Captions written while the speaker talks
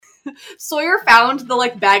Sawyer found the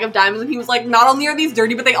like bag of diamonds and he was like, not only are these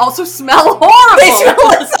dirty, but they also smell horrible. They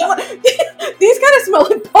smell like these kind of smell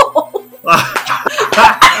like balls.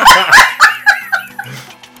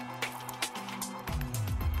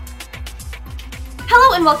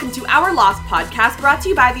 Hello and welcome to Our Lost podcast, brought to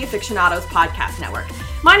you by the Aficionados Podcast Network.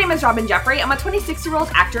 My name is Robin Jeffrey. I'm a 26-year-old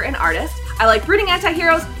actor and artist. I like brooding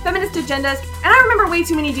anti-heroes, feminist agendas, and I remember way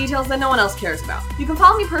too many details that no one else cares about. You can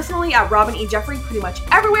follow me personally at Robin E. Jeffrey pretty much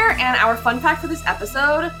everywhere, and our fun fact for this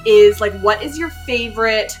episode is, like, what is your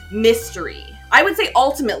favorite mystery? I would say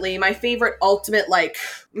ultimately, my favorite ultimate,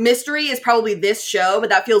 mystery is probably this show, but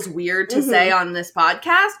that feels weird to say on this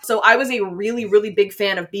podcast. So I was a really, really big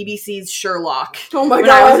fan of BBC's Sherlock. Oh my when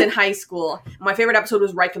God. I was in high school. My favorite episode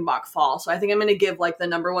was Reichenbach Fall. So I think I'm going to give, the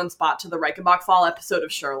number one spot to the Reichenbach Fall episode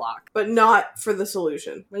of Sherlock. But not for the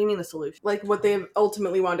solution. What do you mean the solution? Like what they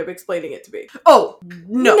ultimately wound up explaining it to be. Oh,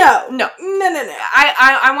 no. No.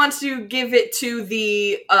 I want to give it to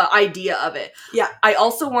the idea of it. Yeah. I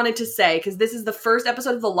also wanted to say, because this is the first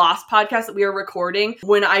episode of the Lost podcast that we are recording,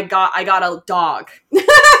 when I got a dog.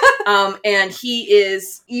 And he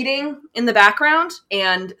is eating in the background,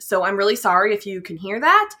 and so I'm really sorry if you can hear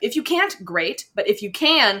that. If you can't, great. But if you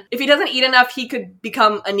can, if he doesn't eat enough, he could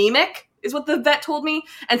become anemic, is what the vet told me.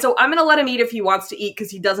 And so I'm going to let him eat if he wants to eat,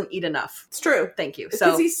 because he doesn't eat enough. It's true. Thank you.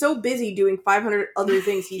 Because he's so busy doing 500 other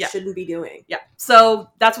things he shouldn't be doing. Yeah. So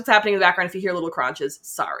that's what's happening in the background. If you hear little crunches,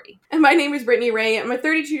 sorry. And my name is Brittany Ray. I'm a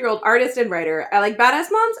 32-year-old artist and writer. I like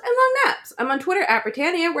badass moms and long naps. I'm on Twitter at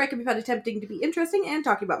Britannia, where I can be found attempting to be interesting and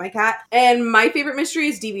talking about my cat. And my favorite mystery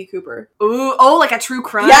is D.B. Cooper. Ooh, oh, like a true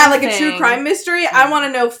crime Yeah, like thing. a true crime mystery. I want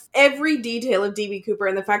to know every detail of D.B. Cooper,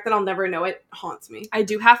 and the fact that I'll never know it haunts me. I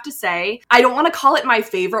do have to say, I don't want to call it my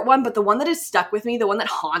favorite one, but the one that has stuck with me, the one that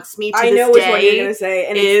haunts me to this day, I know which one you're going to say,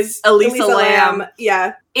 and is Elisa Lam.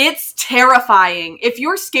 Yeah. It's terrifying. If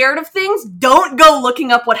you're scared of things, don't go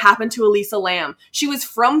looking up what happened to Elisa Lam. She was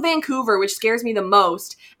from Vancouver, which scares me the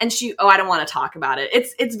most, and I don't want to talk about it.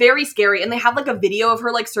 It's very scary, and they have a video of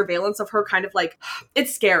her surveillance of her kind of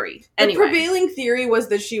it's scary. Anyway. The prevailing theory was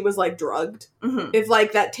that she was drugged. Mm-hmm. If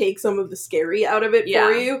that takes some of the scary out of it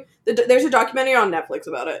for you. There's a documentary on Netflix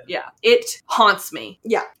about it. Yeah. It haunts me.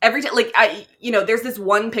 Yeah. Every time, there's this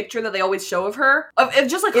one picture that they always show of her. Of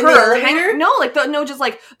just in her. The elevator? Just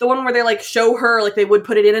the one where they show her, they would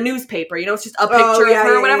put it in a newspaper. It's just a picture of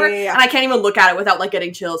her or whatever. Yeah. And I can't even look at it without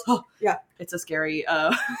getting chills. Oh, yeah. It's a scary,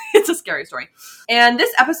 story. And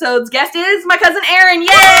this episode's guest is my cousin Aaron.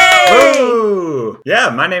 Yay! Ooh! Yeah,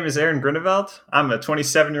 my name is Aaron Grunewald. I'm a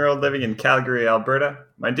 27-year-old living in Calgary, Alberta.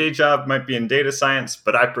 My day job might be in data science,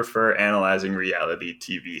 but I prefer analyzing reality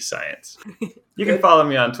TV science. You can follow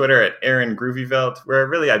me on Twitter at Aaron Groovyveld, where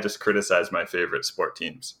really I just criticize my favorite sport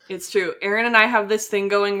teams. It's true. Aaron and I have this thing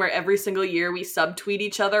going where every single year we subtweet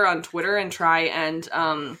each other on Twitter and try and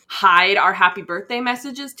hide our happy birthday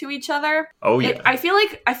messages to each other. Oh yeah. I feel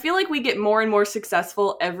like we get more and more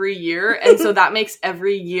successful every year, and so that makes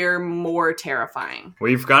every year more terrifying.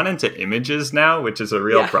 We've gone into images now, which is a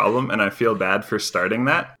real problem, and I feel bad for starting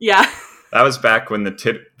that. Yeah. That was back when the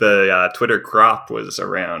Twitter crop was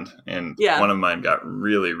around, and one of mine got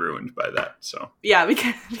really ruined by that. So yeah,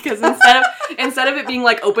 because instead of it being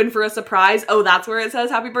open for a surprise, oh, that's where it says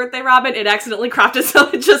 "Happy Birthday, Robin," it accidentally cropped it so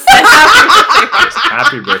it just said "Happy Birthday, Robin."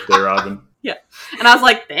 Happy birthday, Robin. Yeah, and I was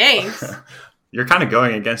like, thanks. You're kind of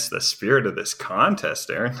going against the spirit of this contest,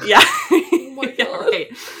 Aaron. Yeah. Oh my God. Yeah, right.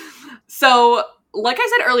 So, like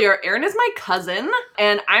I said earlier, Aaron is my cousin,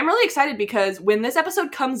 and I'm really excited because when this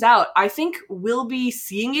episode comes out, I think we'll be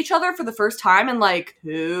seeing each other for the first time in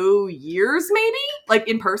 2 years, maybe?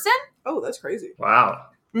 In person? Oh, that's crazy. Wow.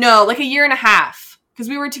 No, a year and a half. Because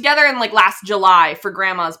we were together in last July for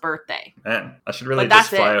Grandma's birthday. Man, I should really just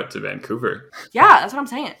fly out to Vancouver. Yeah, that's what I'm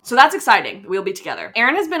saying. So that's exciting. We'll be together.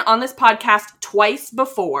 Aaron has been on this podcast twice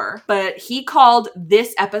before, but he called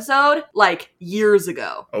this episode years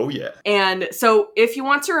ago. Oh yeah. And so if you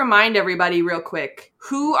want to remind everybody real quick,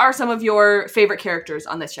 who are some of your favorite characters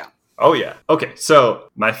on this show? Oh yeah. Okay, so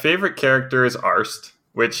my favorite character is Arst,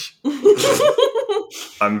 which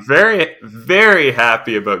I'm very, very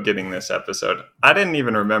happy about getting this episode. I didn't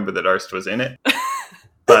even remember that Arst was in it,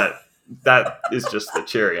 but that is just the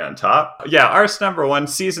cherry on top. Yeah, Arst number 1,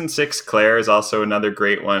 season 6, Claire is also another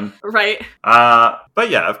great one. Right. But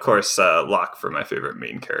yeah, of course, Locke for my favorite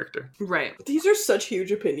main character. Right. These are such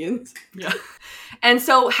huge opinions. Yeah. And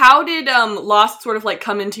so how did Lost sort of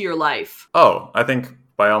come into your life? Oh, I think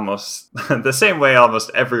by almost the same way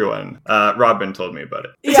almost everyone. Robin told me about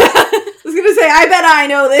it. Yeah. I was going to say, I bet I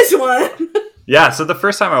know this one. Yeah, so the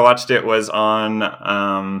first time I watched it was on,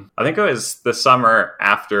 I think it was the summer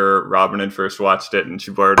after Robin had first watched it, and she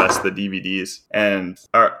borrowed us the DVDs. And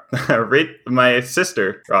my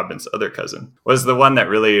sister, Robin's other cousin, was the one that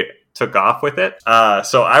really took off with it.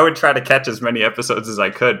 So I would try to catch as many episodes as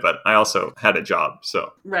I could, but I also had a job,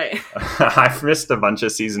 so Right. I've missed a bunch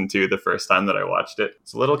of season 2 the first time that I watched it.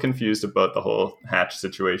 It's a little confused about the whole Hatch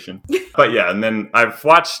situation. But yeah, and then I've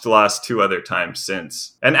watched Lost 2 other times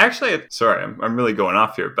since. And actually, sorry, I'm really going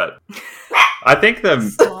off here, but I think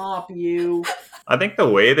Stop you. I think the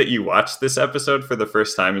way that you watch this episode for the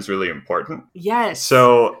first time is really important. Yes.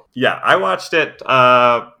 So yeah, I watched it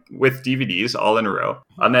with DVDs all in a row.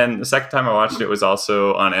 And then the second time I watched it was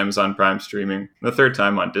also on Amazon Prime streaming. The third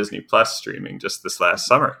time on Disney Plus streaming just this last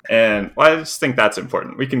summer. And well, I just think that's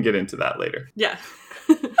important. We can get into that later. Yeah.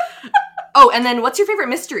 Oh, and then what's your favorite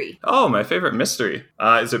mystery? Oh, my favorite mystery.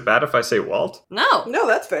 Is it bad if I say Walt? No. No,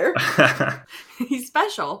 that's fair. He's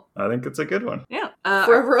special. I think it's a good one. Yeah.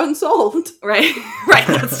 Forever unsolved. Right. Right,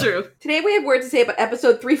 that's true. Today we have words to say about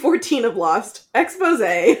episode 314 of Lost,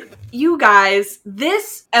 Exposé. You guys,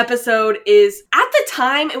 this episode is, at the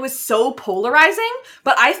time, it was so polarizing,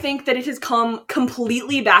 but I think that it has come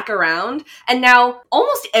completely back around, and now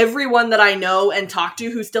almost everyone that I know and talk to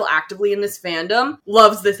who's still actively in this fandom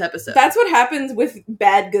loves this episode. That's what happens with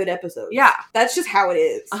bad good episodes. Yeah. That's just how it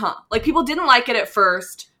is. Uh-huh. Like, people didn't like it at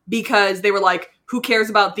first because they were like, who cares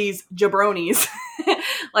about these jabronis?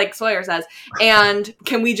 Like Sawyer says. And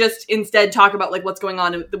can we just instead talk about like what's going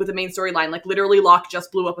on with the main storyline? Like literally Locke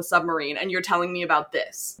just blew up a submarine and you're telling me about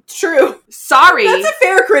this. True. Sorry. That's a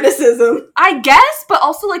fair criticism. I guess, but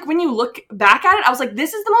also like when you look back at it, I was like,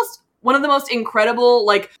 this is one of the most incredible,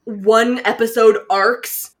 like, one episode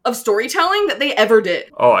arcs of storytelling that they ever did.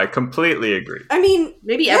 Oh, I completely agree. I mean,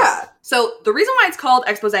 Maybe yeah. ever. So the reason why it's called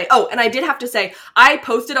Exposé, oh, and I did have to say, I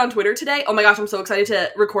posted on Twitter today, oh my gosh, I'm so excited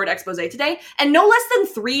to record Exposé today, and no less than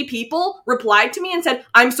 3 people replied to me and said,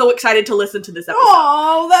 I'm so excited to listen to this episode.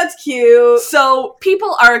 Oh, that's cute. So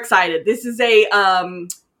people are excited. This is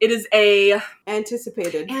it is a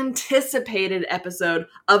anticipated episode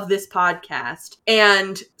of this podcast.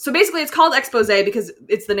 And so basically it's called Exposé because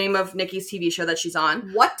it's the name of Nikki's TV show that she's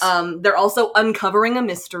on. What? They're also uncovering a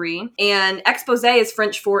mystery. And exposé is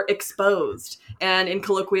French for exposed. And in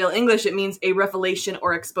colloquial English, it means a revelation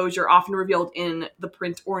or exposure often revealed in the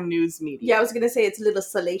print or news media. Yeah, I was going to say it's a little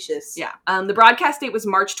salacious. Yeah. The broadcast date was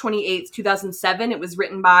March 28th, 2007. It was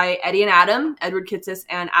written by Eddie and Adam, Edward Kitsis,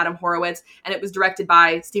 and Adam Horowitz. And it was directed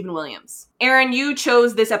by Stephen Williams. Aaron, you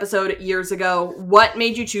chose this episode years ago. What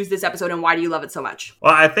made you choose this episode and why do you love it so much?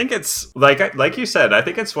 Well, I think it's, like you said, I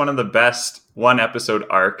think it's one of the best one-episode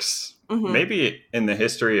arcs, maybe in the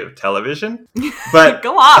history of television. But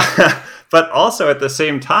Go off. But also at the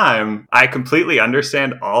same time, I completely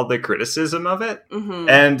understand all the criticism of it.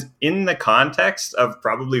 And in the context of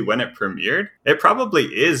probably when it premiered, it probably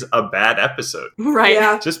is a bad episode. Right.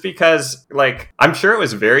 Yeah. Just because, like, I'm sure it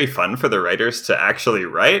was very fun for the writers to actually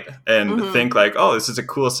write and think like, oh, this is a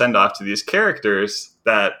cool send-off to these characters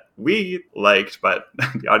that we liked, but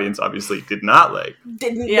the audience obviously did not like.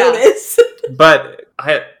 Didn't notice. But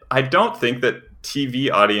I don't think that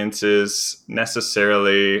TV audiences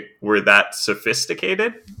necessarily were that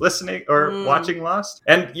sophisticated listening or watching Lost.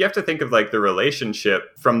 And you have to think of like the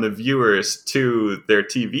relationship from the viewers to their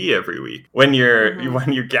TV every week. When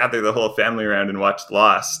when you gather the whole family around and watch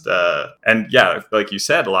Lost, and yeah, like you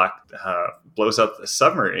said, Locke blows up the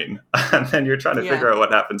submarine, and then you're trying to figure out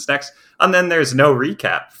what happens next. And then there's no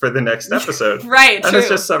recap for the next episode. Right, and true. it's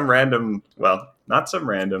just some random, well, not some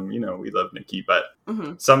random, we love Nikki, but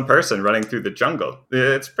some person running through the jungle.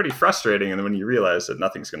 It's pretty frustrating, and when you realize that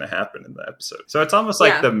nothing's going to happen in the episode. So it's almost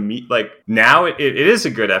like now it is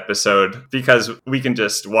a good episode because we can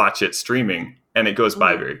just watch it streaming. And it goes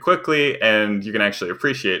by very quickly, and you can actually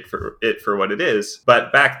appreciate it for what it is.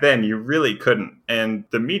 But back then, you really couldn't. And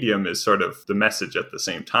the medium is sort of the message at the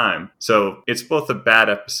same time. So it's both a bad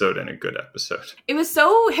episode and a good episode. It was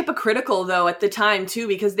so hypocritical, though, at the time, too,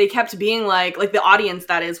 because they kept being like the audience,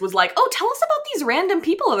 that is, was like, oh, tell us about these random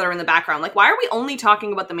people that are in the background. Like, why are we only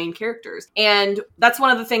talking about the main characters? And that's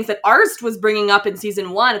one of the things that Arzt was bringing up in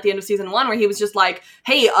season 1, at the end of season 1, where he was just like,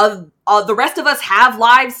 hey, the rest of us have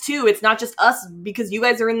lives, too. It's not just us because you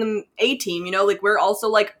guys are in the A-team, like, we're also,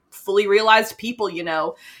 like, fully realized people,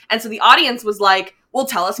 And so the audience was like, well,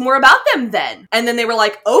 tell us more about them then. And then they were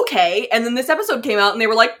like, okay. And then this episode came out and they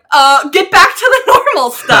were like, get back to the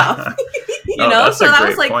normal stuff. That's so a that great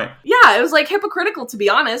was like, point. yeah, it was like hypocritical, to be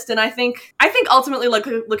honest. And I think ultimately, like,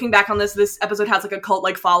 looking back on this episode has like a cult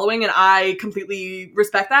like following, and I completely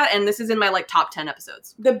respect that. And this is in my like top 10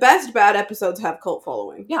 episodes. The best bad episodes have cult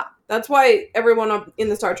following. Yeah. That's why everyone in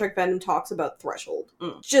the Star Trek fandom talks about threshold.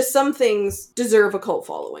 Just some things deserve a cult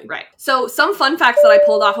following. Right. So some fun facts that I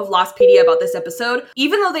pulled off of Lostpedia about this episode.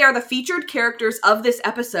 Even though they are the featured characters of this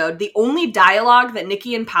episode, the only dialogue that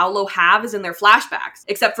Nikki and Paolo have is in their flashbacks,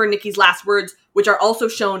 except for Nikki's last words, which are also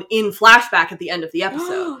shown in flashback at the end of the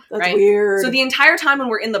episode. That's right? weird. So the entire time when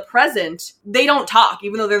we're in the present, they don't talk,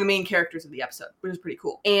 even though they're the main characters of the episode, which is pretty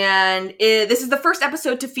cool. And this is the first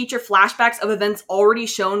episode to feature flashbacks of events already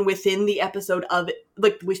shown within the episode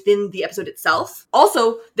within the episode itself.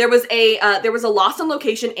 Also, there was a lost on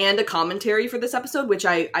location and a commentary for this episode, which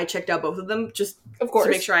I checked out both of them just of course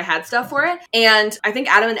to make sure I had stuff for it. And I think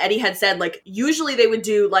Adam and Eddie had said, like, usually they would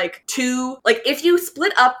do like two, like if you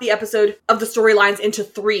split up the episode of the storylines into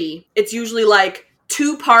 3, it's usually like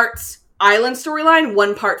 2 parts island storyline,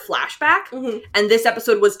 1 part flashback. And this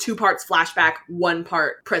episode was 2 parts flashback, 1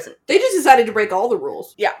 part present. They just decided to break all the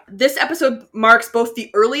rules. Yeah. This episode marks both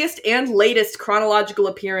the earliest and latest chronological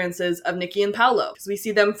appearances of Nikki and Paolo. Because we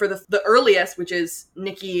see them for the earliest, which is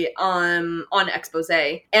Nikki on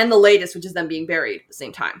Exposé, and the latest, which is them being buried at the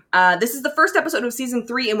same time. This is the first episode of season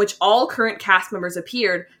 3 in which all current cast members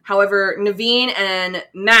appeared. However, Naveen and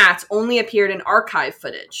Matt only appeared in archive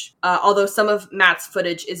footage. Although some of Matt's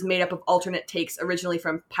footage is made up of alternate takes originally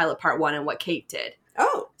from pilot part 1 and what Kate did.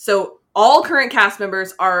 Oh. So all current cast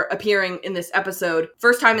members are appearing in this episode,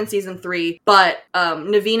 first time in season 3, but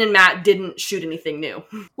Naveen and Matt didn't shoot anything new.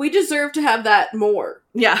 We deserve to have that more.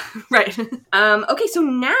 Yeah, right. Okay, so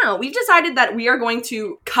now we've decided that we are going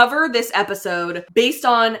to cover this episode based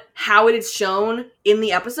on how it is shown in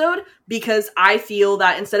the episode, because I feel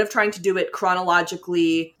that instead of trying to do it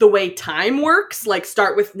chronologically the way time works, like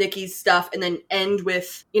start with Nikki's stuff and then end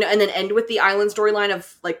with, the island storyline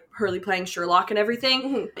of like Hurley playing Sherlock and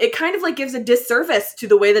everything, it kind of like gives a disservice to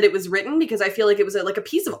the way that it was written, because I feel like it was like a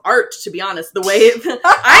piece of art, to be honest, the way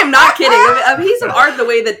I am not kidding, a piece of art, the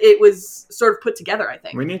way that it was sort of put together, I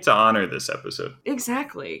think. We need to honor this episode.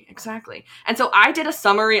 Exactly. And so I did a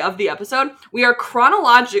summary of the episode. We are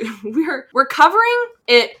we're covering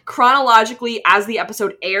it chronologically as the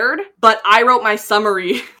episode aired, but I wrote my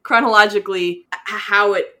summary chronologically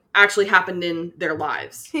how it actually happened in their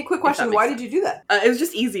lives. Hey, quick question. Why did you do that? It was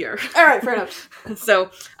just easier. All right, fair enough.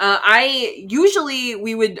 So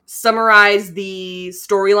we would summarize the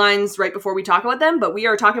storylines right before we talk about them, but we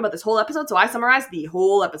are talking about this whole episode, so I summarized the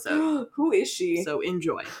whole episode. Who is she? So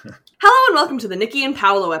enjoy. Hello and welcome to the Nikki and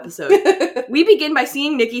Paolo episode. We begin by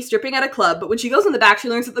seeing Nikki stripping at a club, but when she goes in the back, she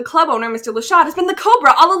learns that the club owner, Mr. Lashad, has been the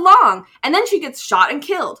Cobra all along, and then she gets shot and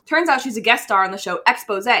killed. Turns out she's a guest star on the show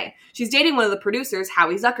Exposé. She's dating one of the producers,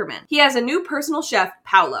 Howie Zuckerman. He has a new personal chef,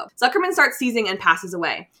 Paolo. Zuckerman starts seizing and passes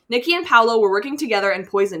away. Nikki and Paolo were working together and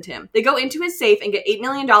poisoned him. They go into his safe and get $8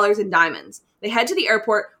 million in diamonds. They head to the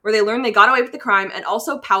airport where they learn they got away with the crime, and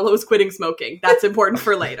also Paolo is quitting smoking. That's important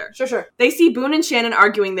for later. Sure. They see Boone and Shannon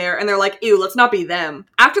arguing there, and they're like, ew, let's not be them.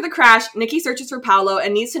 After the crash, Nikki searches for Paolo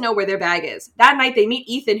and needs to know where their bag is. That night, they meet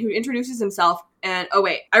Ethan, who introduces himself. And, oh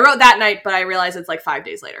wait, I wrote that night, but I realized it's like 5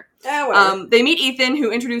 days later. They meet Ethan,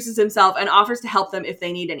 who introduces himself and offers to help them if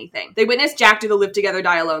they need anything. They witness Jack do the live together,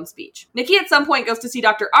 die alone speech. Nikki at some point goes to see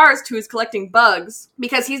Dr. Arzt, who is collecting bugs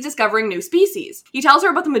because he's discovering new species. He tells her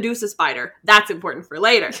about the Medusa spider. That's important for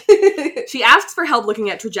later. She asks for help looking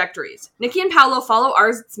at trajectories. Nikki and Paolo follow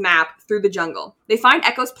Arzt's map through the jungle. They find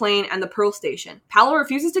Echo's plane and the Pearl Station. Paolo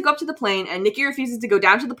refuses to go up to the plane, and Nikki refuses to go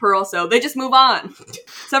down to the Pearl, so they just move on.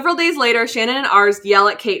 Several days later, Shannon and Arzt yell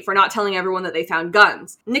at Kate for not telling everyone that they found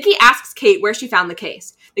guns. Nikki asks Kate where she found the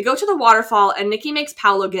case. They go to the waterfall, and Nikki makes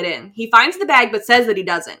Paolo get in. He finds the bag but says that he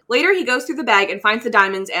doesn't. Later, he goes through the bag and finds the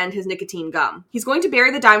diamonds and his nicotine gum. He's going to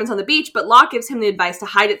bury the diamonds on the beach, but Locke gives him the advice to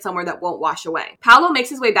hide it somewhere that won't wash away. Paolo makes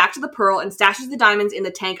his way back to the Pearl and stashes the diamonds in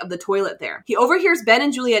the tank of the toilet there. He overhears Ben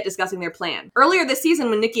and Juliet discussing their plan. Earlier this season,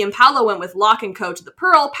 when Nikki and Paolo went with Locke and Co. to the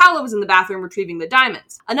Pearl, Paolo was in the bathroom retrieving the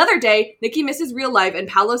diamonds. Another day, Nikki misses real life, and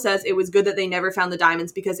Paolo says it was good that they never found the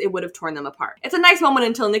diamonds because it would have torn them apart. It's a nice moment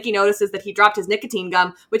until Nikki notices that he dropped his nicotine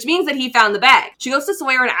gum, which means that he found the bag. She goes to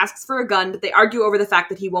Sawyer and asks for a gun, but they argue over the fact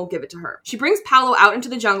that he won't give it to her. She brings Paolo out into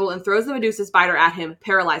the jungle and throws the Medusa spider at him,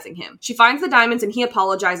 paralyzing him. She finds the diamonds and he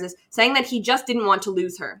apologizes, saying that he just didn't want to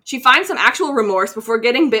lose her. She finds some actual remorse before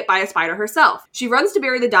getting bit by a spider herself. She runs to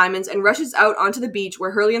bury the diamonds and rushes out onto the beach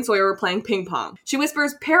where Hurley and Sawyer were playing ping pong. She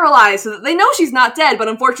whispers, paralyzed, so that they know she's not dead, but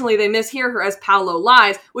unfortunately they mishear her as Paolo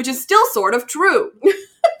lies, which is still sort of true.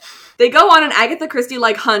 They go on an Agatha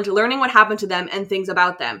Christie-like hunt, learning what happened to them and things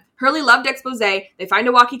about them. Hurley loved Exposé, they find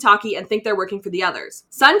a walkie-talkie and think they're working for the others.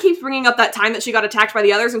 Sun keeps bringing up that time that she got attacked by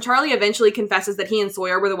the others, and Charlie eventually confesses that he and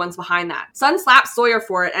Sawyer were the ones behind that. Sun slaps Sawyer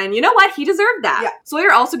for it, and you know what? He deserved that. Yeah.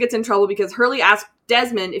 Sawyer also gets in trouble because Hurley asked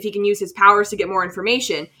Desmond if he can use his powers to get more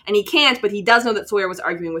information, and he can't, but he does know that Sawyer was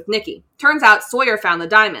arguing with Nikki. Turns out Sawyer found the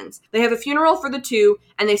diamonds. They have a funeral for the two,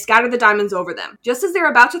 and they scatter the diamonds over them. Just as they're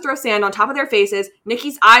about to throw sand on top of their faces,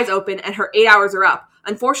 Nikki's eyes open and her 8 hours are up.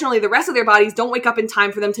 Unfortunately, the rest of their bodies don't wake up in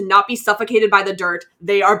time for them to not be suffocated by the dirt.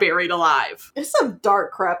 They are buried alive. There's some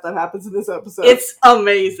dark crap that happens in this episode. It's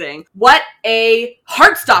amazing. What a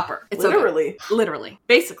heart stopper. It's literally. okay. Literally.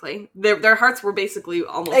 Basically. Their hearts were basically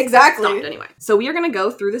almost exactly stopped anyway. So we are going to go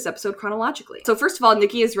through this episode chronologically. So first of all,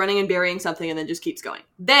 Nikki is running and burying something and then just keeps going.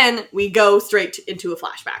 Then we go straight into a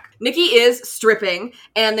flashback. Nikki is stripping,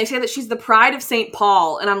 and they say that she's the pride of St.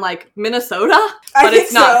 Paul, and I'm like, Minnesota? But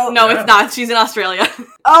it's not. So. No, it's not. She's in Australia.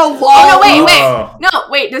 Oh, wow. Oh, no,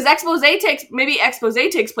 wait. Does maybe Exposé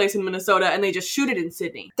takes place in Minnesota and they just shoot it in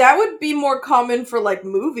Sydney? That would be more common for, like,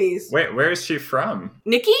 movies. Wait, where is she from?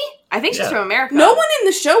 Nikki? I think she's from America. No one in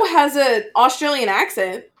the show has an Australian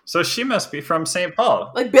accent. So she must be from St.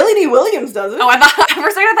 Paul. Like, Billy D. Williams doesn't. Oh, for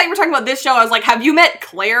a second I thought you were talking about this show. I was like, have you met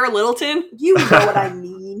Claire Littleton? You know what I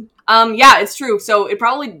mean. Yeah, it's true. So it's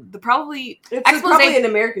probably an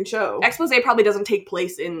American show. Exposé probably doesn't take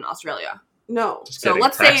place in Australia. No. So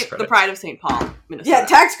let's say the pride of St. Paul, Minnesota. Yeah,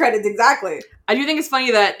 tax credits, exactly. I do think it's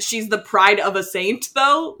funny that she's the pride of a saint,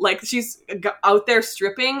 though. Like, she's out there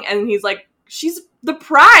stripping, and he's like, she's the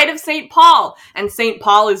pride of St. Paul. And St.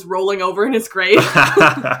 Paul is rolling over in his grave.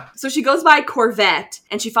 So she goes by Corvette,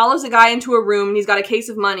 and she follows a guy into a room, and he's got a case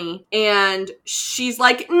of money. And she's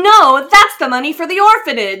like, no, that's the money for the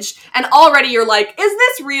orphanage. And already you're like, is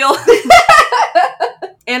this real?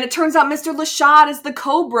 And it turns out Mr. Lashad is the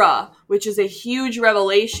Cobra, which is a huge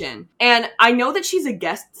revelation. And I know that she's a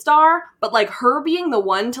guest star, but, like, her being the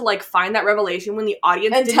one to, like, find that revelation when the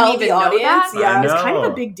audience didn't even know that is kind of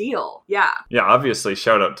a big deal. Yeah. Yeah, obviously,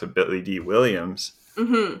 shout out to Billy D. Williams.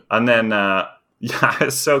 Mm-hmm. And then, I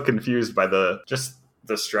was so confused by the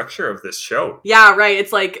structure of this show. Yeah, right.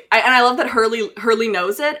 It's like, I love that Hurley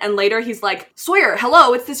knows it, and later he's like, Sawyer,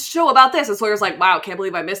 hello, it's this show about this. And Sawyer's like, wow, can't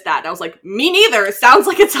believe I missed that. And I was like, me neither. It sounds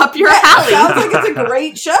like it's up your alley. Sounds like it's a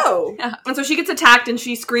great show. Yeah. And so she gets attacked and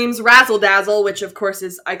she screams razzle dazzle, which of course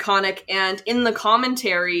is iconic. And in the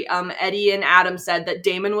commentary, Eddie and Adam said that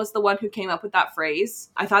Damon was the one who came up with that phrase.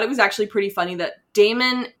 I thought it was actually pretty funny that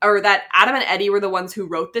Adam and Eddie were the ones who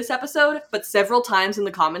wrote this episode, but several times in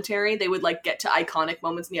the commentary, they would, like, get to iconic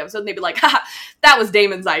moments in the episode, and they'd be like, haha, that was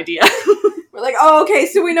Damon's idea. We're like, oh, okay,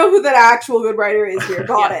 so we know who that actual good writer is here.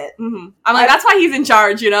 Got it. Mm-hmm. I'm like, that's why he's in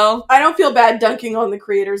charge, you know? I don't feel bad dunking on the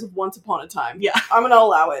creators of Once Upon a Time. Yeah. I'm gonna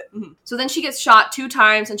allow it. Mm-hmm. So then she gets shot 2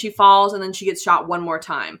 times, and she falls, and then she gets shot 1 more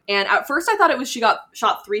time. And at first I thought it was she got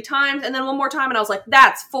shot 3 times, and then 1 more time, and I was like,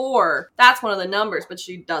 that's 4. That's one of the numbers, but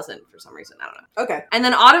she doesn't for some reason. I don't know. Okay. And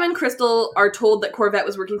then Autumn and Crystal are told that Corvette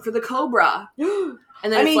was working for the Cobra.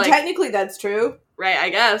 And then technically that's true. Right, I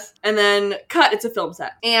guess. And then cut, it's a film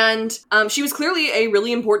set. And she was clearly a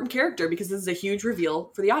really important character because this is a huge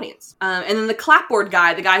reveal for the audience. And then the clapboard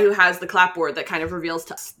guy, the guy who has the clapboard that kind of reveals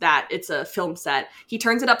to us that it's a film set, he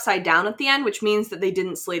turns it upside down at the end, which means that they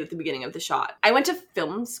didn't slate at the beginning of the shot. I went to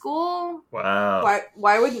film school. Wow.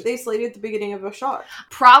 Why wouldn't they slate it at the beginning of a shot?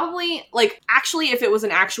 Probably, actually, if it was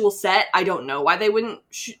an actual set, I don't know why they wouldn't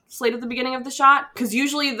slate at the beginning of the shot. Because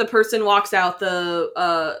usually the person walks out,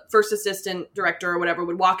 the first assistant director or whatever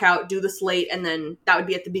would walk out, do the slate, and then that would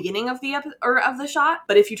be at the beginning of the of the shot.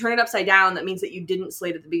 But if you turn it upside down, that means that you didn't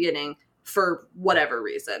slate at the beginning for whatever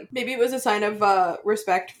reason. Maybe it was a sign of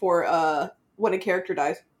respect for when a character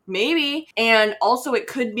dies. Maybe. And also it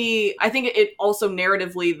could be, I think it also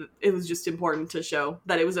narratively, it was just important to show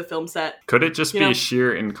that it was a film set. Could it just be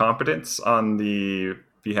sheer incompetence on the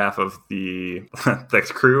behalf of the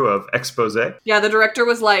crew of Exposé? Yeah, the director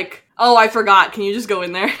was like, oh, I forgot. Can you just go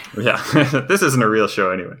in there? Yeah, this isn't a real show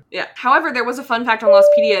anyway. Yeah. However, there was a fun fact on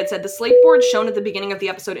Lostpedia. It said, the slate board shown at the beginning of the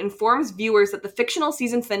episode informs viewers that the fictional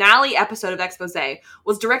season finale episode of Exposé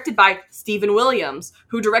was directed by Stephen Williams,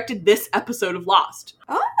 who directed this episode of Lost.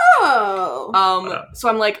 Oh. So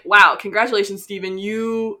I'm like, wow, congratulations, Stephen.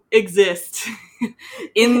 You exist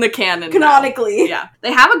in the canon. Canonically. Now. Yeah.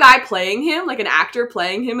 They have a guy playing him, like an actor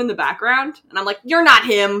playing him in the background. And I'm like, you're not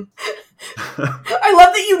him. I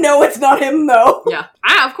love that you know it's not him, though. Yeah.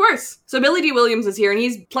 Of course. So Billy D. Williams is here, and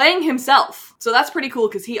he's playing himself. So that's pretty cool,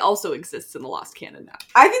 because he also exists in the Lost canon now.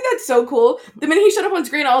 I think that's so cool. The minute he showed up on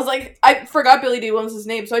screen, I was like, I forgot Billy D. Williams'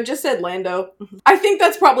 name, so I just said Lando. Mm-hmm. I think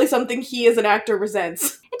that's probably something he as an actor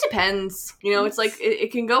resents. It depends. You know, it's like,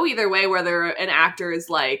 it can go either way, whether an actor is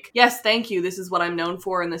like, yes, thank you, this is what I'm known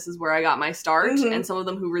for, and this is where I got my start, and some of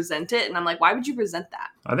them who resent it, and I'm like, why would you resent that?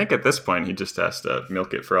 I think at this point, he just has to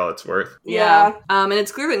milk it for all it's worth. Yeah. And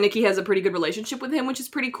it's clear that Nikki has a pretty good relationship with him, which is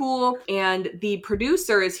pretty cool. And the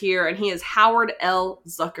producer is here, and he is Howard L.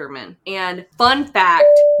 Zuckerman. And fun fact,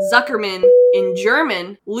 Zuckerman in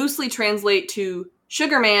German loosely translate to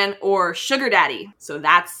Sugar Man or Sugar Daddy. So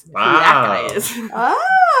that's who that guy is.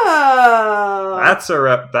 Oh.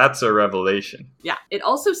 That's a revelation. Yeah. It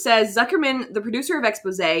also says Zuckerman, the producer of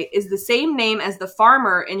Exposé, is the same name as the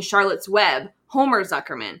farmer in Charlotte's Web, Homer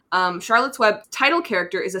Zuckerman. Charlotte's Web title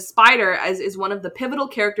character is a spider, as is one of the pivotal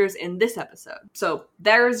characters in this episode. So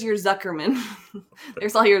there's your Zuckerman.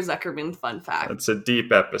 There's all your Zuckerman fun facts. It's a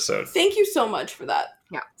deep episode. Thank you so much for that.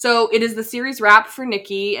 Yeah. So it is the series wrap for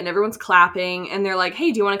Nikki, and everyone's clapping, and they're like,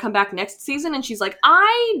 hey, do you want to come back next season? And she's like,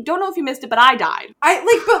 I don't know if you missed it, but I died.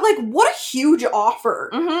 But what a huge offer.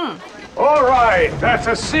 Mm-hmm. All right, that's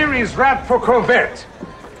a series wrap for Corvette.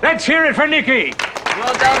 Let's hear it for Nikki.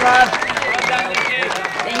 Well done, Rob. Well done, Nikki.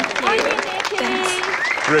 Thank you.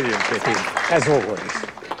 Thanks. Brilliant, Nikki, as always.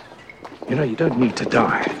 You know, you don't need to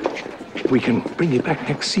die. We can bring you back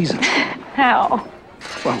next season. How?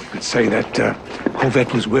 Well, we could say that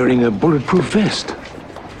Corvette was wearing a bulletproof vest.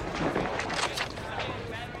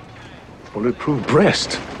 Bulletproof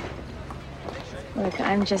breast. Look,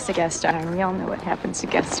 I'm just a guest star, and we all know what happens to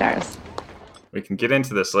guest stars. We can get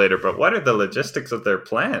into this later, but what are the logistics of their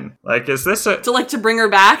plan? Like, is this To bring her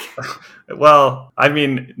back? Well, I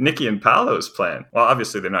mean, Nikki and Paolo's plan. Well,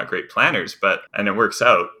 obviously they're not great planners, and it works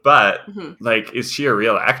out. But, is she a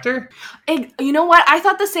real actor? You know what? I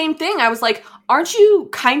thought the same thing. I was like, aren't you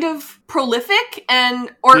kind of prolific?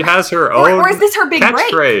 She has her own or is this her big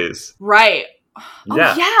break? catchphrase. Right.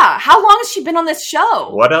 Yeah. Oh, yeah. How long has she been on this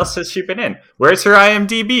show? What else has she been in? Where's her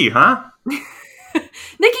IMDb, huh?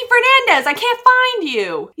 Nikki Fernandez, I can't find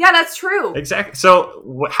you. Yeah, that's true. Exactly.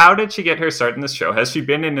 So how did she get her start in this show? Has she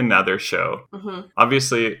been in another show? Mm-hmm.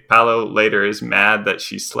 Obviously, Paolo later is mad that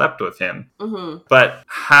she slept with him. Mm-hmm. But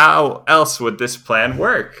how else would this plan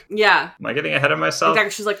work? Yeah. Am I getting ahead of myself?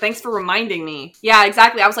 Exactly. She's like, thanks for reminding me. Yeah,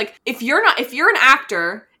 exactly. I was like, if you're an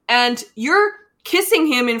actor and you're kissing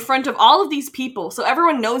him in front of all of these people so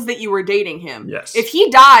everyone knows that you were dating him. Yes. If he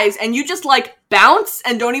dies and you just bounce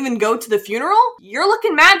and don't even go to the funeral, you're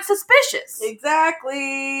looking mad suspicious.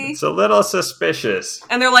 Exactly. It's a little suspicious.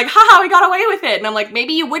 And they're like, haha, we got away with it. And I'm like,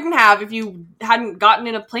 maybe you wouldn't have if you hadn't gotten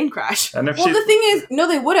in a plane crash. And the thing is, no,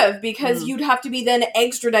 they would have, because you'd have to be then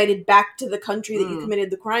extradited back to the country that you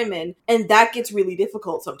committed the crime in, and that gets really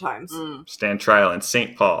difficult sometimes. Stand trial in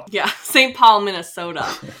St. Paul. Yeah, St. Paul, Minnesota.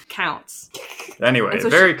 Counts. Anyway, so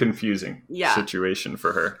very confusing situation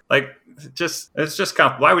for her.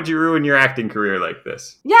 Why would you ruin your acting career like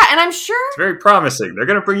this? Yeah, and I'm sure it's very promising. They're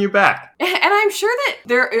gonna bring you back. And I'm sure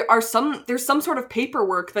that there's some sort of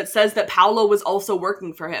paperwork that says that Paolo was also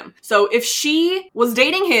working for him. So if she was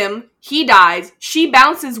dating him, he dies, she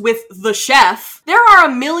bounces with the chef. There are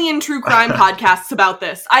a million true crime podcasts about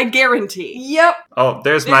this, I guarantee. Yep. Oh,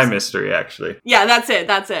 there's my mystery, actually. Yeah, that's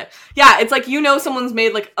it. Yeah, it's like, someone's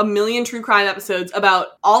made a million true crime episodes about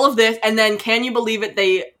all of this, and then can you believe it,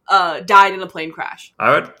 they died in a plane crash.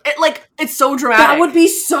 I would. It's so dramatic. That would be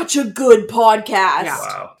such a good podcast. Yeah.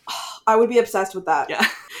 Wow. I would be obsessed with that. Yeah.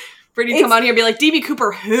 Brittany come on here and be like, DB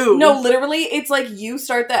Cooper who? No, literally, it's like you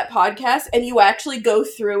start that podcast and you actually go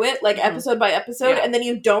through it, episode by episode, and then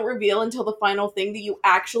you don't reveal until the final thing that you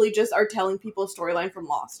actually just are telling people a storyline from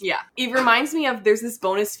Lost. Yeah. It reminds me of, there's this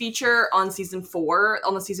bonus feature on the season 4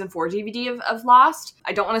 DVD of Lost.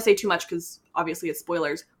 I don't want to say too much because obviously it's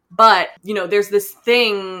spoilers. But, there's this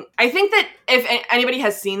thing, I think that if anybody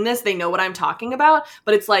has seen this, they know what I'm talking about,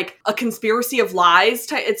 but it's like a conspiracy of lies.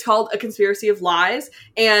 It's called A Conspiracy of Lies.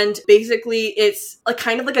 And basically it's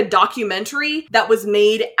kind of like a documentary that was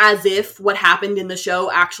made as if what happened in the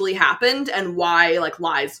show actually happened and why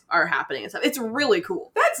lies are happening and stuff. It's really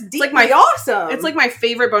cool. That's deeply awesome. It's my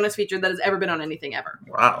favorite bonus feature that has ever been on anything ever.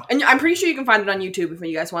 Wow. And I'm pretty sure you can find it on YouTube if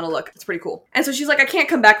you guys want to look. It's pretty cool. And so she's like, I can't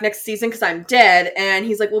come back next season because I'm dead. And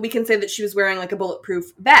he's like, well, we can say that she was wearing a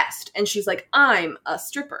bulletproof vest. And she's like, I'm a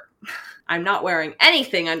stripper. I'm not wearing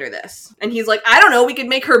anything under this. And he's like, I don't know, we could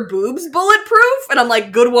make her boobs bulletproof? And I'm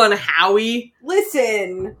like, good one, Howie.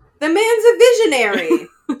 Listen, the man's a visionary.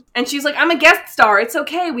 And she's like, I'm a guest star. It's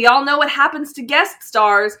okay. We all know what happens to guest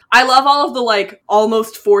stars. I love all of the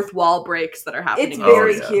almost fourth wall breaks that are happening. It's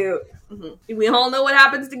very cute. Mm-hmm. We all know what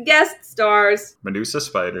happens to guest stars. Medusa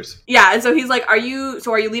spiders. Yeah, and so he's like, are you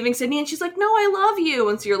leaving Sydney? And she's like, no, I love you.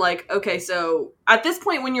 And so you're like, okay, so At this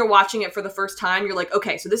point, when you're watching it for the first time, you're like,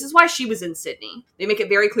 okay, so this is why she was in Sydney. They make it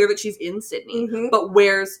very clear that she's in Sydney. Mm-hmm. But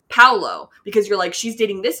where's Paolo? Because you're like, she's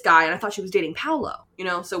dating this guy, and I thought she was dating Paolo. You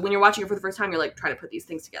know, so when you're watching it for the first time, you're like trying to put these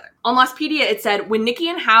things together. On Lostpedia, it said, when Nikki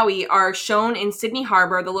and Howie are shown in Sydney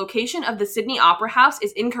Harbor, the location of the Sydney Opera House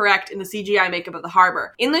is incorrect in the CGI makeup of the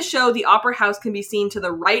harbor. In the show, the Opera House can be seen to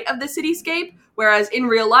the right of the cityscape, whereas in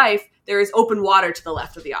real life, there is open water to the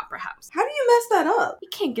left of the Opera House. How do you mess that up? You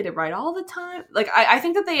can't get it right all the time. Like, I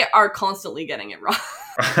think that they are constantly getting it wrong.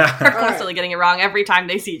 They're constantly getting it wrong every time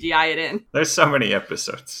they CGI it in. There's so many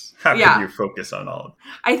episodes. How Yeah. can you focus on all of them?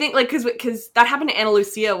 I think, like, because that happened to Ana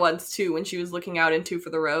Lucia once, too, when she was looking out in Two for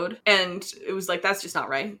the Road. And it was like, that's just not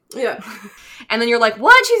right. Yeah. And then you're like,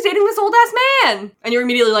 what? She's dating this old-ass man! And you're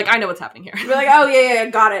immediately like, I know what's happening here. We're like, oh, yeah,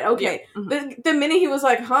 got it. Okay. Yeah. Mhm. The minute he was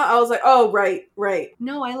like, huh? I was like, oh, right.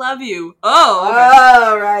 No, I love you. Oh, okay.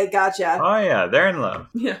 Oh, right. Gotcha. Oh yeah, they're in love.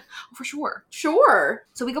 Yeah, for sure. Sure.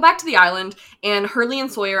 So we go back to the island, and Hurley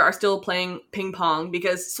and Sawyer are still playing ping pong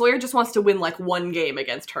because Sawyer just wants to win, like, one game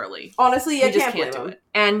against Hurley. Honestly, I He just can't can't blame do him. it.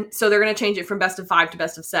 And so they're going to change it from best of 5 to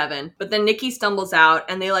best of 7. But then Nikki stumbles out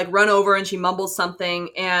and they like run over and she mumbles something.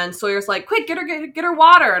 And Sawyer's like, quick, get her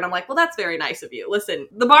water. And I'm like, well, that's very nice of you. Listen,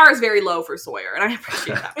 the bar is very low for Sawyer and I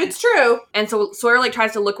appreciate that. It's true. And so Sawyer like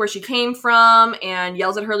tries to look where she came from and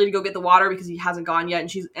yells at Hurley to go get the water because he hasn't gone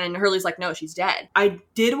yet. And Hurley's like, no, she's dead. I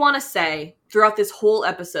did want to say throughout this whole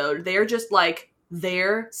episode, they are just like,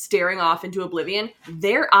 they're staring off into oblivion.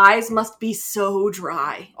 Their eyes must be so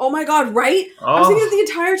dry. Oh my god, right? I was thinking the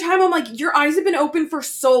entire time, I'm like, your eyes have been open for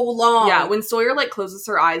so long. Yeah, when Sawyer like closes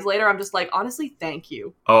her eyes later, I'm just like, honestly, thank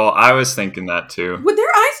you. Oh, I was thinking that too. Would their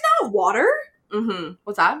eyes not water? Mm-hmm.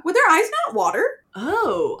 What's that? Would their eyes not water?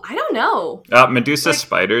 Oh, I don't know. Medusa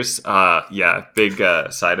spiders, yeah, big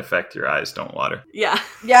side effect, your eyes don't water. Yeah.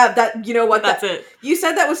 Yeah, that, you know what? That's it. You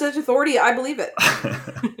said that with such authority, I believe it.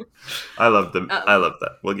 I love them. I love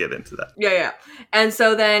that. We'll get into that. Yeah. And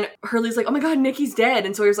so then Hurley's like, oh my god, Nikki's dead.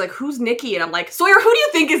 And Sawyer's like, who's Nikki? And I'm like, Sawyer, who do you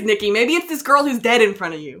think is Nikki? Maybe it's this girl who's dead in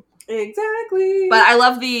front of you. Exactly. But I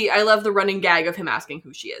love the running gag of him asking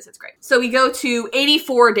who she is. It's great. So we go to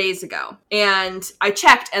 84 days ago. And I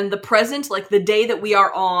checked, and the present, like the day that we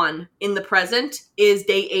are on in the present, is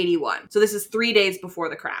day 81. So this is 3 days before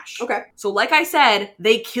the crash. Okay. So like I said,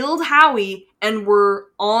 they killed Howie and were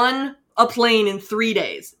on a plane in 3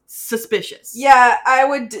 days. Suspicious. Yeah,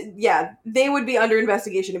 they would be under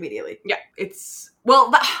investigation immediately. Yeah, it's...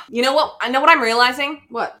 Well, you know what? I know what I'm realizing.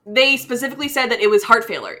 What? They specifically said that it was heart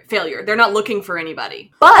failure. They're not looking for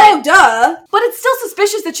anybody. But, Oh, duh! But it's still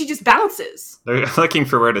suspicious that she just bounces. They're looking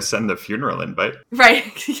for where to send the funeral invite. Right.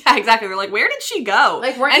 Yeah, exactly. We're like, where did she go?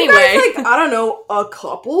 Like, weren't anyway. you guys, like, I don't know, a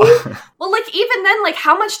couple? Well, like, even then, like,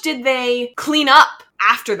 how much did they clean up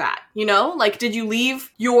after that? You know? Like, did you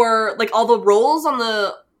leave your, like, all the rolls on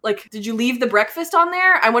the... Like, did you leave the breakfast on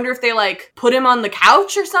there? I wonder if they, like, put him on the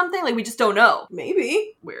couch or something. Like, we just don't know.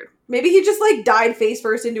 Maybe. Weird. Maybe he just, like, died face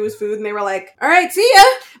first into his food and they were like, all right, see ya!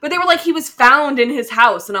 But they were like, he was found in his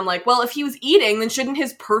house. And I'm like, well, if he was eating, then shouldn't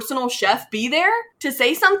his personal chef be there to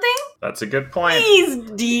say something? That's a good point.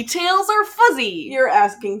 These details are fuzzy. You're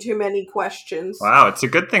asking too many questions. Wow, it's a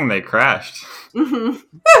good thing they crashed. Mm-hmm.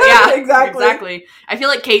 Yeah, Exactly. I feel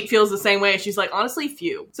like Kate feels the same way. She's like, honestly,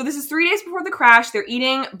 phew. So this is 3 days before the crash. They're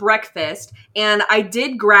eating breakfast. And I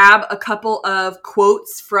did grab a couple of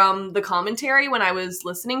quotes from the commentary when I was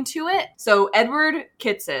listening to it. So Edward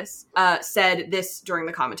Kitsis said this during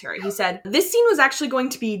the commentary. He said, this scene was actually going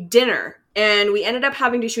to be dinner. And we ended up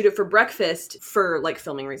having to shoot it for breakfast for, like,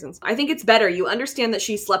 filming reasons. I think it's better. You understand that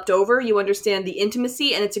she slept over. You understand the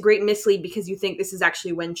intimacy. And it's a great mislead because you think this is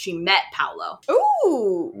actually when she met Paolo.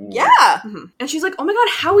 Ooh, yeah. Mm-hmm. And she's like, oh my god,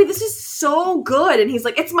 Howie, this is so good. And he's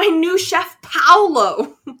like, it's my new chef,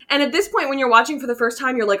 Paolo. And at this point, when you're watching for the first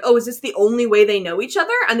time, you're like, oh, is this the only way they know each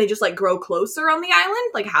other? And they just, like, grow closer on the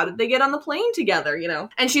island? Like, how did they get on the plane together, you know?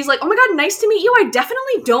 And she's like, oh my god, nice to meet you. I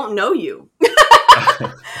definitely don't know you.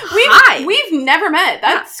 Hi. We've never met.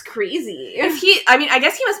 That's crazy. I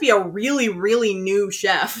guess he must be a really, really new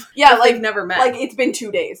chef. Yeah, like, they've never met. Like, it's been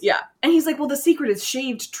 2 days. Yeah. And he's like, well, the secret is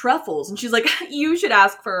shaved truffles. And she's like, you should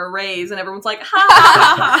ask for a raise. And everyone's like, ha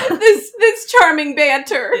ha ha. This charming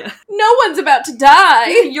banter. Yeah. No one's about to die.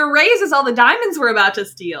 Your raise is all the diamonds we're about to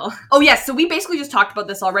steal. Oh, yes. So we basically just talked about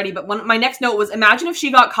this already. But my next note was, imagine if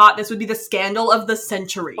she got caught, this would be the scandal of the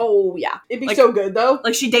century. Oh, yeah. It'd be Like- so good, though.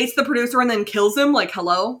 Like, she dates the producer and then kills him. Like,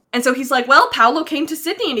 hello? And so he's like, well, Paolo came to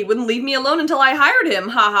Sydney and he wouldn't leave me alone until I hired him.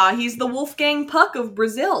 Haha, he's the Wolfgang Puck of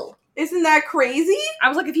Brazil. Isn't that crazy? I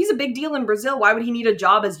was like, if he's a big deal in Brazil, why would he need a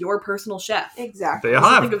job as your personal chef? Exactly. They all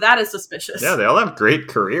I have, think of that as suspicious. yeah, they all have great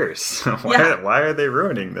careers. Why are they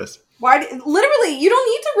ruining this? Literally, you don't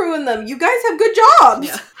need to ruin them. You guys have good jobs.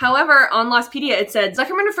 Yeah. However, on Lostpedia, it said,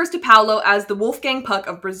 Zuckerman refers to Paolo as the Wolfgang Puck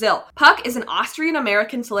of Brazil. Puck is an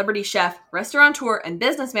Austrian-American celebrity chef, restaurateur, and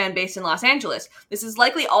businessman based in Los Angeles. This is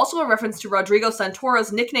likely also a reference to Rodrigo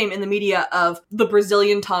Santoro's nickname in the media of the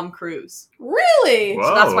Brazilian Tom Cruise. Really? Whoa.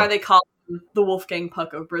 So that's why they call him the Wolfgang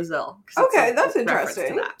Puck of Brazil. Okay, that's reference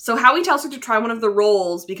interesting. to that. So Howie tells her to try one of the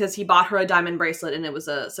rolls because he bought her a diamond bracelet and it was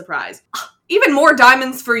a surprise. Even more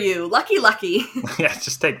diamonds for you. Lucky. Yeah,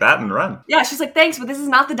 just take that and run. Yeah, she's like, thanks, but this is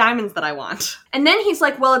not the diamonds that I want. And then he's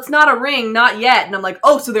like, well, it's not a ring, not yet. And I'm like,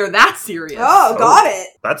 oh, so they're that serious. Oh, got it.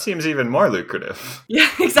 That seems even more lucrative. Yeah,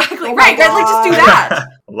 exactly. Oh Right, my like, just do God. that.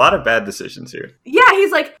 A lot of bad decisions here. Yeah,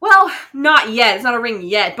 he's like, well, not yet. It's not a ring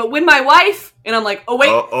yet, but when my wife... And I'm like, oh, wait.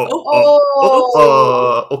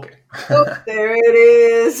 Okay. Oh, there it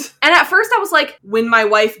is. And at first I was like, when my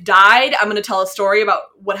wife died, I'm going to tell a story about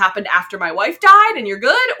what happened after my wife died and you're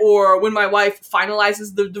good? Or when my wife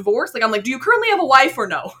finalizes the divorce? Like, I'm like, do you currently have a wife or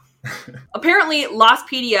no? Apparently,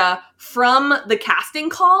 Lostpedia, from the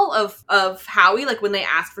casting call of Howie, like when they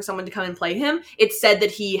asked for someone to come and play him, it said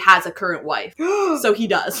that he has a current wife. So he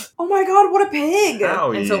does. Oh my god, what a pig.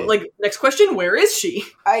 Howie. And so, like, next question, where is she?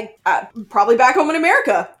 I probably back home in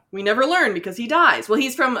America. We never learn because he dies. Well,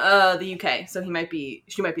 he's from the UK, so she might be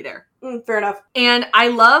there. Fair enough. And I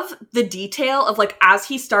love the detail of, like, as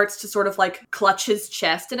he starts to sort of, like, clutch his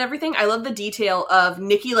chest and everything, I love the detail of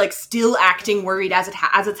Nikki, like, still acting worried as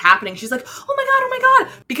it's happening. She's like, oh my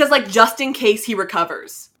god. Because, like, just in case he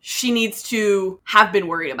recovers, she needs to have been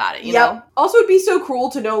worried about it, you know? Also, it'd be so cruel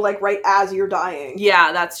to know, like, right as you're dying.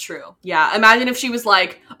 Yeah, that's true. Yeah, imagine if she was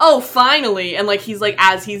like, oh, finally, and, like, he's, like,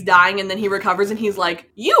 as he's dying, and then he recovers, and he's like,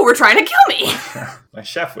 you were trying to kill me! My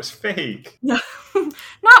chef was fake.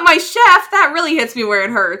 Not my chef! That really hits me where it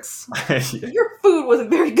hurts. Your food wasn't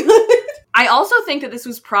very good. I also think that this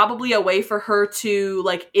was probably a way for her to,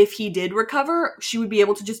 like, if he did recover, she would be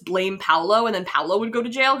able to just blame Paolo, and then Paolo would go to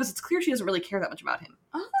jail, because it's clear she doesn't really care that much about him.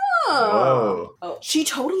 Oh. She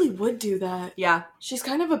totally would do that. Yeah. She's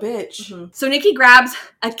kind of a bitch. Mm-hmm. So Nikki grabs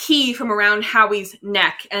a key from around Howie's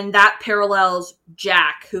neck, and that parallels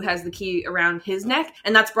Jack, who has the key around his neck,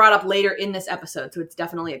 and that's brought up later in this episode, so it's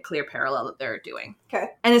definitely a clear parallel that they're doing. Okay.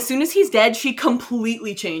 And as soon as he's dead, she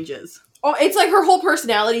completely changes. Oh, it's like her whole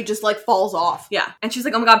personality just, like, falls off. Yeah. And she's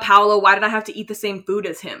like, oh my god, Paolo, why did I have to eat the same food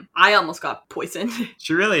as him? I almost got poisoned.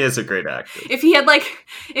 She really is a great actress. If he had, like...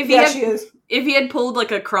 She is. If he had pulled,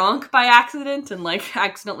 like, a Kronk by accident and, like,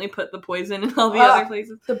 accidentally put the poison in all the other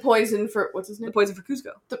places. The poison for... What's his name? The poison for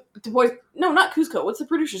Cusco. The poison... No, not Cusco. What's the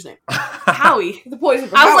producer's name? Howie. The poison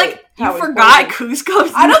for I was Howie. like, you Howie's forgot poison.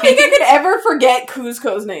 Cusco's I don't name. think I could ever forget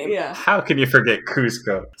Cusco's name. Yeah. How can you forget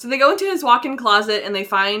Cusco? So they go into his walk-in closet and they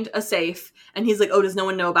find a safe, and he's like, oh, does no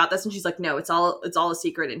one know about this? And she's like, no, it's all a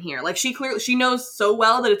secret in here. Like, she knows so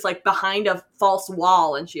well that it's, like, behind a false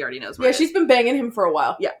wall, and she already knows where it is. She's been banging him for a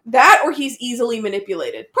while. Yeah. That or he's easily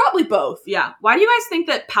manipulated. Probably both. Yeah. Why do you guys think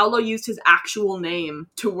that Paolo used his actual name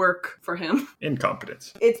to work for him?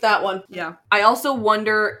 Incompetence. It's that one. Yeah. I also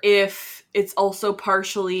wonder if it's also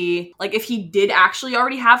partially, like, if he did actually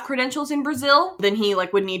already have credentials in Brazil, then he,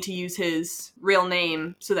 like, would need to use his real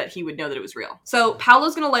name so that he would know that it was real. So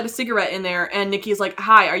Paolo's gonna light a cigarette in there, and Nikki's like,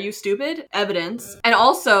 hi, are you stupid? Evidence. And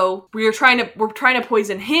also, we're trying to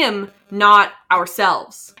poison him, not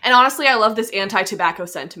ourselves. And honestly, I love this anti-tobacco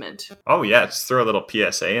sentiment. Oh yeah, just throw a little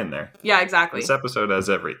PSA in there. Yeah, exactly. This episode has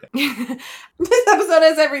everything. This episode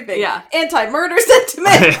has everything. Yeah. Anti-murder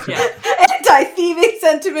sentiment. Yeah. Anti-thieving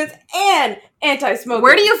sentiments, and anti-smoking.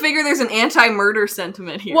 Where do you figure there's an anti-murder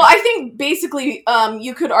sentiment here? Well, I think basically,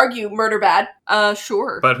 you could argue murder bad.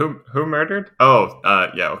 Sure. But who murdered? Oh,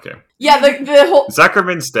 yeah, okay. Yeah, the whole...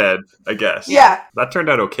 Zuckerman's dead, I guess. Yeah. That turned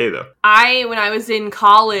out okay, though. When I was in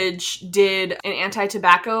college, did an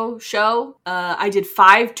anti-tobacco show. I did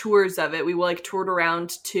 5 tours of it. We, like, toured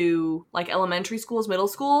around to, like, elementary schools, middle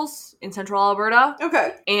schools in central Alberta.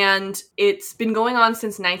 Okay. And it's been going on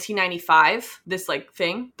since 1995, this, like,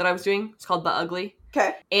 thing that I was doing. It's called The Ugly.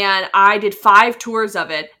 Okay. And I did 5 tours of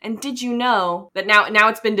it. And did you know that now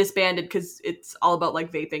it's been disbanded because it's all about,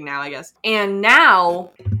 like, vaping now, I guess. And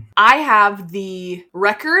now I have the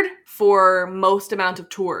record for most amount of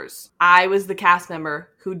tours. I was the cast member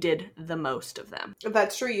who did the most of them.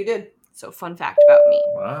 That's true, you did. So fun fact about me.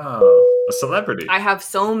 Wow. A celebrity. I have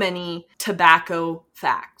so many tobacco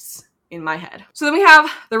facts in my head. So then we have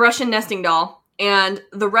the Russian nesting doll. And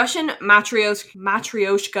the Russian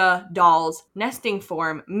Matryoshka doll's nesting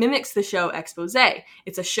form mimics the show Exposé.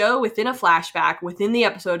 It's a show within a flashback within the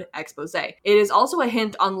episode Exposé. It is also a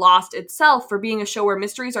hint on Lost itself for being a show where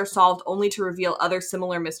mysteries are solved only to reveal other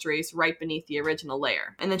similar mysteries right beneath the original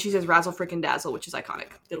layer. And then she says razzle frickin' dazzle, which is iconic.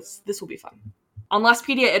 This will be fun. On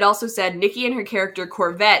Lostpedia, it also said Nikki and her character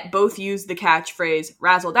Corvette both used the catchphrase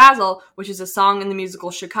Razzle Dazzle, which is a song in the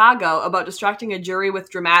musical Chicago about distracting a jury with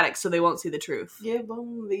dramatics so they won't see the truth. Give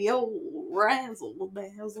them the old razzle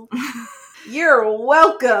dazzle. You're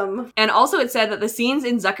welcome. And also it said that the scenes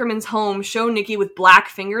in Zuckerman's home show Nikki with black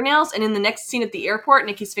fingernails, and in the next scene at the airport,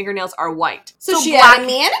 Nikki's fingernails are white. So she black, had a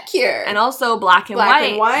manicure. and also black and Black white.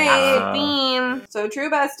 and white. That's the theme. So true,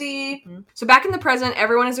 bestie. So back in the present,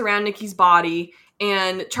 everyone is around Nikki's body,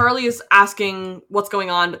 and Charlie is asking what's going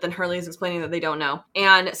on, but then Hurley is explaining that they don't know.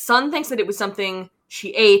 And Sun thinks that it was something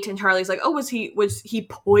she ate, and Charlie's like, oh, was he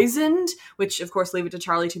poisoned? Which, of course, leave it to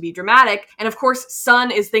Charlie to be dramatic. And, of course,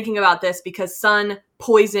 Sun is thinking about this because Sun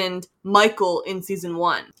poisoned Michael in season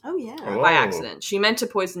 1. Oh, yeah. By accident. She meant to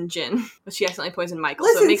poison Jin, but she accidentally poisoned Michael.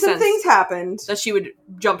 Listen, so it makes some sense things happened. that she would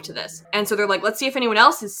jump to this. And so they're like, let's see if anyone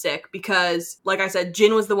else is sick, because, like I said,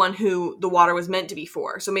 Jin was the one who the water was meant to be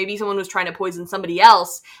for. So maybe someone was trying to poison somebody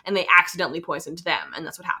else, and they accidentally poisoned them, and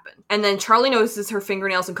that's what happened. And then Charlie notices her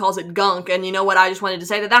fingernails and calls it gunk, and you know what? I just wanted to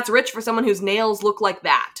say that's rich for someone whose nails look like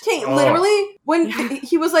that. Okay, literally, when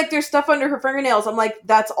he was like, there's stuff under her fingernails, I'm like,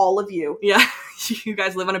 that's all of you. Yeah, you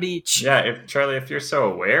guys live on a beach. Yeah, if you're so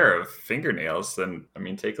aware of fingernails, then, I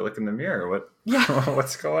mean, take a look in the mirror.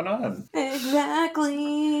 What's going on?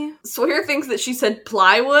 Exactly. Sawyer thinks that she said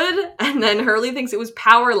plywood, and then Hurley thinks it was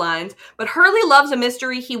power lines. But Hurley loves a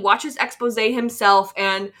mystery. He watches Exposé himself,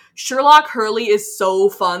 and Sherlock Hurley is so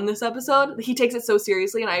fun this episode. He takes it so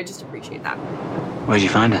seriously, and I just appreciate that. Where'd you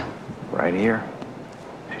find her? Right here.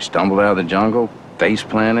 She stumbled out of the jungle, face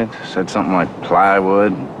planted, said something like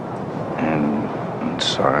plywood, and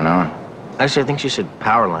sorry, no. Actually, I think she said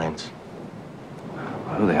power lines.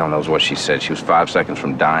 Who the hell knows what she said? She was 5 seconds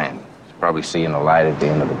from dying. She's probably seeing the light at the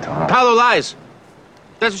end of the tunnel. Paolo lies.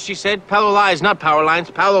 That's what she said. Paolo lies, not power lines.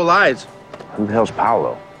 Paolo lies. Who the hell's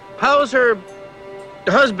Paolo? Paolo's her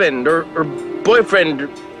husband or boyfriend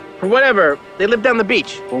or whatever. They live down the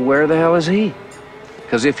beach. Well, where the hell is he?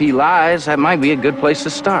 Because if he lies, that might be a good place to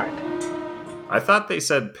start. I thought they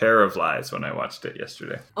said pair of lies when I watched it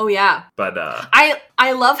yesterday. Oh, yeah. But,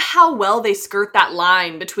 I love how well they skirt that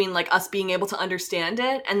line between, like, us being able to understand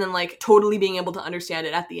it and then, like, totally being able to understand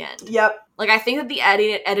it at the end. Yep. Like, I think that the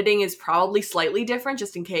editing is probably slightly different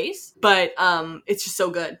just in case, but it's just so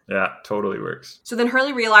good. Yeah, totally works. So then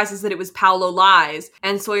Hurley realizes that it was Paolo lies,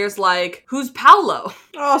 and Sawyer's like, who's Paolo?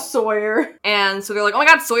 Oh, Sawyer. And so they're like, oh my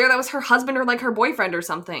god, Sawyer, that was her husband or, like, her boyfriend or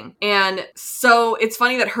something. And so it's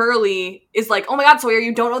funny that Hurley is like, oh my god, Sawyer,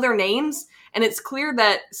 you don't know their names? And it's clear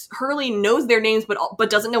that Hurley knows their names, but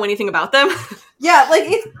doesn't know anything about them. Yeah, like,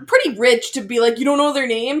 it's pretty rich to be like, you don't know their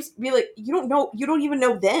names? Be like, you don't even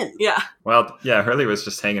know them. Yeah. Well, yeah, Hurley was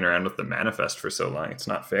just hanging around with the manifest for so long. It's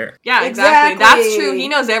not fair. Yeah, exactly. That's true. He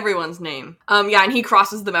knows everyone's name. Yeah, and he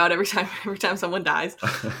crosses them out every time someone dies.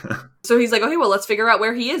 So he's like, okay, well, let's figure out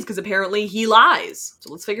where he is, because apparently he lies.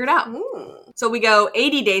 So let's figure it out. Ooh. So we go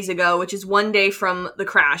 80 days ago, which is one day from the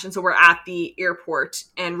crash. And so we're at the airport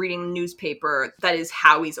and reading the newspaper that is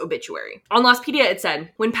Howie's obituary. On Lostpedia, it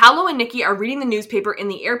said, when Paolo and Nikki are reading the newspaper in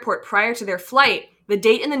the airport prior to their flight, the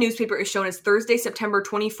date in the newspaper is shown as Thursday, September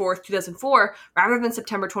 24th, 2004, rather than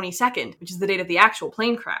September 22nd, which is the date of the actual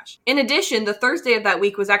plane crash. In addition, the Thursday of that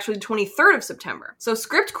week was actually the 23rd of September. So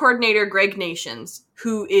script coordinator Greg Nations,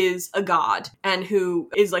 who is a god and who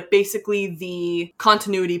is like basically the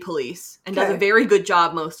continuity police and does a very good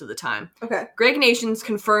job most of the time. Okay. Greg Nations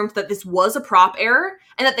confirmed that this was a prop error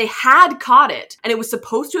and that they had caught it and it was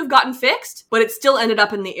supposed to have gotten fixed, but it still ended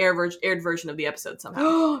up in the aired version of the episode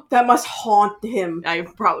somehow. That must haunt him. I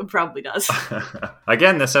probably does.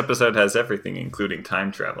 Again, this episode has everything, including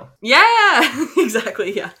time travel. Yeah,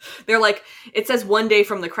 exactly. Yeah. They're like, it says one day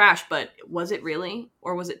from the crash, but was it really?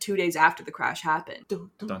 Or was it 2 days after the crash happened? Dun,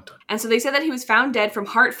 dun. And so they said that he was found dead from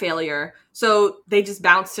heart failure. So they just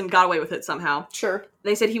bounced and got away with it somehow. Sure.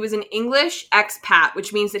 They said he was an English expat,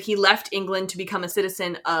 which means that he left England to become a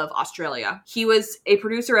citizen of Australia. He was a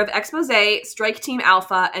producer of Exposé, Strike Team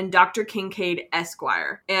Alpha, and Dr. Kincaid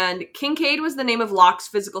Esquire. And Kincaid was the name of Locke's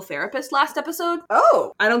physical therapist last episode.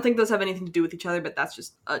 Oh. I don't think those have anything to do with each other, but that's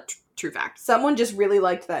just a true fact. Someone just really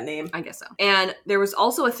liked that name. I guess so. And there was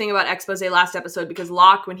also a thing about Exposé last episode because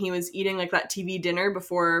Locke, when he was eating like that TV dinner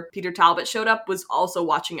before Peter Talbot showed up, was also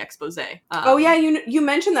watching Exposé. Oh yeah, you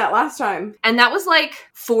mentioned that last time. And that was like like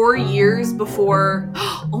 4 years before.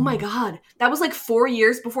 Oh my god. That was like 4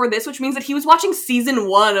 years before this, which means that he was watching season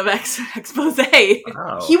 1 of Exposé.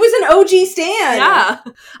 Wow. He was an OG stan. Yeah.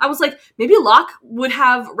 I was like, maybe Locke would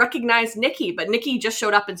have recognized Nikki, but Nikki just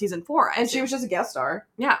showed up in season 4. And she was just a guest star.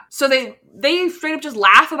 Yeah. So they straight up just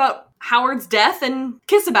laugh about Howard's death and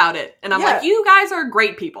kiss about it. And I'm like, you guys are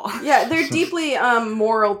great people. Yeah, they're deeply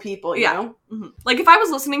moral people, you know? Mm-hmm. Like, if I was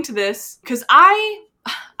listening to this, because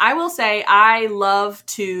I will say I love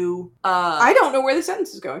to I don't know where the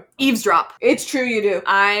sentence is going. Eavesdrop. It's true you do.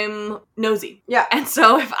 I'm nosy. Yeah. And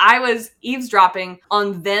so if I was eavesdropping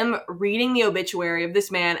on them reading the obituary of this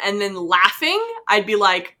man and then laughing, I'd be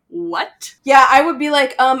like, what? Yeah, I would be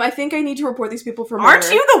like, I think I need to report these people for murder.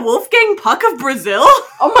 Aren't you the Wolfgang Puck of Brazil?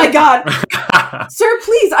 Oh my god. Sir,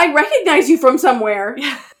 please, I recognize you from somewhere.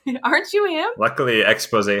 Yeah. Aren't you him? Luckily,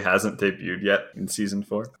 Exposé hasn't debuted yet in season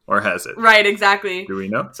 4. Or has it? Right, exactly. Do we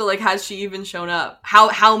know? So, like, has she even shown up?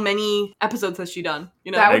 How many episodes has she done?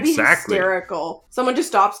 You know, that would Exactly. be hysterical. Someone just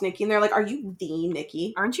stops Nikki and they're like, are you the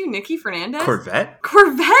Nikki? Aren't you Nikki Fernandez? Corvette?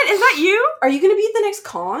 Corvette? Is that you? Are you going to be at the next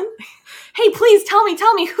con? Hey, please tell me,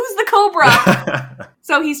 who's the Cobra?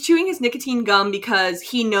 So he's chewing his nicotine gum because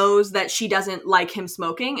he knows that she doesn't like him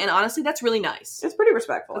smoking. And honestly, that's really nice. It's pretty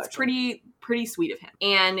respectful. That's actually. pretty sweet of him.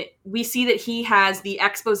 And we see that he has the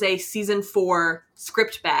Exposé season 4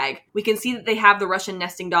 script bag. We can see that they have the Russian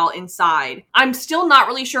nesting doll inside. I'm still not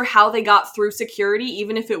really sure how they got through security,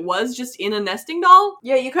 even if it was just in a nesting doll.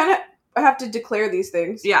 Yeah, you kind of have to declare these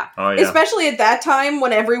things. Yeah. Oh, yeah. Especially at that time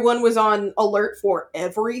when everyone was on alert for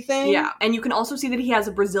everything. Yeah. And you can also see that he has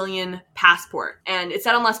a Brazilian passport. And it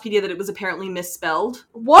said on Lastpedia that it was apparently misspelled.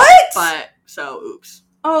 What? But, so, oops.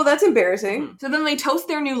 Oh, that's embarrassing. So then they toast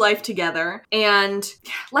their new life together. And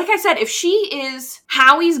like I said, if she is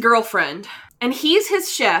Howie's girlfriend and he's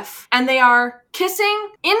his chef and they are kissing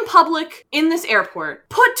in public in this airport,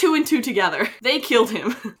 put 2 and 2 together. They killed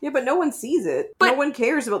him. Yeah, but no one sees it. But- no one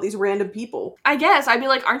cares about these random people. I guess I'd be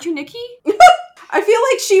like, aren't you Nikki? I feel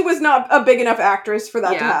like she was not a big enough actress for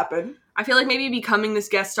that to happen. I feel like maybe becoming this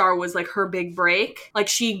guest star was like her big break. Like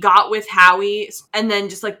she got with Howie and then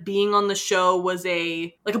just like being on the show was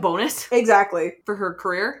a bonus Exactly. for her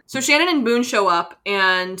career. So Shannon and Boone show up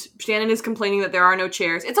and Shannon is complaining that there are no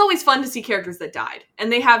chairs. It's always fun to see characters that died.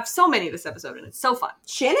 And they have so many this episode and it's so fun.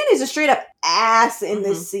 Shannon is a straight up ass in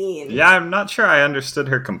this scene. Yeah, I'm not sure I understood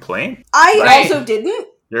her complaint. I Right. also didn't.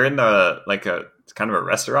 You're in it's kind of a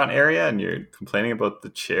restaurant area and you're complaining about the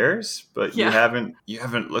chairs, but Yeah. you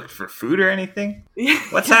haven't looked for food or anything?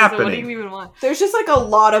 What's So happening? what do you even want? There's just like a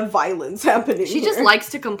lot of violence happening. She just here. likes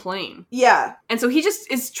to complain. Yeah. And so he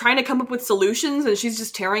just is trying to come up with solutions and she's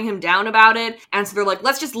just tearing him down about it. And so they're like,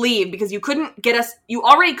 let's just leave because you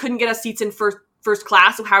already couldn't get us seats in first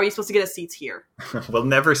class, so how are you supposed to get us seats here? We'll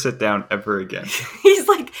never sit down ever again. He's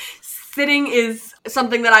like, sitting is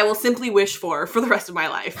something that I will simply wish for the rest of my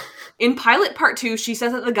life. In Pilot Part 2, she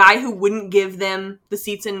says that the guy who wouldn't give them the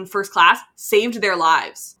seats in first class saved their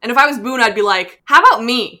lives. And if I was Boone, I'd be like, how about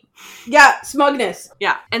me? Yeah, smugness.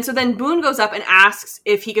 Yeah. And so then Boone goes up and asks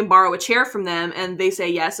if he can borrow a chair from them. And they say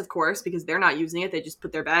yes, of course, because they're not using it. They just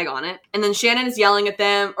put their bag on it. And then Shannon is yelling at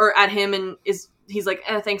them or at him and he's like,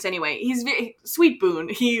 thanks anyway. He's very sweet Boone.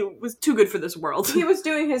 He was too good for this world. He was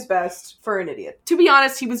doing his best for an idiot. To be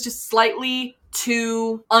honest, he was just slightly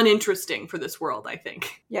too uninteresting for this world, I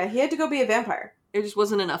think. Yeah, he had to go be a vampire. There just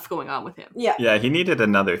wasn't enough going on with him. Yeah. Yeah, he needed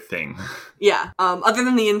another thing. Yeah. Other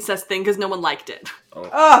than the incest thing, because no one liked it. Oh,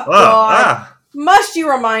 Oh, God. Must you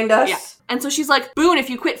remind us? Yeah. And so she's like, Boone, if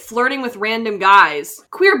you quit flirting with random guys.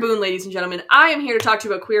 Queer Boone, ladies and gentlemen. I am here to talk to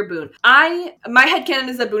you about queer Boone. My headcanon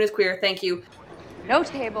is that Boone is queer. Thank you. No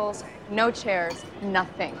tables, no chairs,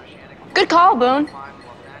 nothing. Good call, Boone. Do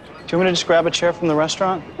you want me to just grab a chair from the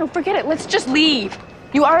restaurant? No, forget it. Let's just leave.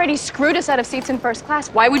 You already screwed us out of seats in first class.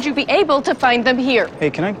 Why would you be able to find them here?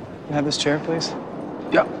 Hey, can I have this chair, please?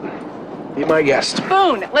 Yep. Be my guest.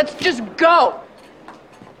 Boone, let's just go.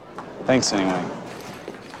 Thanks, anyway.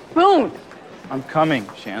 Boone, I'm coming,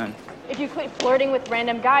 Shannon. if you quit flirting with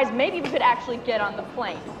random guys, maybe we could actually get on the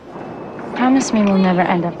plane. Promise me we'll never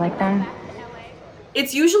end up like them.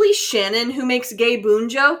 It's usually Shannon who makes gay Boone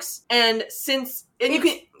jokes, and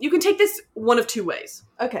you can take this one of two ways.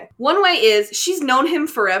 Okay. One way is she's known him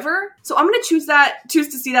forever, so I'm gonna choose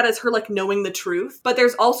to see that as her like knowing the truth. But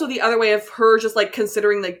there's also the other way of her just like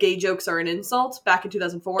considering that gay jokes are an insult back in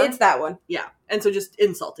 2004. It's that one. Yeah, and so just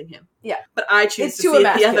insulting him. Yeah. But I choose It's to too see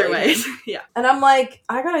it the other emasculating. way. Yeah. And I'm like,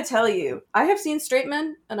 I gotta tell you, I have seen straight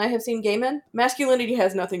men and I have seen gay men. Masculinity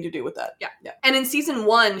has nothing to do with that. Yeah. And in season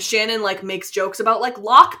 1, Shannon like makes jokes about like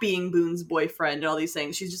Locke being Boone's boyfriend and all these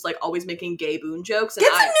things. She's just like always making gay Boone jokes. And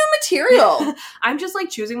Get some new material. I'm just like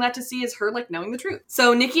choosing that to see as her like knowing the truth.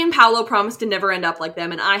 So Nikki and Paolo promise to never end up like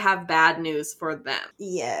them, and I have bad news for them.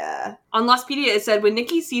 Yeah. On Lostpedia, it said, when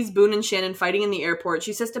Nikki sees Boone and Shannon fighting in the airport,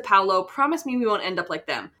 she says to Paolo, promise me we won't end up like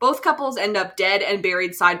them. Both couples end up dead and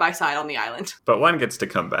buried side by side on the island. But one gets to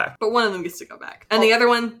come back. But one of them gets to go back. And the other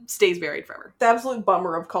one stays buried forever. The absolute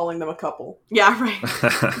bummer of calling them a couple. Yeah, right.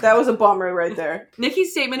 That was a bummer right there.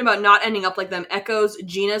 Nikki's statement about not ending up like them echoes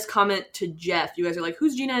Gina's comment to Jeff. You guys are like,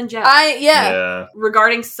 who's Gina and Jeff? Yeah.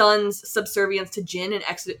 Regarding Sun's subservience to Jin in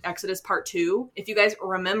Exodus Part 2. If you guys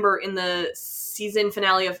remember in the season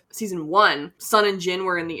finale of season 1, Sun and Jin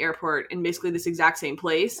were in the airport in basically this exact same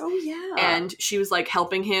place. Oh, yeah. And she was, like,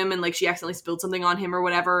 helping him, and, like, she accidentally spilled something on him or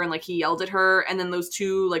whatever, and, like, he yelled at her, and then those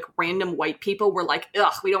two, like, random white people were like,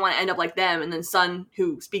 ugh, we don't want to end up like them, and then Sun,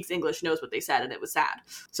 who speaks English, knows what they said, and it was sad.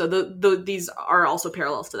 So these are also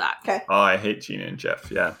parallels to that. Okay. Oh, I hate Gina and Jeff,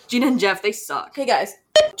 yeah. Gina and Jeff, they suck. Hey, guys.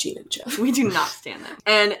 Gina and Jeff. We do not stand them.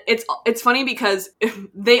 And it's funny because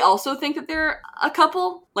they also think that they're a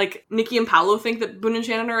couple. Like, Nikki and Paolo think that Boone and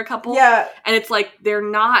Shannon are a couple. Yeah. And it's like, they're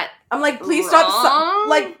not. I'm like, please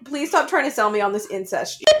wrong. please stop trying to sell me on this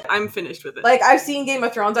incest shit. I'm finished with it. Like, I've seen Game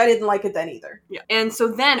of Thrones. I didn't like it then either. Yeah. And so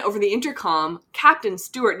then, over the intercom, Captain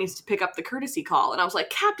Stewart needs to pick up the courtesy call. And I was like,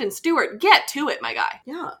 Captain Stewart, get to it, my guy.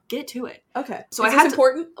 Yeah. Get to it. Okay. So Is I this had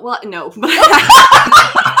important? Well, no. But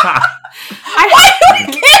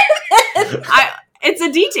it's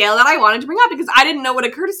a detail that I wanted to bring up because I didn't know what a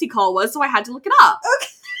courtesy call was, so I had to look it up. Okay.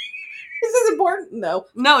 Is this important? No.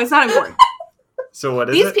 No, it's not important. So what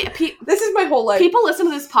is it? This is my whole life. People listen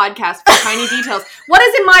to this podcast for tiny details. What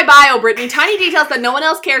is in my bio, Brittany? Tiny details that no one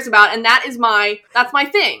else cares about, and that's my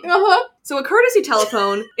thing. Uh-huh. So a courtesy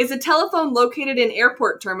telephone is a telephone located in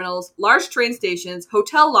airport terminals, large train stations,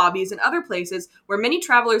 hotel lobbies, and other places where many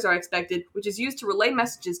travelers are expected, which is used to relay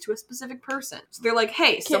messages to a specific person. So they're like,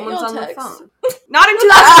 hey, someone's on the phone. Not in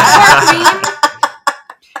 2004,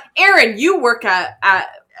 Aaron, you work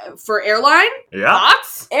for airline? Yeah.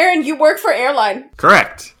 Thoughts? Aaron, you work for airline.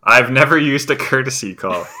 Correct. I've never used a courtesy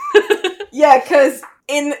call. Yeah, because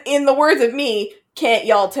in the words of me, can't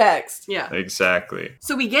y'all text? Yeah. Exactly.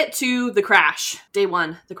 So we get to the crash. Day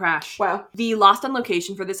 1, the crash. Wow. The Lost on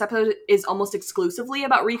Location for this episode is almost exclusively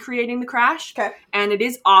about recreating the crash. Okay. And it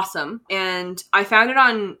is awesome. And I found it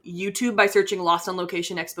on YouTube by searching Lost on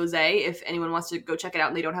Location Exposé, if anyone wants to go check it out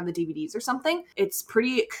and they don't have the DVDs or something. It's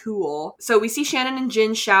pretty cool. So we see Shannon and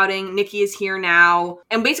Jin shouting, Nikki is here now.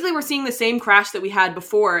 And basically we're seeing the same crash that we had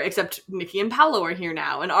before, except Nikki and Paolo are here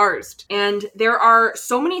now, and Arzt. And there are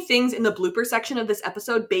so many things in the blooper section of this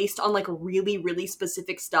episode based on like really, really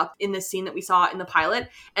specific stuff in this scene that we saw in the pilot.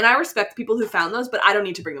 And I respect people who found those, but I don't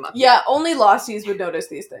need to bring them up. Yeah, only Losties would notice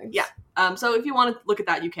these things. Yeah. So if you want to look at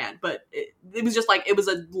that, you can. But it was just like, it was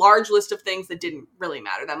a large list of things that didn't really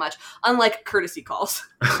matter that much. Unlike courtesy calls.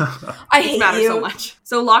 I hate matter you. so much.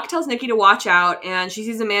 So Locke tells Nikki to watch out, and she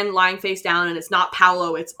sees a man lying face down, and it's not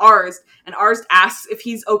Paolo, it's Arzt. And Arzt asks if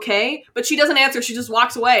he's okay, but she doesn't answer. She just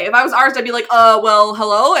walks away. If I was Arzt, I'd be like, well,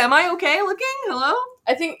 hello? Am I okay looking? Hello?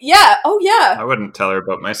 I think, yeah. Oh, yeah. I wouldn't tell her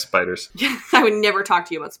about my spiders. I would never talk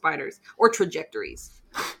to you about spiders or trajectories.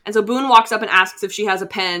 And so Boone walks up and asks if she has a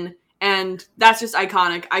pen, and that's just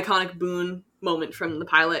iconic Boone moment from the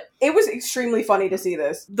pilot. It was extremely funny to see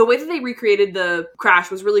this. The way that they recreated the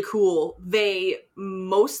crash was really cool. They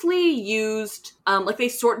mostly used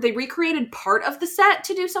they recreated part of the set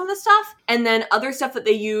to do some of the stuff, and then other stuff that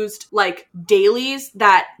they used like dailies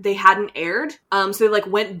that they hadn't aired. So they like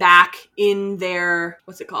went back in their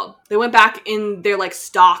They went back in their like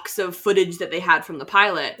stocks of footage that they had from the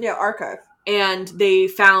pilot. Yeah, archive. And they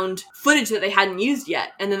found footage that they hadn't used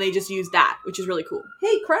yet, and then they just used that, which is really cool.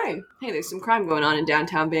 Hey, crime. Hey, there's some crime going on in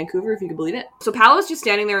downtown Vancouver, if you can believe it. So Paolo's just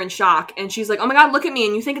standing there in shock, and she's like, oh my god, look at me,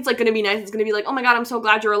 and you think it's like gonna be nice, it's gonna be like, oh my god, I'm so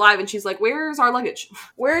glad you're alive, and she's like, where's our luggage?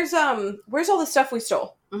 Where's all the stuff we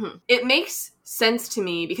stole? Mm-hmm. It makes sense to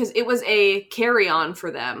me, because it was a carry-on for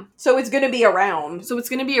them. So it's gonna be around.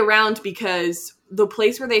 Because the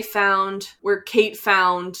place where Kate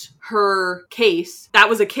found her case, that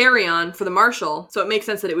was a carry-on for the marshal, so it makes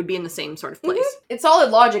sense that it would be in the same sort of place. Mm-hmm. It's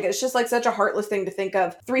solid logic. It's just like such a heartless thing to think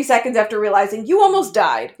of 3 seconds after realizing you almost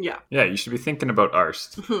died. Yeah. Yeah, you should be thinking about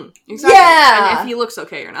Arzt. Mm-hmm. Exactly. Yeah! And if he looks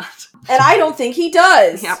okay or not. And I don't think he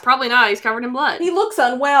does. Yeah, probably not. He's covered in blood. He looks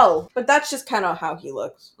unwell, but that's just kind of how he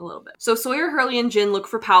looks. A little bit. So Sawyer, Hurley, and Jin look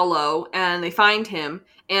for Paolo, and they find him.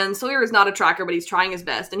 And Sawyer is not a tracker, but he's trying his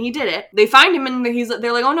best, and he did it. They find him in him,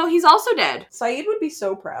 they're like, oh no, he's also dead. Saeed would be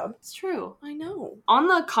so proud. It's true. I know. On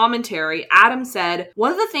the commentary, Adam said,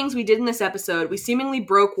 one of the things we did in this episode, we seemingly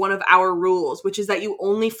broke one of our rules, which is that you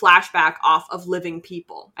only flashback off of living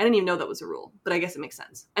people. I didn't even know that was a rule, but I guess it makes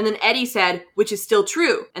sense. And then Eddie said, which is still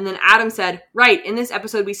true. And then Adam said, right, in this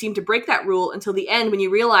episode, we seem to break that rule until the end when you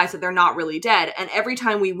realize that they're not really dead. And every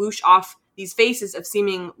time we whoosh off these faces of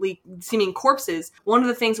seeming corpses, one of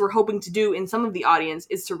the things we're hoping to do in some of the audience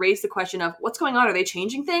is to raise the question of what's going on? Are they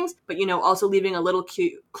changing things? But, also leaving a little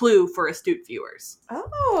clue for astute viewers.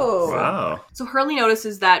 Oh. Wow. So Hurley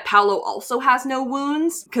notices that Paolo also has no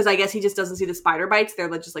wounds because I guess he just doesn't see the spider bites. They're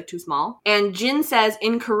just too small. And Jin says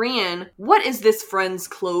in Korean, what is this friend's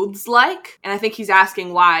clothes like? And I think he's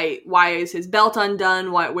asking why is his belt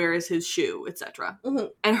undone? Where is his shoe, etc. Mm-hmm.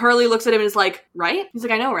 And Hurley looks at him and is like, right? He's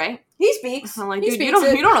like, I know, right? He speaks. I'm like, he dude, you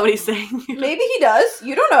don't know what he's saying. Maybe he does.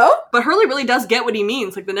 You don't know. But Hurley really does get what he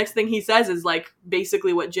means. Like, the next thing he says is,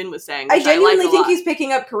 basically what Jin was saying. I genuinely think lot. he's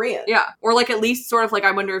picking up Korean. Yeah. Or, at least sort of, I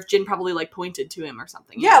wonder if Jin probably, pointed to him or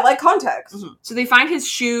something. Yeah, context. Mm-hmm. So they find his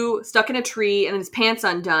shoe stuck in a tree and his pants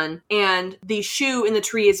undone. And the shoe in the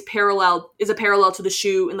tree is a parallel to the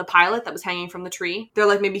shoe in the pilot that was hanging from the tree.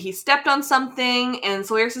 They're maybe he stepped on something. And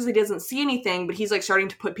Sawyer says he doesn't see anything, but he's, starting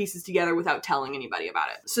to put pieces together without telling anybody about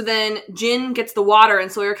it. So then Jin gets the water and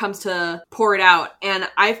Sawyer comes to pour it out. And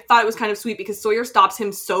I thought it was kind of sweet because Sawyer stops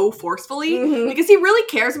him so forcefully because he really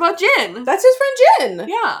cares about Jin. That's his friend Jin.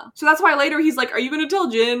 Yeah. So that's why later he's like, are you going to tell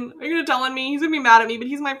Jin? Are you going to tell on me? He's going to be mad at me, but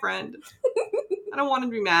he's my friend. I don't want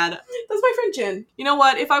him to be mad. That's my friend Jin. You know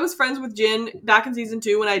what? If I was friends with Jin back in season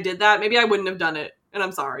 2 when I did that, maybe I wouldn't have done it. And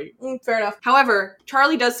I'm sorry. Fair enough. However,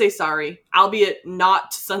 Charlie does say sorry, albeit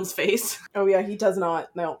not to Sun's face. Oh yeah, he does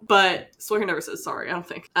not. No. But Sawyer never says sorry, I don't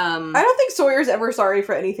think. I don't think Sawyer's ever sorry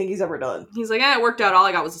for anything he's ever done. He's like, it worked out. All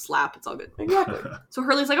I got was a slap. It's all good. Exactly. So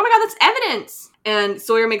Hurley's like, oh my god, that's evidence. And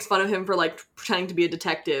Sawyer makes fun of him for pretending to be a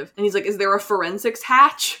detective. And he's like, is there a forensics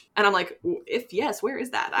hatch? And I'm like, if yes, where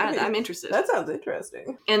is that? I'm interested. That sounds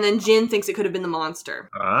interesting. And then Jin thinks it could have been the monster.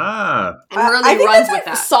 Ah. And Hurley I think runs that's with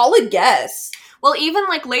that. Solid guess. Well, even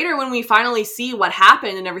later when we finally see what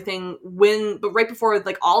happened and everything, but right before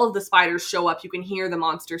all of the spiders show up, you can hear the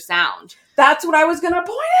monster sound. That's what I was gonna point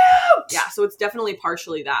out! Yeah, so it's definitely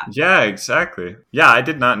partially that. Yeah, exactly. Yeah, I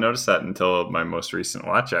did not notice that until my most recent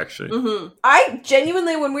watch, actually. Mm-hmm. I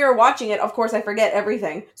genuinely, when we were watching it, of course I forget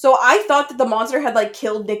everything. So I thought that the monster had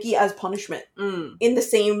killed Nikki as punishment. In the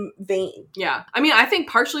same vein. Yeah. I mean, I think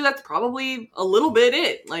partially that's probably a little bit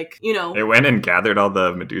it. It went and gathered all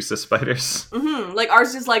the Medusa spiders. Mm-hmm.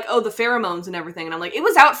 Ours is the pheromones and everything. And I'm like, it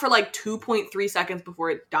was out for 2.3 seconds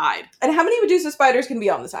before it died. And how many Medusa spiders can be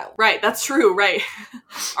on this island? Right, that's true, right.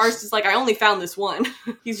 Ours is I only found this one.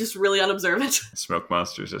 He's just really unobservant. Smoke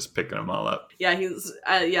monster's just picking them all up. Yeah,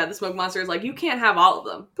 the smoke monster is you can't have all of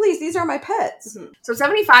them. Please, these are my pets. Mm-hmm. So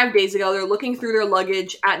 75 days ago, they're looking through their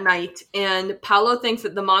luggage at night, and Paolo thinks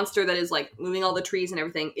that the monster that is moving all the trees and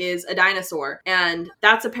everything is a dinosaur. And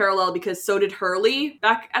that's a parallel because so did Hurley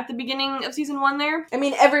back at the beginning of season 1 there. I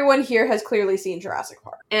mean, everyone here has clearly seen Jurassic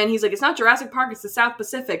Park. And he's like, it's not Jurassic Park, it's the South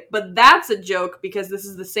Pacific. But that's a joke because this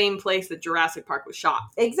is the same place that Jurassic Park was shot.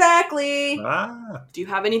 Exactly. Ah. Do you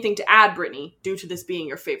have anything to add, Brittany, due to this being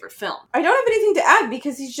your favorite film? I don't have anything to add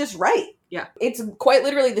because he's just right. Yeah. It's quite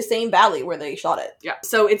literally the same valley where they shot it. Yeah.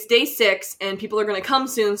 So it's day 6 and people are going to come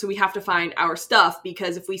soon, so we have to find our stuff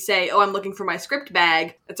because if we say, oh, I'm looking for my script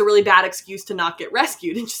bag, it's a really bad excuse to not get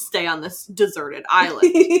rescued and just stay on this deserted island.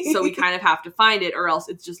 So we kind of have to find it or else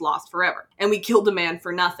it's just lost forever. And we killed a man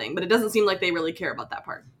for nothing, but it doesn't seem like they really care about that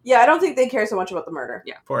part. Yeah, I don't think they care so much about the murder.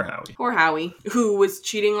 Yeah. Poor Howie. Poor Howie, who was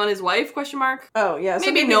cheating on his wife, ? Oh, yeah.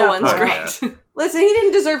 So maybe no one's great. Yeah. Listen, he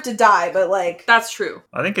didn't deserve to die, but That's true.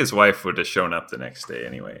 I think his wife would have shown up the next day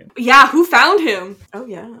anyway. Yeah, who found him? Oh,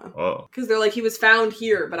 yeah. Oh. Because they're he was found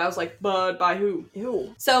here, but I was like, but by who?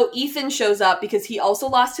 Ew. So Ethan shows up because he also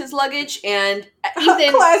lost his luggage, and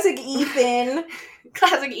Ethan... Classic Ethan.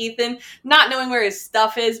 Classic Ethan, not knowing where his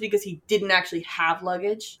stuff is because he didn't actually have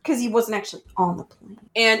luggage. Because he wasn't actually on the plane.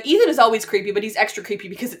 And Ethan is always creepy, but he's extra creepy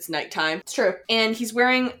because it's nighttime. It's true. And he's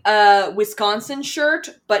wearing a Wisconsin shirt,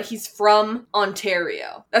 but he's from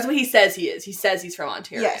Ontario. That's what he says he is. He says he's from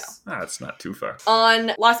Ontario. Yes. That's not too far. On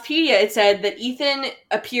Lostpedia, it said that Ethan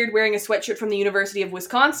appeared wearing a sweatshirt from the University of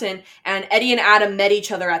Wisconsin, and Eddie and Adam met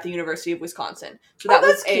each other at the University of Wisconsin. So that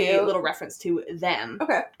was a little reference to them.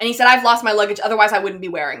 Okay. And he said, I've lost my luggage, otherwise otherwise I wouldn't be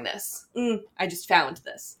wearing this. I just found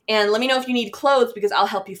this. And let me know if you need clothes because I'll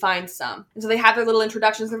help you find some. And so they have their little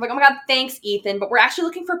introductions. They're like, oh my god, thanks, Ethan. But we're actually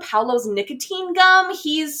looking for Paolo's nicotine gum.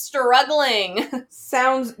 He's struggling.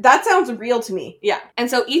 That sounds real to me. Yeah. And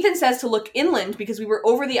so Ethan says to look inland because we were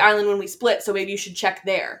over the island when we split, so maybe you should check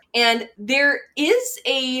there. And there is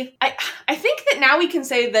I think that now we can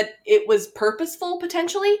say that it was purposeful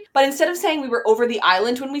potentially, but instead of saying we were over the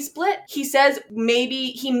island when we split, he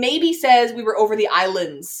maybe says we were over the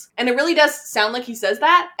islands. And it really does sound like he says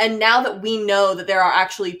that. And now that we know that there are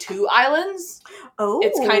actually 2 islands,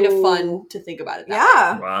 it's kind of fun to think about it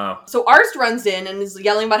that way. Wow. So Arzt runs in and is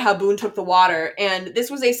yelling about how Boone took the water, and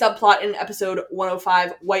this was a subplot in episode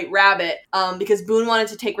 105, White Rabbit, because Boone wanted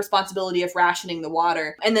to take responsibility of rationing the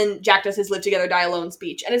water, and then Jack does his live together, die alone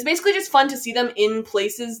speech. And it's basically just fun to see them in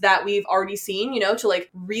places that we've already seen, to like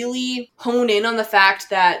really hone in on the fact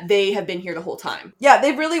that they have been here the whole time. Yeah,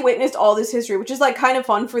 they've really witnessed all this history, which is like kind of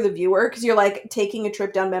fun for the viewer, because you're like taking a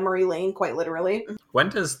trip down memory lane, quite literally. When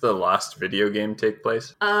does the Lost video game take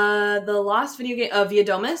place? The Lost video game, Via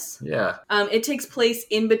Domus? Yeah. It takes place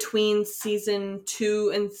in between season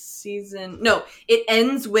 2 and it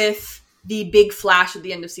ends with the big flash at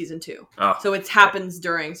the end of season 2. Oh. So it happens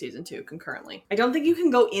during season 2 concurrently. I don't think you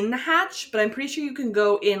can go in the hatch, but I'm pretty sure you can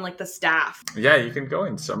go in like the staff. Yeah, you can go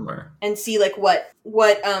in somewhere. And see like what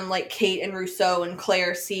like Kate and Rousseau and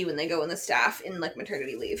Claire see when they go in the staff in like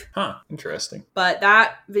maternity leave. Huh, interesting. But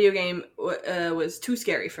that video game was too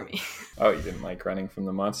scary for me. Oh, you didn't like running from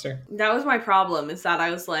the monster? That was my problem, is that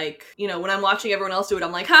I was like, when I'm watching everyone else do it,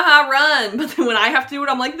 I'm like, haha, run! But then when I have to do it,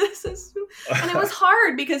 I'm like, this is... And it was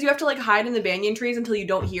hard because you have to like hide in the banyan trees until you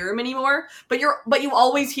don't hear him anymore, but you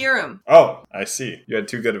always hear him. Oh, I see. You had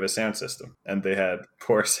too good of a sound system, and they had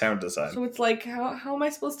poor sound design. So it's like, how am I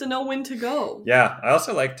supposed to know when to go? Yeah, I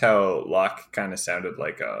also liked how Locke kind of sounded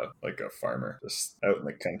like a farmer, just out in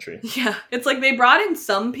the country. Yeah, it's like they brought in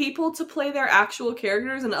some people to play their actual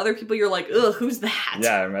characters, and other people you're like, ugh, who's that?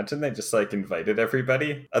 Yeah, I imagine they just like invited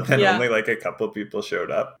everybody, and then only like a couple people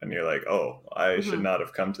showed up, and you're like, oh, I should not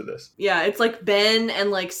have come to this. Yeah, it's like Ben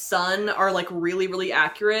and like Sun are like really, really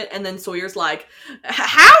accurate, and then Sawyer's like,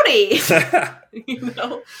 howdy!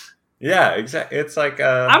 Yeah, exactly. It's like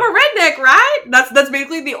I'm a redneck, right? That's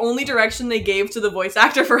basically the only direction they gave to the voice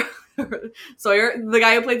actor for Sawyer. The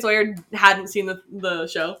guy who played Sawyer hadn't seen the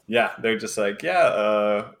show. Yeah, they're just like,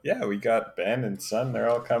 we got Ben and Son. They're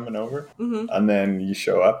all coming over, and then you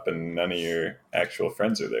show up, and none of your actual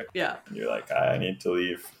friends are there. Yeah, and you're like, I need to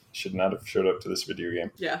leave. Should not have showed up to this video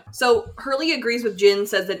game. Yeah. So Hurley agrees with Jin,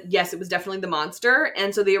 says that yes, it was definitely the monster,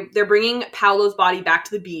 and so they're bringing Paolo's body back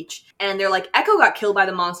to the beach, and they're like, Echo got killed by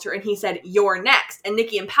the monster, and he said, you're next. And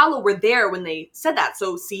Nikki and Paolo were there when they said that,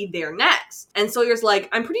 so see, they're next. And Sawyer's like,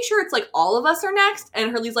 I'm pretty sure it's like all of us are next,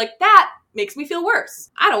 and Hurley's like, that makes me feel worse.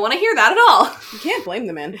 I don't want to hear that at all. You can't blame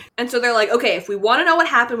the man. And so they're like, okay, if we want to know what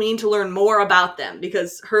happened, we need to learn more about them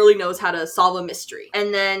because Hurley knows how to solve a mystery.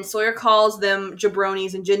 And then Sawyer calls them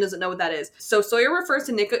jabronis and Jin doesn't know what that is. So Sawyer refers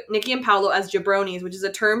to Nikki and Paolo as jabronis, which is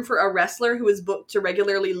a term for a wrestler who is booked to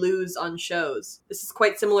regularly lose on shows. This is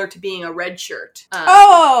quite similar to being a red shirt.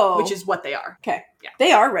 Which is what they are. Okay. Yeah.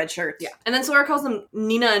 They are red shirts. Yeah. And then Sawyer calls them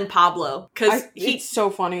Nina and Pablo. Because it's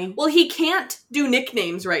so funny. Well, he can't do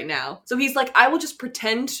nicknames right now. So he's like, I will just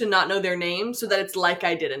pretend to not know their name so that it's like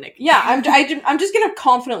I did a nickname. Yeah, I'm just going to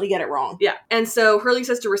confidently get it wrong. Yeah. And so Hurley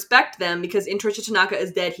says to respect them because in Trisha Tanaka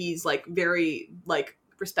is dead, he's like very like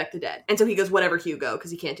respect the dead. And so he goes, whatever, Hugo,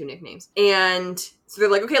 because he can't do nicknames. And so they're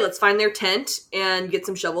like, okay, let's find their tent and get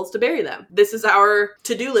some shovels to bury them. This is our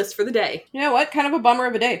to-do list for the day. You know what? Kind of a bummer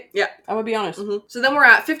of a day. Yeah. I'm gonna be honest. Mm-hmm. So then we're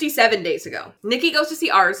at 57 days ago. Nikki goes to see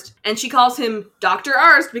Arzt, and she calls him Dr.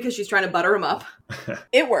 Arzt because she's trying to butter him up.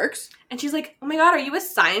 It works. And she's like, oh my god, are you a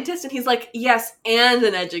scientist? And he's like, yes, and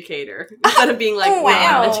an educator. Instead of being like,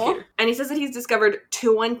 wow, an educator. And he says that he's discovered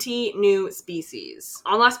 20 new species.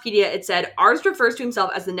 On Lostpedia, it said, Arzt refers to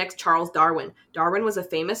himself as the next Charles Darwin. Darwin was a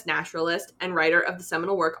famous naturalist and writer of the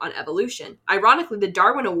seminal work on evolution. Ironically, the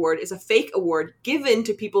Darwin Award is a fake award given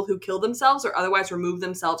to people who kill themselves or otherwise remove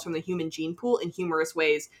themselves from the human gene pool in humorous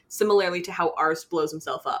ways, similarly to how Arzt blows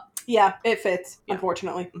himself up. Yeah, it fits,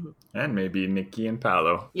 unfortunately. Mm-hmm. And maybe Nikki and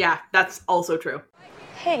Paolo. Yeah, that's also true.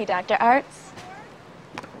 Hey, Dr. Arzt.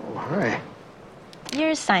 Oh, hi.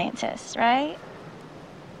 You're a scientist, right?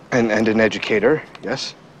 And an educator,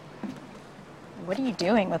 yes. What are you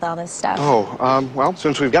doing with all this stuff? Oh, well,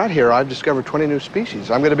 since we've got here, I've discovered 20 new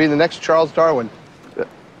species. I'm going to be the next Charles Darwin.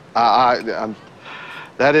 That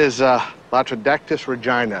is Latrodactys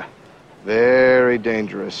regina. Very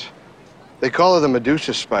dangerous. They call her the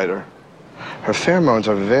Medusa spider. Her pheromones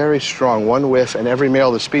are very strong. One whiff and every male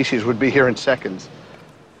of the species would be here in seconds.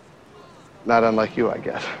 Not unlike you, I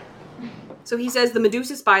guess. So he says the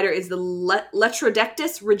Medusa spider is the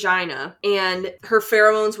Letrodectus regina, and her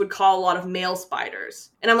pheromones would call a lot of male spiders.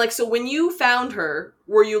 And I'm like, so when you found her,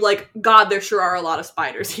 were you like, God, there sure are a lot of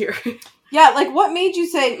spiders here? Yeah, like, what made you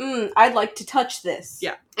say, I'd like to touch this?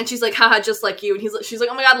 Yeah. And she's like, haha, just like you. And she's like,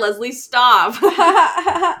 oh my God, Leslie, stop.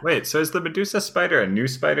 Wait, so is the Medusa spider a new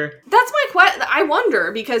spider? That's my question. I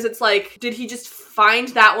wonder, because it's like, did he just find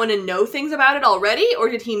that one and know things about it already? Or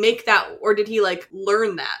did he make that, or did he, like,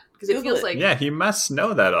 learn that? Because it feels like... Yeah, he must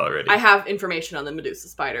know that already. I have information on the Medusa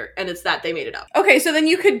spider, and it's that they made it up. Okay, so then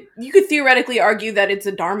you could theoretically argue that it's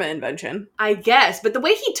a Dharma invention. I guess, but the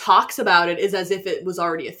way he talks about it is as if it was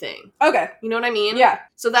already a thing. Okay. You know what I mean? Yeah.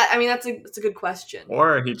 So that's a good question.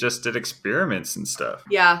 Or he just did experiments and stuff.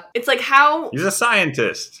 Yeah. It's like how... He's a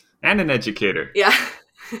scientist and an educator. Yeah.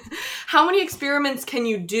 How many experiments can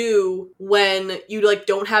you do when you, like,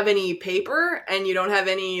 don't have any paper and you don't have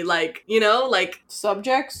any, like, you know, like...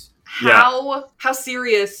 Subjects? How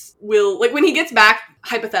serious will, like, when he gets back,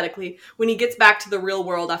 hypothetically, when he gets back to the real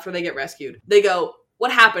world after they get rescued, they go, what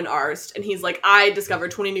happened, Arst? And he's like, I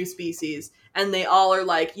discovered 20 new species. And they all are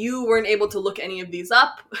like, you weren't able to look any of these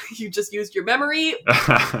up. You just used your memory.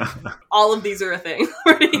 All of these are a thing.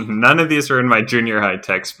 None of these are in my junior high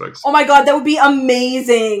textbooks. Oh my God, that would be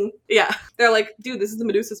amazing. Yeah. They're like, dude, this is the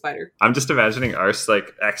Medusa spider. I'm just imagining Arst,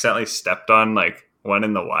 like, accidentally stepped on, like, one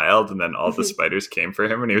in the wild, and then all the spiders came for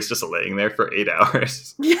him, and he was just laying there for 8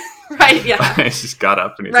 hours. Right, yeah. He just got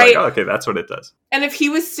up, and he's like, oh, okay, that's what it does. And if he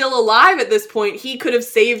was still alive at this point, he could have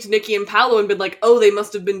saved Nikki and Paolo and been like, oh, they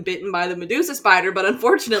must have been bitten by the Medusa spider, but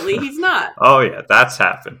unfortunately, he's not. Oh, yeah, that's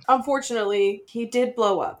happened. Unfortunately, he did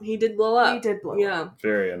blow up. He did blow up. Yeah.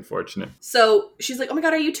 Very unfortunate. So she's like, oh my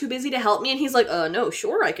God, are you too busy to help me? And he's like, no,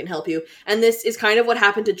 sure, I can help you. And this is kind of what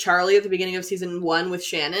happened to Charlie at the beginning of season 1 with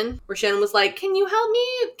Shannon, where Shannon was like, can you help me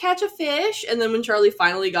catch a fish? And then when Charlie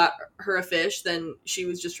finally got her a fish, then she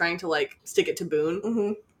was just trying to, like, stick it to Boone.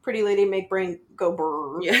 Mm-hmm. Pretty lady make brain go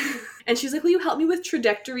brrr. Yeah. And she's like, will you help me with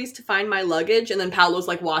trajectories to find my luggage? And then Paolo's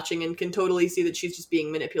like watching and can totally see that she's just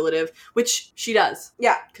being manipulative, which she does.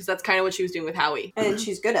 Yeah. Because that's kind of what she was doing with Howie. And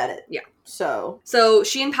she's good at it. Yeah. So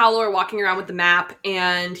she and Paolo are walking around with the map,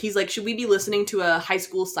 and he's like, should we be listening to a high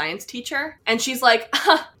school science teacher? And she's like,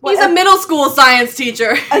 he's a middle school science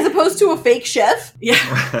teacher. As opposed to a fake chef? Yeah,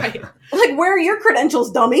 right. Like, where are your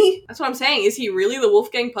credentials, dummy? That's what I'm saying. Is he really the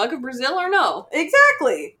Wolfgang Puck of Brazil or no?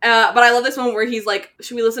 Exactly. But I love this one where he's like,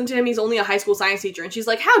 should we listen to him? He's only a high school science teacher. And she's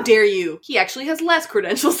like, how dare you? He actually has less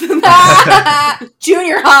credentials than that.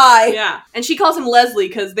 Junior high. Yeah. And she calls him Leslie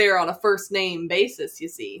because they're on a first name basis, you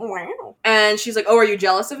see. Wow. And she's like, oh, are you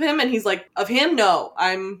jealous of him? And he's like, of him? No,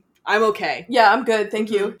 I'm okay. Yeah, I'm good.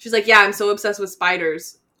 Thank you. She's like, yeah, I'm so obsessed with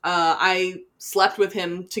spiders. I slept with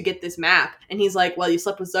him to get this map. And he's like, well, you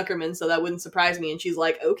slept with Zuckerman, so that wouldn't surprise me. And she's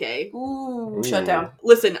like, okay. Ooh. Shut down.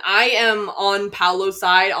 Listen, I am on Paolo's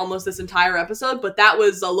side almost this entire episode, but that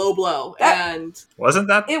was a low blow. Wasn't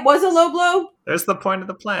that? It was a low blow. There's the point of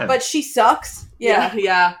the plan. But she sucks.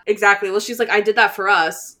 Yeah, exactly. Well, she's like, I did that for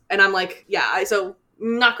us. And I'm like, yeah, so...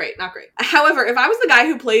 Not great. However, if I was the guy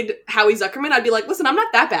who played Howie Zuckerman, I'd be like, listen, I'm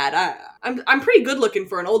not that bad. I'm pretty good looking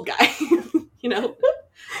for an old guy. You know?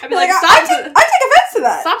 I'd be like, stop. I take offense to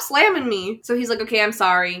that. Stop slamming me. So he's like, okay, I'm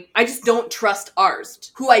sorry. I just don't trust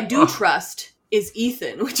Arst. Who I do trust is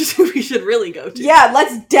Ethan, which is who we should really go to. Yeah,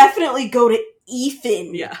 let's definitely go to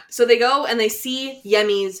Ethan. Yeah. So they go and they see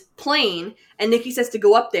Yemi's plane, and Nikki says to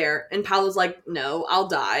go up there, and Paolo's like, no, I'll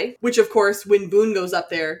die. Which, of course, when Boone goes up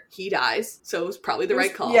there, he dies. So it was probably the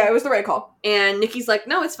right call. Yeah, it was the right call. And Nikki's like,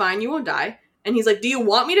 no, it's fine, you won't die. And he's like, do you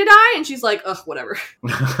want me to die? And she's like, ugh, whatever.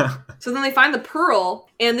 So then they find the pearl,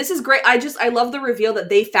 and this is great. I love the reveal that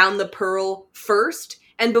they found the pearl first,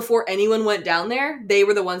 and before anyone went down there, they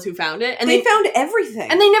were the ones who found it. And they found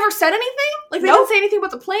everything. And they never said anything? Like, they didn't say anything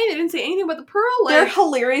about the plane, they didn't say anything about the pearl. Like, they're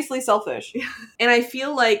hilariously selfish. And I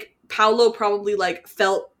feel like Paolo probably, like,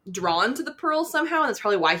 felt drawn to the pearl somehow, and that's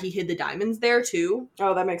probably why he hid the diamonds there, too.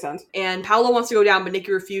 Oh, that makes sense. And Paolo wants to go down, but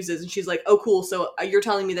Nikki refuses, and she's like, oh, cool, so you're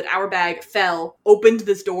telling me that our bag fell, opened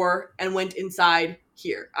this door, and went inside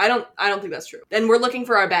here. I don't think that's true. And we're looking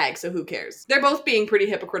for our bag, so who cares? They're both being pretty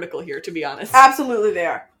hypocritical here, to be honest. Absolutely they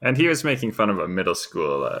are. And he was making fun of a middle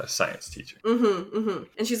school science teacher.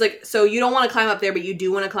 And she's like, so you don't want to climb up there, but you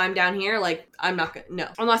do want to climb down here? Like, I'm not gonna, no.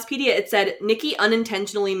 On Lostpedia, it said, Nikki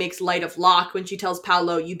unintentionally makes light of Locke when she tells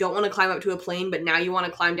Paolo, you don't want to climb up to a plane, but now you want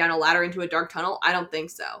to climb down a ladder into a dark tunnel? I don't think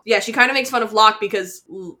so. Yeah, she kind of makes fun of Locke because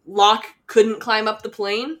Locke couldn't climb up the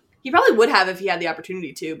plane. He probably would have if he had the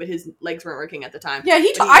opportunity to, but his legs weren't working at the time. Yeah,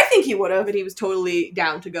 I think he would have. But he was totally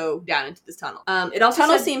down to go down into this tunnel. It also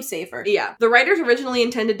Tunnel said, seems safer. Yeah. The writers originally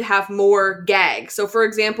intended to have more gags. So, for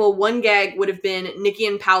example, one gag would have been Nikki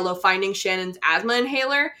and Paolo finding Shannon's asthma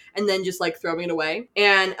inhaler and then just, like, throwing it away.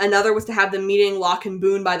 And another was to have them meeting Locke and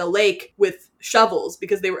Boone by the lake with shovels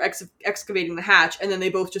because they were excavating the hatch, and then they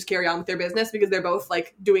both just carry on with their business because they're both,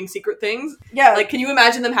 like, doing secret things. Yeah. Like, can you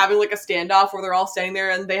imagine them having, like, a standoff where they're all standing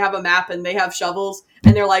there and they have a map and they have shovels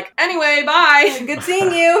and they're like, anyway, bye! Good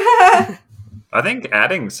seeing you! I think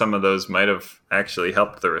adding some of those might have actually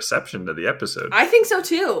helped the reception to the episode. I think so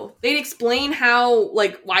too. They'd explain how,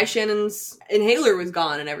 like, why Shannon's inhaler was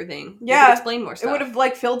gone and everything. Yeah. They could explain more stuff. It would have,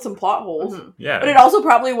 like, filled some plot holes. Mm-hmm. Yeah. But it also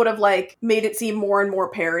probably would have, like, made it seem more and more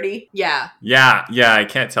parody. Yeah. Yeah, I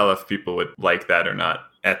can't tell if people would like that or not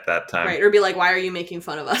at that time. Right, or be like, why are you making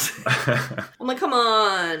fun of us? I'm like, come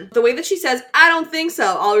on. The way that she says, I don't think so,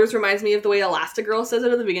 always reminds me of the way Elastigirl says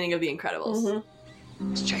it at the beginning of The Incredibles. Mm-hmm.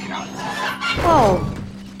 Let's check it out.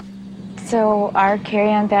 Whoa. So our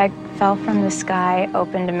carry-on bag fell from the sky,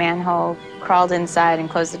 opened a manhole, crawled inside, and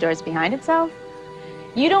closed the doors behind itself?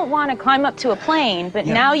 You don't want to climb up to a plane, but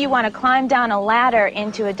now you want to climb down a ladder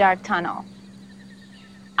into a dark tunnel.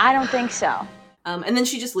 I don't think so. And then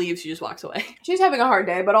she just leaves. She just walks away. She's having a hard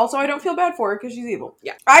day, but also I don't feel bad for her because she's evil.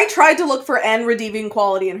 Yeah. I tried to look for an redeeming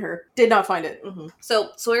quality in her. Did not find it. Mm-hmm. So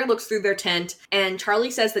Sawyer looks through their tent, and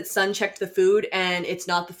Charlie says that Sun checked the food, and it's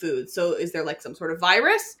not the food. So is there, like, some sort of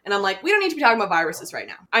virus? And I'm like, we don't need to be talking about viruses right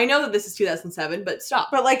now. I know that this is 2007, but stop.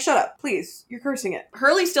 But, like, shut up. Please. You're cursing it.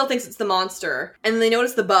 Hurley still thinks it's the monster, and they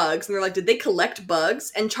notice the bugs, and they're like, did they collect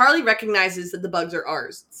bugs? And Charlie recognizes that the bugs are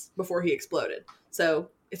ours before he exploded. So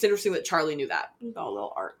it's interesting that Charlie knew that. Oh,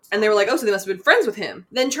 little art. And they were like, oh, so they must have been friends with him.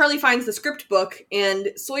 Then Charlie finds the script book, and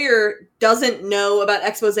Sawyer doesn't know about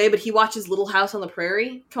Exposé, but he watches Little House on the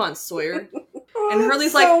Prairie. Come on, Sawyer. And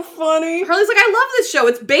Hurley's like, so funny. Hurley's like, I love this show.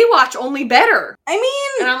 It's Baywatch, only better. I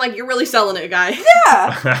mean, And I'm like, you're really selling it, guy.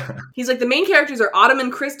 yeah. He's like, the main characters are Autumn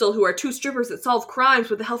and Crystal, who are two strippers that solve crimes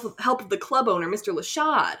with the help of the club owner, Mr.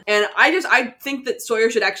 Lashad. And I think that Sawyer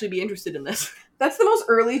should actually be interested in this. That's the most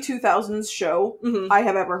early 2000s show I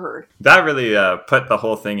have ever heard. That really put the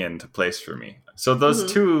whole thing into place for me. So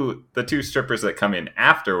those the two strippers that come in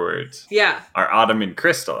afterwards are Autumn and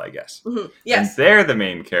Crystal, I guess. Mm-hmm. Yes. And they're the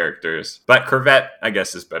main characters. But Corvette, I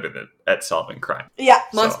guess, is better at solving crime. Yeah.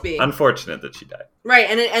 Must be. Unfortunate that she died. Right,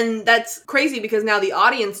 and that's crazy because now the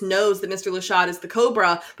audience knows that Mr. Lashad is the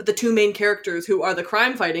Cobra, but the two main characters who are the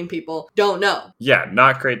crime-fighting people don't know. Yeah,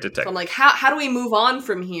 not great detective. So I'm like, how do we move on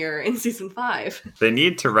from here in season 5? They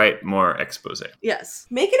need to write more Exposé. Yes.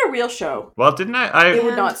 Make it a real show. Well, didn't I It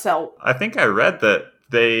would not sell. I think I read that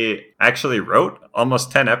they actually wrote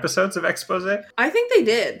almost 10 episodes of Exposé, I think they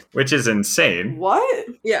did. which is insane. What?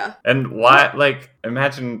 Yeah. And why, like,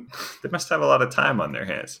 imagine, they must have a lot of time on their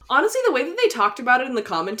hands. Honestly, the way that they talked about it in the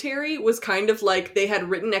commentary was kind of like they had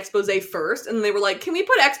written Exposé first, and they were like, can we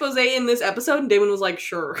put Exposé in this episode? And Damon was like,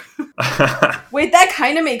 sure. Wait, that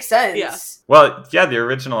kind of makes sense. Yeah. Well, yeah, the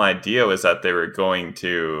original idea was that they were going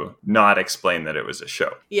to not explain that it was a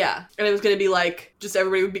show. Yeah. And it was going to be like, just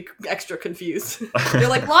everybody would be extra confused. They're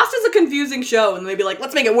like, Lost is a confusing show, and they'd be like,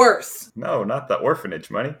 let's make it worse. No, not the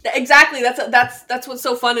orphanage money. Exactly. That's what's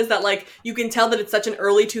so fun is that, like, you can tell that it's such an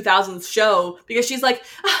early 2000s show because she's like,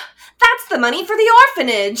 that's the money for the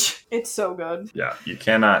orphanage. It's so good. Yeah, you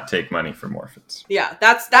cannot take money from orphans. Yeah,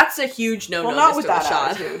 that's a huge no-no. Well, not Mr. with that Lashad.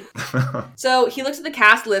 attitude. So he looks at the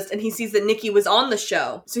cast list and he sees that Nikki was on the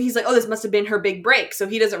show. So he's like, oh, this must have been her big break. So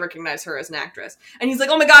he doesn't recognize her as an actress. And he's like,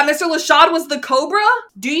 oh my god, Mr. Lashad was the Cobra?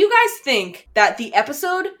 Do you guys think that the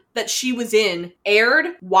episode that she was in aired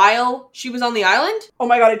while she was on the island? Oh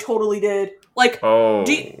my god, it totally did. Like,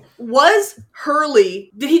 was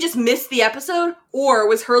Hurley, did he just miss the episode? Or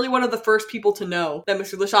was Hurley one of the first people to know that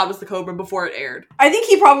Mr. Lashad was the Cobra before it aired? I think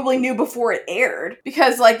he probably knew before it aired.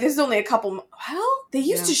 Because, like, this is only a couple... Well, they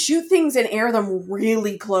used to shoot things and air them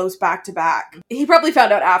really close back to back. He probably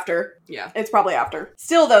found out after. Yeah. It's probably after.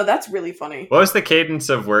 Still, though, that's really funny. What was the cadence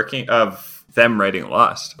of them writing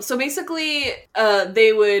Lost? So basically,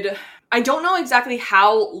 they would... I don't know exactly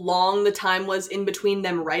how long the time was in between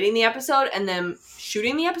them writing the episode and them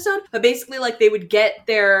shooting the episode, but basically, like, they would get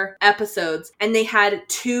their episodes and they had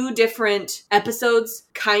 2 different episodes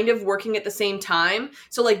kind of working at the same time.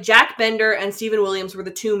 So, like, Jack Bender and Stephen Williams were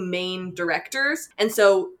the 2 main directors, and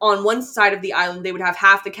so on one side of the island, they would have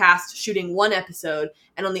half the cast shooting one episode,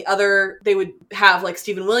 and on the other, they would have, like,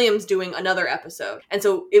 Stephen Williams doing another episode. And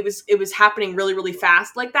so it was happening really, really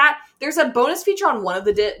fast like that. There's a bonus feature on one of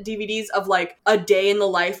the DVDs movies of like a day in the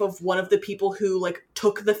life of one of the people who like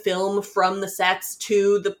took the film from the sets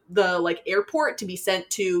to the like airport to be sent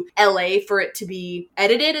to LA for it to be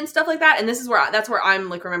edited and stuff like that. And that's where I'm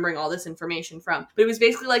like remembering all this information from. But it was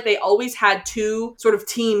basically like they always had two sort of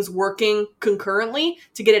teams working concurrently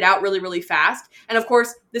to get it out really, really fast. And of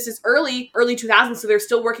course, this is early 2000s, so they're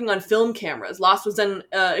still working on film cameras. Lost was done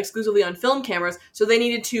exclusively on film cameras, so they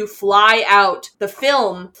needed to fly out the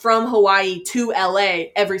film from Hawaii to LA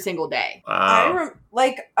every single day. Wow.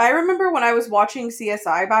 I remember when I was watching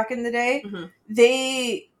CSI back in the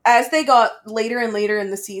day, as they got later and later in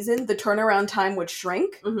the season, the turnaround time would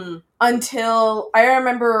shrink until I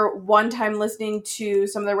remember one time listening to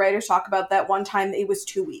some of the writers talk about that one time it was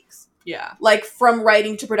 2 weeks. Yeah. Like, from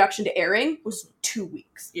writing to production to airing was 2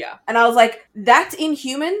 weeks. Yeah. And I was like, that's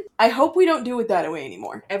inhuman. I hope we don't do it that way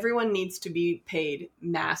anymore. Everyone needs to be paid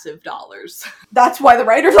massive dollars. That's why the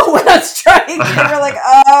writers all went on strike. They were like,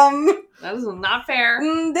 that is not fair.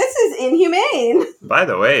 This is inhumane. By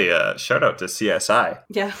the way, shout out to CSI.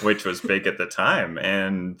 Yeah. Which was big at the time.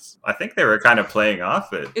 And I think they were kind of playing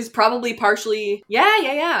off it. Is probably partially...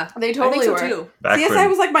 Yeah. They totally I think were. so too. Back CSI when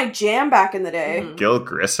was like my jam back in the day. Gil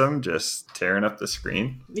Grissom just tearing up the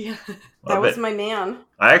screen. Yeah. That was my man.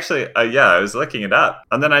 I actually, I was looking it up.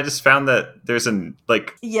 And then I just found that there's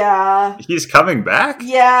Yeah. he's coming back?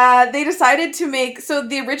 Yeah, they decided to make... So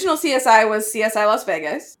the original CSI was CSI Las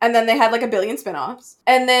Vegas. And then they had like a billion spinoffs.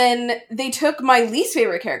 And then they took my least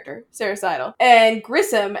favorite character, Sarah Seidel, and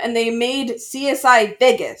Grissom, and they made CSI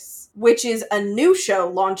Vegas, which is a new show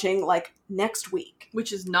launching like next week.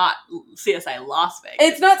 Which is not CSI Las Vegas.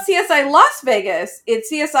 It's not CSI Las Vegas, it's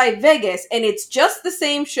CSI Vegas, and it's just the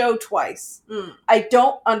same show twice. I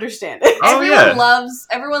don't understand it.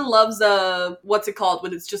 Everyone loves what's it called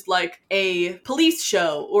when it's just like a police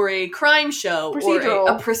show or a crime show Procedural.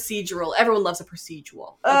 or a procedural. Everyone loves a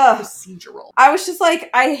procedural. Procedural. I was just like,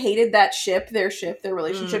 I hated that their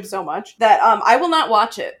relationship so much that I will not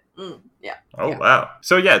watch it. Yeah. Oh, wow.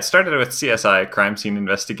 So, yeah, it started with CSI Crime Scene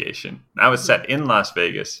Investigation. That was set in Las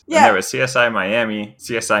Vegas. Yeah. And there was CSI Miami,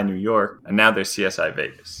 CSI New York, and now there's CSI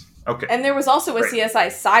Vegas. Okay. And there was also a Great. CSI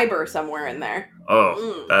Cyber somewhere in there.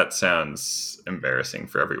 Oh, that sounds embarrassing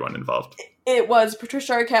for everyone involved. It was.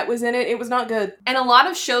 Patricia Arquette was in it. It was not good. And a lot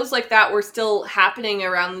of shows like that were still happening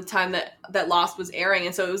around the time that Lost was airing.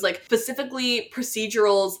 And so it was like specifically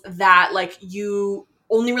procedurals that like you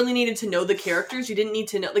only really needed to know the characters. You didn't need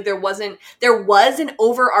to know, like there was an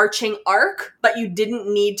overarching arc, but you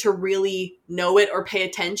didn't need to really know it or pay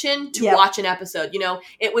attention to watch an episode. You know,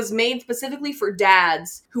 it was made specifically for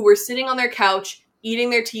dads who were sitting on their couch, eating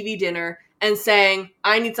their TV dinner and saying,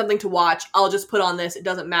 I need something to watch. I'll just put on this. It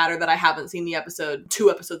doesn't matter that I haven't seen the episode 2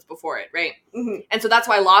 episodes before it, right? And so that's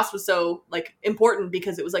why Lost was so like important,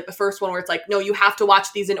 because it was like the first one where it's like, no, you have to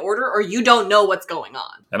watch these in order or you don't know what's going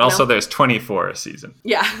on. And also there's 24 a season.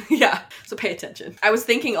 Yeah. So pay attention. I was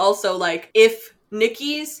thinking also like if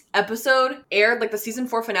Nikki's episode aired, like the season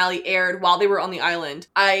 4 finale aired while they were on the island,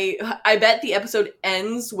 I bet the episode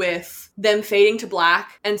ends with them fading to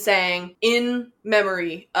black and saying, in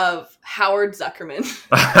memory of Howard Zuckerman.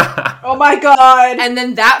 Oh my god. And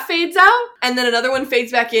then that fades out, and then another one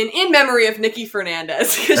fades back in memory of Nikki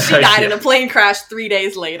Fernandez, because she died in a plane crash 3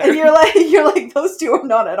 days later. And you're like, those two are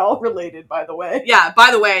not at all related, by the way. Yeah,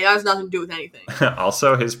 by the way, that has nothing to do with anything.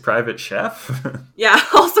 Also his private chef. Yeah,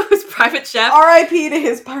 also his private chef. R.I.P. to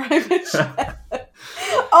his private chef.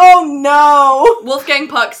 Oh no! Wolfgang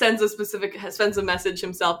Puck sends a message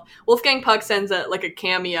himself. Wolfgang Puck sends a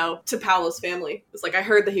cameo to Paolo's family. It's like, I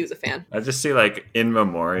heard that he was a fan. I just see like in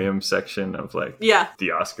memoriam section of like the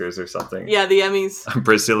Oscars or something. Yeah, the Emmys.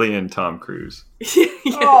 Brazilian Tom Cruise.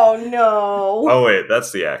 Oh no! Oh wait,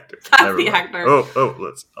 that's the actor. That's the actor.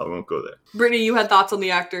 I won't go there. Brittany, you had thoughts on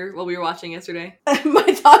the actor while we were watching yesterday. My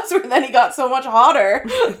thoughts were then he got so much hotter,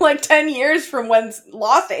 like 10 years from when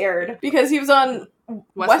Lost aired, because he was on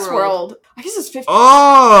Westworld. I guess it's 15.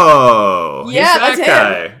 Oh, yeah, that's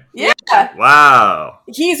that him. guy. Yeah. Wow.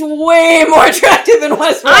 He's way more attractive in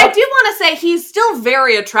Westworld. I do want to say he's still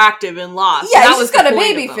very attractive in Lost. Yeah, that he's was just got the a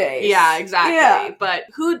point baby of him. face. Yeah, exactly. Yeah. But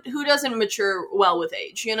who doesn't mature well with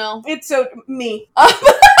age, you know? It's so me.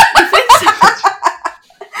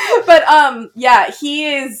 But yeah,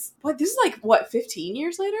 he is. What? This is like 15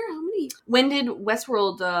 years later? How many? When did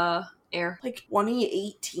Westworld air? Like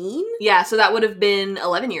 2018? Yeah, so that would have been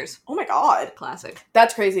 11 years. Oh my god. Classic.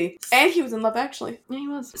 That's crazy. And he was in Love Actually. Yeah, he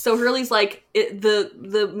was. So Hurley's like,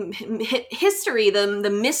 the history, the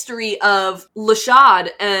mystery of Lashad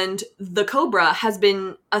and the Cobra has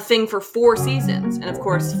been a thing for 4 seasons. And of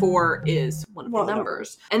course, 4 is one of the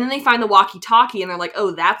numbers. And then they find the walkie-talkie and they're like,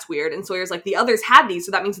 oh, that's weird. And Sawyer's like, the others had these,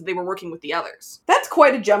 so that means that they were working with the others. That's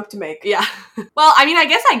quite a jump to make. Yeah. Well, I mean, I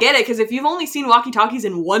guess I get it, because if you've only seen walkie-talkies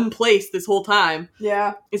in one place this whole time,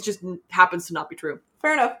 yeah, it just happens to not be true.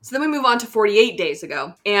 Fair enough. So then we move on to 48 days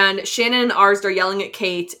ago, and Shannon and Arzt are yelling at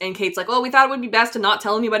Kate, and Kate's like, well, we thought it would be best to not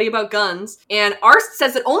tell anybody about guns. And Arzt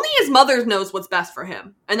says that only his mother knows what's best for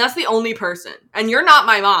him, and that's the only person. And you're not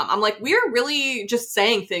my mom. I'm like, we're really just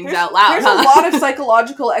saying things out loud. There's a lot of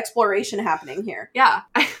psychological exploration happening here. Yeah.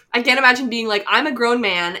 I can't imagine being like, I'm a grown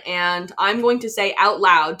man, and I'm going to say out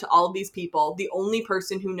loud to all of these people, the only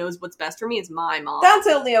person who knows what's best for me is my mom. That's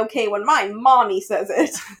only okay when my mommy says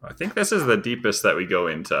it. I think this is the deepest that we go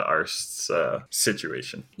into Arst's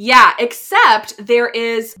situation. Yeah, except there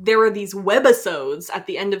were these webisodes at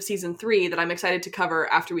the end of season 3 that I'm excited to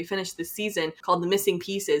cover after we finish this season called The Missing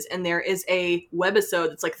Pieces, and there is a webisode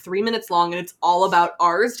that's like 3 minutes long, and it's all about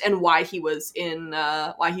Arzt and why he was in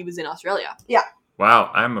Australia. Yeah.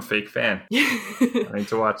 Wow, I'm a fake fan. I need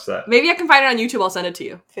to watch that. Maybe I can find it on YouTube. I'll send it to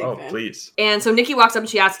you. Fake fan. Please. And so Nikki walks up and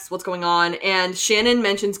she asks what's going on, and Shannon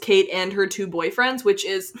mentions Kate and her 2 boyfriends, which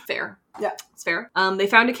is fair. Yeah. It's fair. They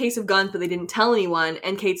found a case of guns, but they didn't tell anyone.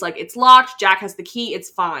 And Kate's like, it's locked. Jack has the key.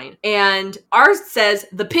 It's fine. And Arzt says,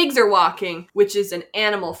 the pigs are walking, which is an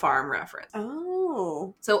Animal Farm reference.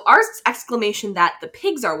 Oh. So Arzt's exclamation that the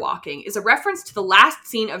pigs are walking is a reference to the last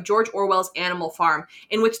scene of George Orwell's Animal Farm,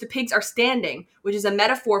 in which the pigs are standing, which is a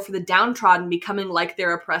metaphor for the downtrodden becoming like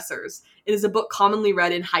their oppressors. It is a book commonly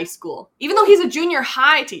read in high school. Even though he's a junior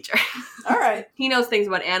high teacher. All right. He knows things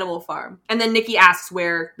about Animal Farm. And then Nikki asks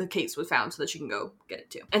where the case was found so that she can go get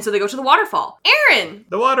it too. And so they go to the waterfall. Aaron!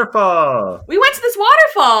 The waterfall! We went to this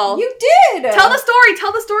waterfall! You did! Tell the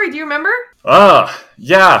story. Do you remember? Oh,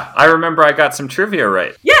 yeah. I remember I got some trivia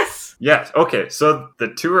right. Yes! Yes. Okay. So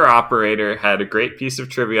the tour operator had a great piece of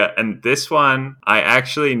trivia, and this one I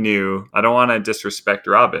actually knew. I don't want to disrespect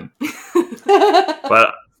Robin,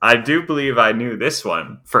 but I do believe I knew this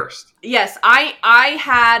one first. Yes, I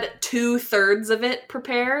had 2/3 of it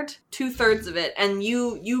prepared. 2/3 of it, and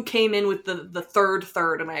you came in with the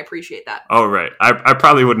third, and I appreciate that. Oh, right. I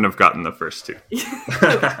probably wouldn't have gotten the first 2.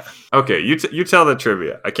 Okay, you tell the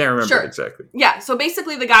trivia. I can't remember exactly. Yeah, so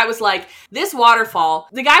basically the guy was like, this waterfall,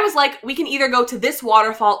 the guy was like, we can either go to this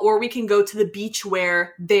waterfall or we can go to the beach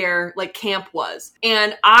where their like camp was.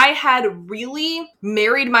 And I had really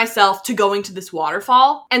married myself to going to this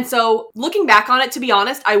waterfall. And so looking back on it, to be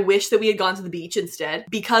honest, I wish that we had gone to the beach instead,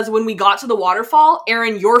 because when we got to the waterfall,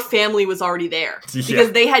 Aaron, your family was already there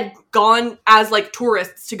because they had gone as like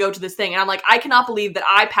tourists to go to this thing. And I'm like, I cannot believe that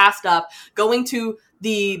I passed up going to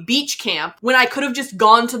the beach camp when I could have just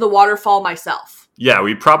gone to the waterfall myself. Yeah,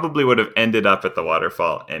 we probably would have ended up at the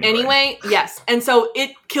waterfall anyway. Yes. And so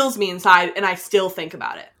it kills me inside, and I still think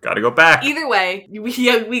about it. Gotta go back. Either way,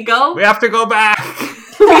 we go. We have to go back.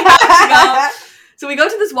 We have to go. So we go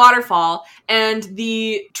to this waterfall, and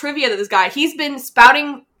the trivia that this guy, he's been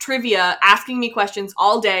spouting trivia, asking me questions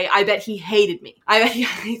all day. I bet he hated me. I bet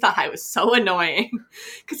he thought I was so annoying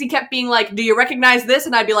because he kept being like, do you recognize this?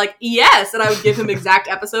 And I'd be like, yes. And I would give him exact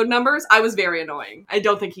episode numbers. I was very annoying. I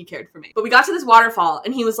don't think he cared for me. But we got to this waterfall,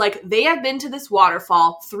 and he was like, they have been to this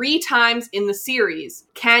waterfall 3 times in the series.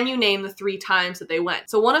 Can you name the 3 times that they went?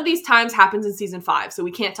 So one of these times happens in season 5, so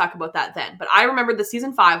we can't talk about that then. But I remember the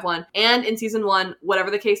season 5 one, and in season 1, whatever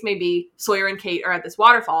the case may be, Sawyer and Kate are at this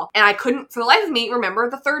waterfall, and I couldn't for the life of me remember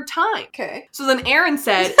the 3rd time. Okay. So then Aaron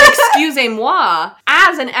said, excusez-moi,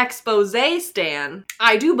 as an Exposé stan,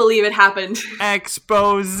 I do believe it happened.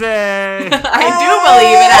 Exposé! I do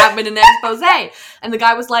believe it happened in Exposé. And the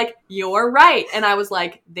guy was like, you're right. And I was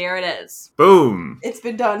like, there it is. Boom. It's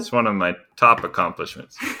been done. It's one of my top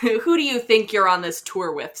accomplishments. Who do you think you're on this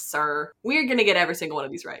tour with, sir? We're going to get every single one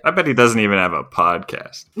of these right. I bet he doesn't even have a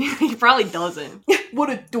podcast. He probably doesn't. What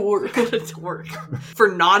a dork. What a dork. For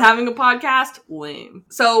not having a podcast? Lame.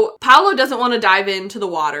 So Paolo doesn't want to dive into the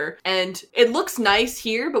water, and it looks nice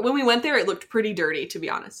here, but when we went there, it looked pretty dirty, to be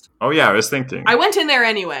honest. Oh yeah, I was thinking. I went in there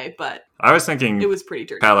anyway, but I was thinking it was pretty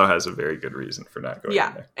dirty. Paolo has a very good reason for not going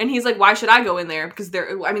in there. And he's like, why should I go in there? Because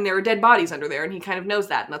there were dead bodies under there, and he kind of knows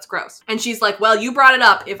that, and that's gross. And she's like, well, you brought it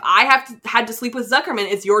up. If I had to sleep with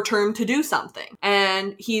Zuckerman, it's your turn to do something.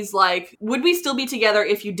 And he's like, would we still be together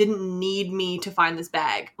if you didn't need me to find this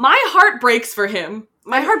bag? My heart breaks for him.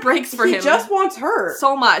 My heart breaks for him. He just wants her.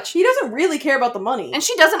 So much. He doesn't really care about the money. And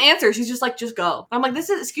she doesn't answer. She's just like, just go. I'm like, this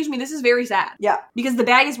is very sad. Yeah. Because the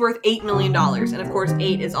bag is worth $8 million. And of course,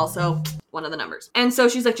 8 is also one of the numbers. And so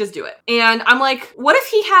she's like, just do it. And I'm like, what if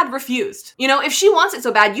he had refused? You know, if she wants it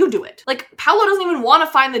so bad, you do it. Like, Paolo doesn't even want to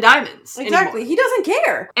find the diamonds Exactly. anymore. He doesn't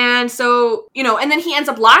care. And so, you know, and then he ends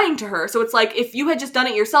up lying to her. So it's like, if you had just done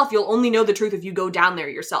it yourself, you'll only know the truth if you go down there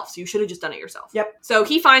yourself. So you should have just done it yourself. Yep. So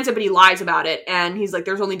he finds it, but he lies about it. And he's like,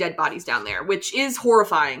 there's only dead bodies down there, which is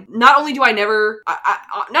horrifying. Not only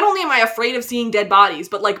am I afraid of seeing dead bodies,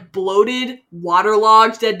 but like bloated,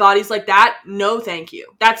 waterlogged dead bodies like that, no thank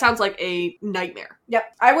you. That sounds like a nightmare.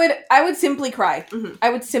 Yep. I would simply cry. Mm-hmm.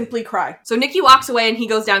 I would simply cry. So Nikki walks away and he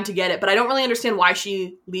goes down to get it, but I don't really understand why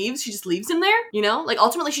she leaves. She just leaves him there, you know? Like,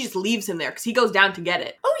 ultimately, she just leaves him there because he goes down to get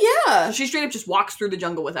it. Oh, yeah. So she straight up just walks through the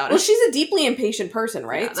jungle without it. Well, she's a deeply impatient person,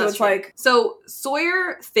 right? Yeah, so it's true. like... So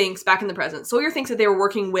Sawyer thinks, back in the present, Sawyer thinks that they were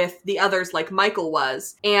working with the others like Michael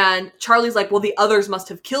was, and Charlie's like, well, the others must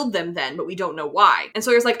have killed them then, but we don't know why. And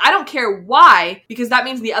Sawyer's like, I don't care why, because that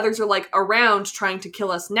means the others are like around trying to kill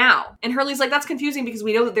us now. And Hurley's like, that's confusing because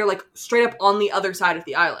we know that they're like straight up on the other side of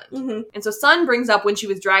the island. Mm-hmm. And so Sun brings up when she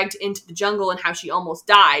was dragged into the jungle and how she almost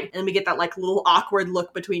died. And we get that like little awkward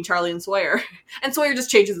look between Charlie and Sawyer. And Sawyer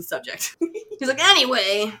just changes the subject. He's like,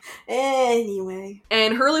 anyway.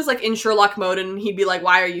 And Hurley's like in Sherlock mode and he'd be like,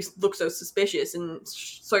 why are you look so suspicious? And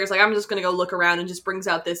Sawyer's like, I'm just gonna go look around, and just brings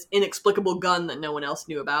out this inexplicable gun that no one else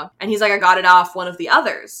knew about. And he's like, I got it off one of the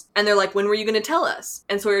others. And they're like, when were you gonna tell us?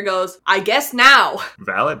 And Sawyer goes, I guess now.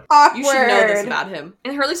 Valid. Awkward. You should know this about him.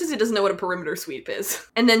 And Hurley says he doesn't know what a perimeter sweep is.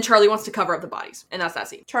 And then Charlie wants to cover up the bodies. And that's that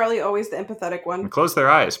scene. Charlie, always the empathetic one. Close their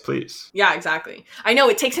eyes, please. Yeah, exactly. I know,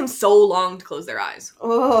 it takes him so long to close their eyes.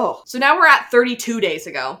 Oh. So now we're at 32 days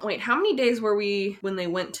ago. Wait, how many days were we when they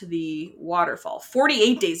went to the waterfall?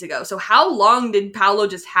 48 days ago. So how long did Paolo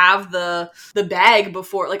just have the bag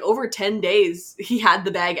before? Like over 10 days he had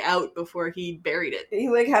the bag out before he buried it. He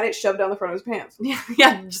like had it shoved down the front of his pants.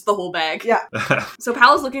 Yeah, just the whole bag. Yeah. So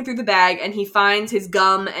Paolo's looking through the bag and he finds his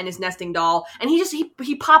gum and his nesting doll, and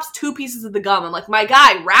he pops 2 pieces of the gum. I'm like, my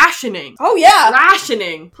guy, rationing. Oh yeah.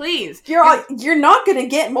 Rationing, please. You're not gonna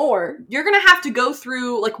get more. You're gonna have to go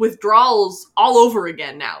through like withdrawals all over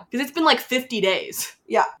again now, because it's been like 50 days.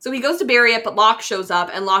 Yeah. So he goes to bury it, but Locke shows up,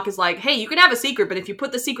 and Locke is like, hey, you can have a secret, but if you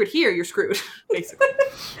put the secret here, you're screwed, basically.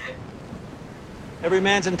 Every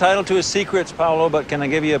man's entitled to his secrets, Paolo, but can I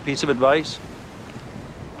give you a piece of advice?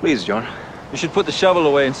 Please, John. You should put the shovel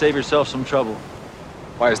away and save yourself some trouble.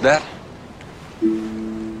 Why is that?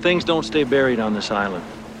 Things don't stay buried on this island.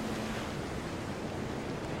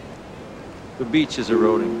 The beach is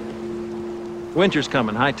eroding. Winter's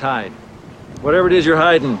coming, high tide. Whatever it is you're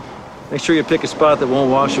hiding, make sure you pick a spot that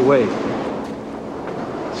won't wash away.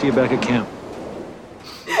 See you back at camp.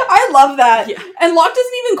 I love that. Yeah. And Locke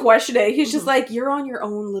doesn't even question it. He's just like, you're on your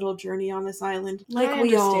own little journey on this island. Like I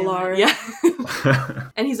we all understand are. that. Yeah.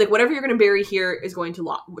 And he's like, whatever you're going to bury here is going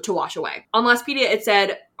to wash away. On Lostpedia, it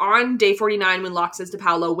said, on day 49, when Locke says to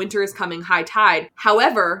Paolo, winter is coming, high tide.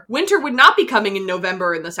 However, winter would not be coming in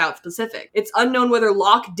November in the South Pacific. It's unknown whether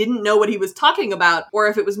Locke didn't know what he was talking about, or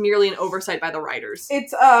if it was merely an oversight by the writers.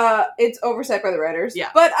 It's oversight by the writers. Yeah.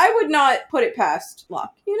 But I would not put it past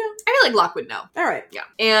Locke, you know? I feel like Locke would know. All right. Yeah.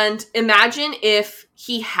 And imagine if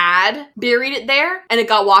he had buried it there and it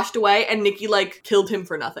got washed away and Nikki like killed him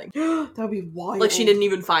for nothing. That would be wild. Like she didn't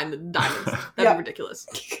even find the diamonds. That'd be ridiculous.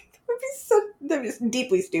 That'd be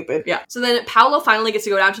deeply stupid. Yeah. So then Paolo finally gets to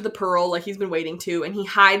go down to the Pearl like he's been waiting to, and he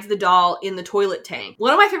hides the doll in the toilet tank.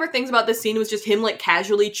 One of my favorite things about this scene was just him like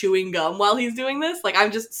casually chewing gum while he's doing this. Like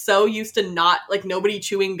I'm just so used to not like nobody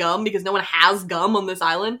chewing gum because no one has gum on this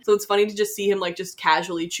island. So it's funny to just see him like just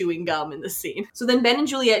casually chewing gum in this scene. So then Ben and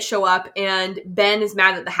Juliet show up, and Ben is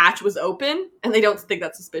mad that the hatch was open and they don't think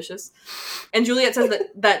that's suspicious. And Juliet says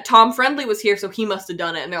that Tom Friendly was here, so he must have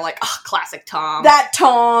done it. And they're like, oh, classic Tom. That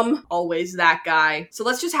Tom. Always that guy. So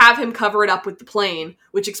let's just have him cover it up with the plane,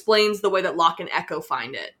 which explains the way that Locke and Echo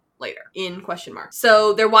find it later, in question mark.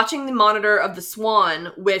 So they're watching the monitor of the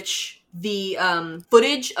Swan, which the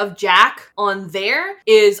footage of Jack on there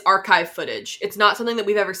is archive footage. It's not something that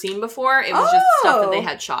we've ever seen before. It was just stuff that they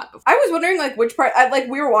had shot before. I was wondering like which part,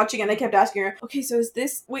 we were watching and I kept asking her, okay, so is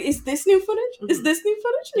this new footage? Mm-hmm. Is this new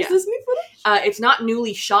footage? Is this new footage? It's not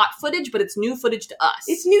newly shot footage, but it's new footage to us.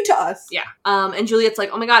 It's new to us. Yeah. And Juliet's like,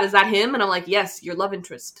 oh my god, is that him? And I'm like, yes, your love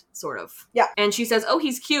interest, sort of. Yeah. And she says, oh,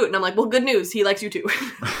 he's cute. And I'm like, well, good news. He likes you too.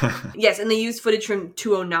 Yes, and they used footage from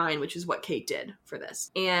 209, which is what Kate did for this.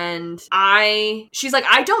 And she's like,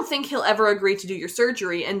 I don't think he'll ever agree to do your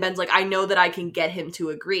surgery. And Ben's like, I know that I can get him to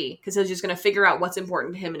agree because he's just going to figure out what's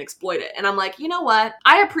important to him and exploit it. And I'm like, you know what?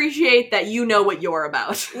 I appreciate that you know what you're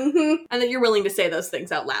about and that you're willing to say those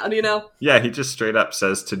things out loud, you know? Yeah, he just straight up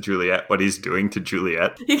says to Juliet what he's doing to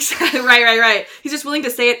Juliet. Exactly. Right. He's just willing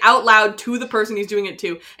to say it out loud to the person he's doing it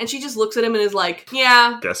to. And she just looks at him and is like,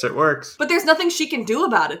 yeah. Guess it works. But there's nothing she can do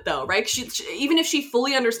about it though, right? She even if she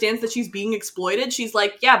fully understands that she's being exploited, she's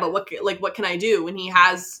like, yeah, but what can I do when he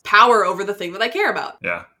has power over the thing that I care about?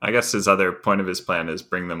 Yeah. I guess his other point of his plan is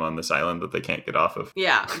bring them on this island that they can't get off of.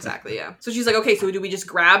 Yeah, exactly, yeah. So she's like, okay, so do we just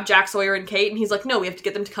grab Jack, Sawyer, and Kate? And he's like, no, we have to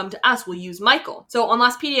get them to come to us. We'll use Michael. So on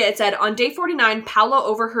Lostpedia, it said, on day 49, Paolo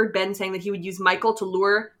overheard Ben saying that he would use Michael to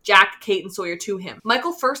lure Jack, Kate, and Sawyer to him.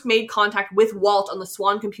 Michael first made contact with Walt on the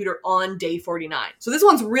Swan computer on day 49. So this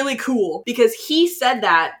one's really cool because he said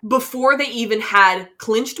that before they even had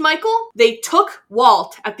clinched Michael. They took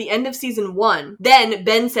Walt at the end of season 1. Then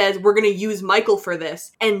Ben says, we're going to use Michael for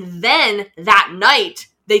this. And then that night,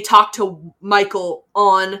 they talk to Michael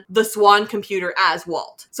on the Swan computer as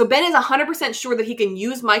Walt. So Ben is 100% sure that he can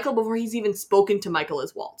use Michael before he's even spoken to Michael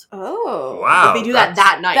as Walt. Oh. Wow. But they do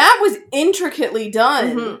that night. That was intricately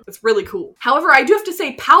done. Mm-hmm. It's really cool. However, I do have to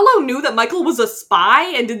say, Paolo knew that Michael was a spy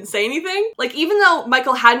and didn't say anything. Like, even though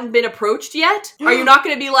Michael hadn't been approached yet, are you not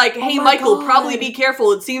going to be like, hey, Michael, God. probably be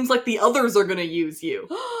careful. It seems like the others are going to use you.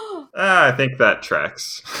 I think that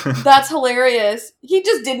tracks. That's hilarious. He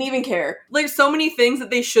just didn't even care. There's so many things that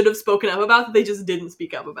they should have spoken up about that they just didn't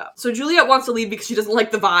speak up about. So Juliet wants to leave because she doesn't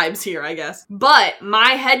like the vibes here, I guess. But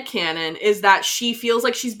my headcanon is that she feels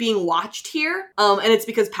like she's being watched here. And it's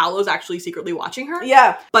because Paolo's actually secretly watching her.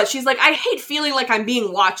 Yeah. But she's like, I hate feeling like I'm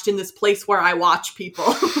being watched in this place where I watch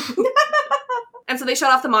people. And so they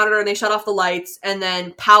shut off the monitor and they shut off the lights, and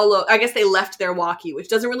then Paolo, I guess they left their walkie, which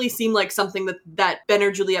doesn't really seem like something that Ben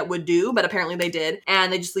or Juliet would do, but apparently they did,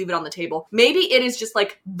 and they just leave it on the table. Maybe it is just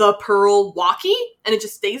like the Pearl walkie, and it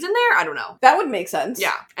just stays in there? I don't know. That would make sense.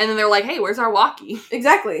 Yeah. And then they're like, hey, where's our walkie?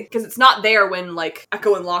 Exactly. Because it's not there when, like,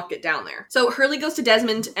 Echo and Locke get down there. So Hurley goes to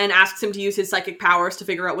Desmond and asks him to use his psychic powers to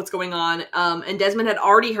figure out what's going on, and Desmond had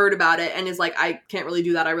already heard about it and is like, I can't really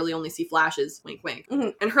do that, I really only see flashes. Wink, wink. Mm-hmm.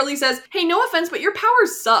 And Hurley says, hey, no offense, but your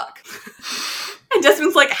powers suck. And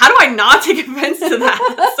Desmond's like, how do I not take offense to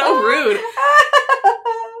that? That's so rude.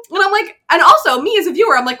 And I'm like, and also, me as a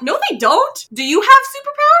viewer, I'm like, no, they don't. Do you have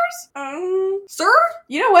superpowers? Sir?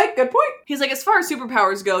 You know what? Good point. He's like, as far as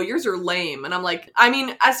superpowers go, yours are lame. And I'm like, I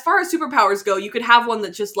mean, as far as superpowers go, you could have one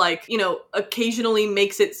that just like, you know, occasionally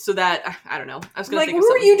makes it so that, I don't know. I was going to think of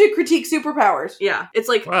something. Who are you to critique superpowers? Yeah. It's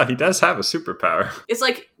like, well, he does have a superpower. It's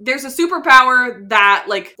like, there's a superpower that,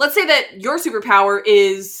 like, let's say that your superpower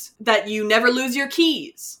is that you never lose your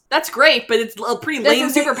keys. That's great, but it's a pretty lame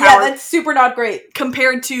superpower. Yeah, that's super not great.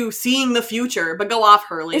 Compared to seeing the future, but go off,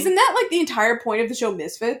 Hurley. Isn't that like the entire point of the show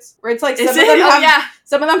Misfits? Where it's like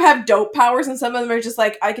some of them have dope powers and some of them are just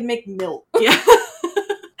like, I can make milk. Yeah.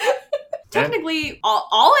 Technically,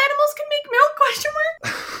 all animals can make milk, question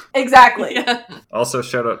mark? Exactly. Yeah. Also,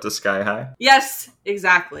 shout out to Sky High. Yes,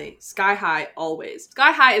 exactly. Sky High, always.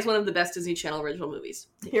 Sky High is one of the best Disney Channel original movies.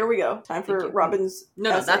 Here we go. Time for Robin's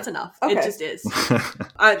No, essay. that's enough. Okay. It just is.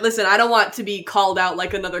 Listen, I don't want to be called out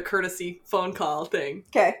like another courtesy phone call thing.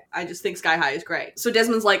 Okay. I just think Sky High is great. So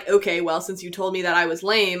Desmond's like, okay, well, since you told me that I was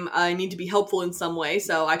lame, I need to be helpful in some way.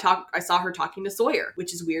 So I saw her talking to Sawyer,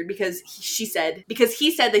 which is weird because he said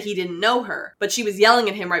that he didn't know her, but she was yelling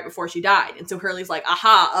at him right before she died. And so Hurley's like,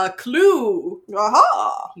 aha, a clue.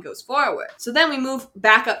 Aha. He goes forward. So then we move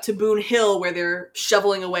back up to Boone Hill where they're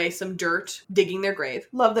shoveling away some dirt, digging their grave.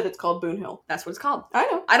 Love that it's called Boone Hill. That's what it's called. I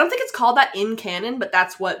know. I don't think it's called that in canon, but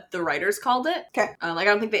that's what the writers called it. Okay. I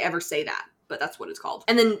don't think they ever say that, but that's what it's called.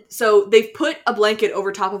 And then, so they've put a blanket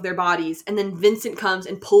over top of their bodies, and then Vincent comes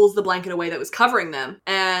and pulls the blanket away that was covering them.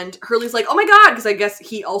 And Hurley's like, oh my god, because I guess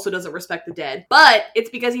he also doesn't respect the dead. But it's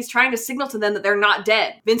because he's trying to signal to them that they're not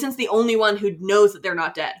dead. Vincent's the only one who knows that they're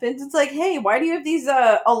not dead. Vincent's like, hey, why do you have these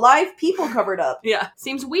alive people covered up? Yeah,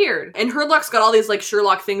 seems weird. And Hurlock's got all these like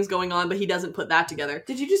Sherlock things going on, but he doesn't put that together.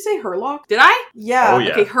 Did you just say Hurlock? Did I? Yeah. Oh,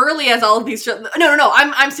 yeah. Okay, Hurley has all of these. No.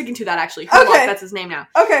 I'm sticking to that actually. Hurlock, okay. That's his name now.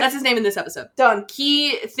 Okay. That's his name in this episode. Done.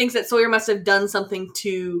 He thinks that Sawyer must have done something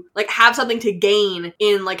to, like, have something to gain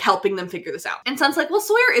in, like, helping them figure this out. And Sun's like, well,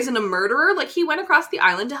 Sawyer isn't a murderer. Like, he went across the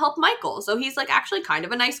island to help Michael. So he's, like, actually kind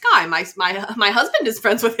of a nice guy. My husband is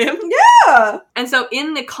friends with him. Yeah! And so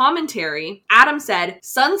in the commentary, Adam said,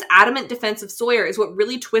 Sun's adamant defense of Sawyer is what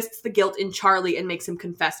really twists the guilt in Charlie and makes him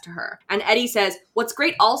confess to her. And Eddie says, what's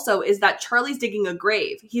great also is that Charlie's digging a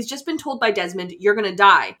grave. He's just been told by Desmond, you're gonna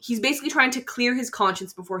die. He's basically trying to clear his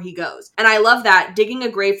conscience before he goes. And I love that, digging a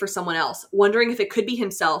grave for someone else, wondering if it could be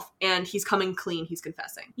himself, and he's coming clean, he's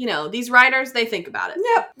confessing. You know, these writers, they think about it.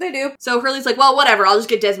 Yep, they do. So Hurley's like, well, whatever, I'll just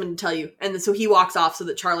get Desmond to tell you. And then, so he walks off so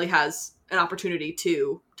that Charlie has an opportunity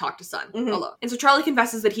to talk to Sun alone. And so Charlie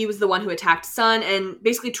confesses that he was the one who attacked Sun and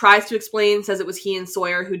basically tries to explain, says it was he and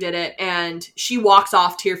Sawyer who did it, and she walks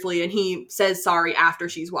off tearfully, and he says sorry after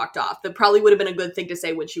she's walked off. That probably would have been a good thing to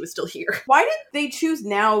say when she was still here. Why did they choose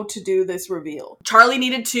now to do this reveal? Charlie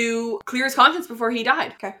needed to clear his conscience before he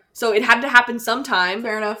died. Okay. So it had to happen sometime.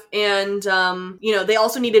 Fair enough. And, you know, they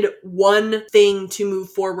also needed one thing to move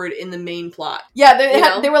forward in the main plot. Yeah,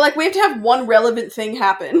 they were like, we have to have one relevant thing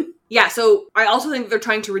happen. Yeah, so I also think they're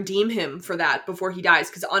trying to redeem him for that before he dies,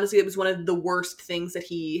 because honestly, it was one of the worst things that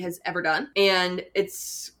he has ever done. And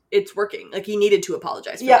it's working. Like, he needed to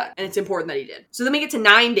apologize for that. And it's important that he did. So then we get to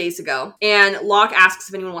 9 days ago, and Locke asks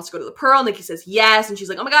if anyone wants to go to the Pearl. Nikki says yes, and she's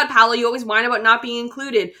like, oh my god, Paolo, you always whine about not being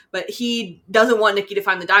included. But he doesn't want Nikki to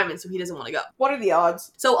find the diamond, so he doesn't want to go. What are the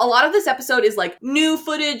odds? So a lot of this episode is like new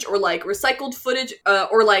footage, or like recycled footage,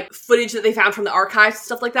 or like footage that they found from the archives,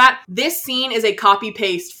 stuff like that. This scene is a copy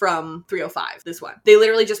paste from 305, this one. They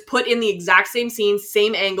literally just put in the exact same scene,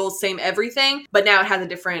 same angles, same everything, but now it has a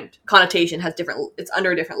different connotation, it's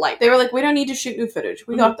under a different light. They were like, we don't need to shoot new footage.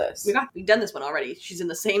 We got this. We've done this one already. She's in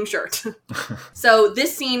the same shirt. So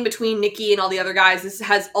this scene between Nikki and all the other guys, this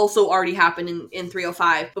has also already happened in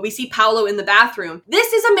 305. But we see Paolo in the bathroom.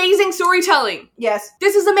 This is amazing storytelling. Yes.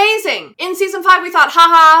 This is amazing. In season 5, we thought,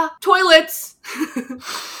 haha, toilets.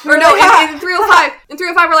 Or no, in 305. In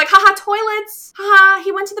 305, we're like, haha, toilets. Haha,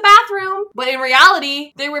 he went to the bathroom. But in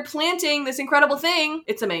reality, they were planting this incredible thing.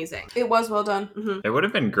 It's amazing. It was well done. Mm-hmm. It would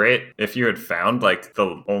have been great if you had found like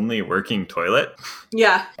the only working toilet.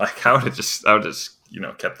 Yeah. Like I would have just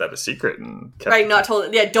kept that a secret and kept right, not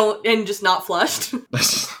told. Yeah, and just not flushed.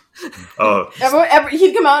 Oh.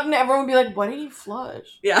 He'd come out and everyone would be like, what did he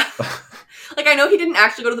flush? Yeah. Like, I know he didn't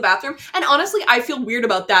actually go to the bathroom. And honestly, I feel weird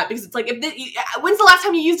about that because it's like, when's the last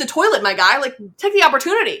time you used a toilet, my guy? Like, take the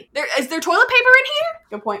opportunity. Is there toilet paper in here?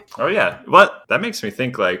 Good point. Oh, yeah. What? That makes me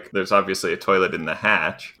think, like, there's obviously a toilet in the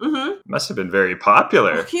hatch. Mm-hmm. Must have been very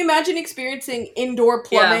popular. Can you imagine experiencing indoor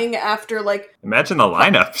plumbing after, like... Imagine the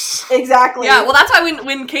lineups. Exactly. Yeah, well, that's why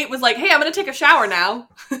when Kate was like, hey, I'm going to take a shower now.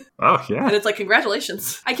 Oh, yeah. And it's like,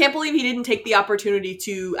 congratulations. I can't believe he didn't take the opportunity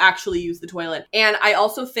to actually use the toilet. And I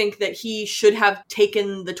also think that he should have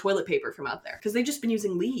taken the toilet paper from out there because they've just been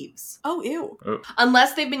using leaves. Oh, ew. Oh.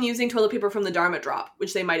 Unless they've been using toilet paper from the Dharma drop,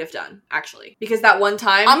 which they might have done, actually. Because that one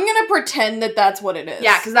time... I'm going to pretend that that's what it is.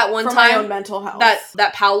 Yeah, because that one for time... my own mental health.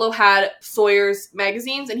 That Paolo had Sawyer's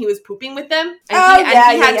magazines and he was pooping with them. And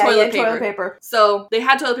he had toilet paper. So they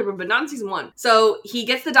had toilet paper, but not in season 1. So he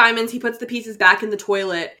gets the diamonds, he puts the pieces back in the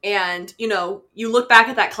toilet, and, you look back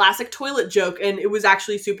at that classic toilet joke, and it was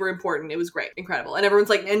actually super important. It was great. Incredible. And everyone's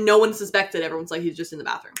like, and no one suspected. Everyone's like, he's just in the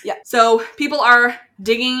bathroom. Yeah. So people are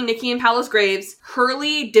digging Nikki and Paolo's graves.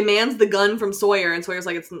 Hurley demands the gun from Sawyer, and Sawyer's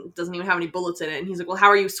like, it doesn't even have any bullets in it. And he's like, well, how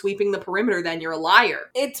are you sweeping the perimeter then? You're a liar.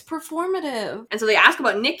 It's performative. And so they ask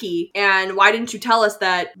about Nikki, and why didn't you tell us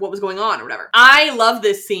that what was going on or whatever? I love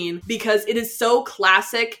this scene because it is so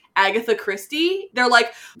classic Agatha Christie. They're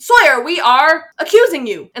like, Sawyer, we are accusing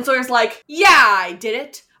you. And Sawyer's like, yeah, I did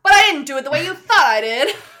it, but I didn't do it the way you thought I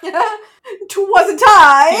did. Wasn't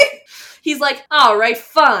I? He's like, all right,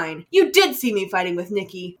 fine. You did see me fighting with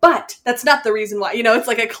Nikki, but that's not the reason why. It's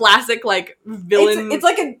like a classic, like, villain. It's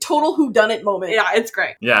like a total whodunit moment. Yeah, it's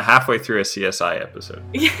great. Yeah, halfway through a CSI episode.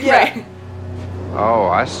 Yeah. Right. Oh,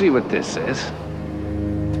 I see what this is.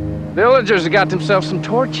 Villagers have got themselves some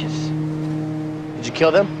torches. Did you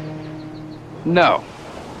kill them? No.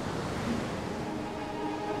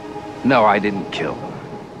 No, I didn't kill them.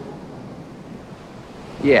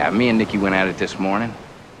 Yeah, me and Nikki went at it this morning.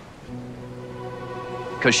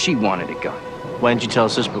 Because she wanted a gun. Why didn't you tell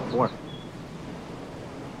us this before?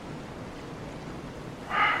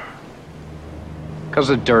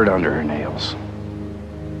 Because of dirt under her nails.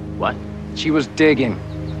 What? She was digging.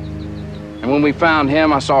 And when we found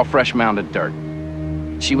him, I saw a fresh mound of dirt.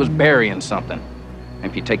 She was burying something. And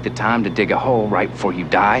if you take the time to dig a hole right before you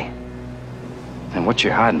die, then what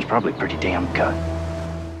you're hiding is probably pretty damn good.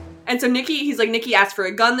 And so he's like, Nikki asked for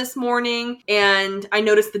a gun this morning, and I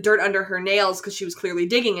noticed the dirt under her nails because she was clearly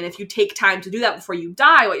digging. And if you take time to do that before you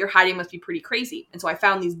die, what you're hiding must be pretty crazy. And so I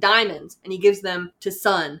found these diamonds, and he gives them to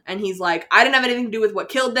Sun. And he's like, I didn't have anything to do with what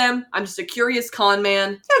killed them. I'm just a curious con man.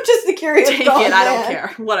 I'm just a curious Take con it, man. I don't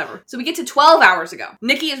care. Whatever. So we get to 12 hours ago.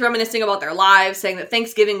 Nikki is reminiscing about their lives, saying that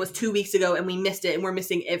Thanksgiving was 2 weeks ago, and we missed it, and we're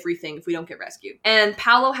missing everything if we don't get rescued. And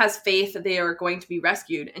Paolo has faith that they are going to be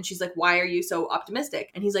rescued. And she's like, why are you so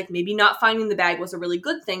optimistic? And he's like, maybe maybe not finding the bag was a really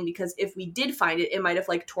good thing because if we did find it, it might have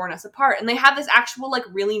like torn us apart. And they have this actual like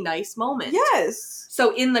really nice moment. Yes.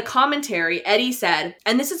 So in the commentary, Eddie said,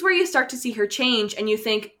 and this is where you start to see her change and you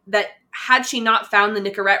think that had she not found the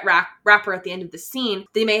Nicorette wrapper at the end of the scene,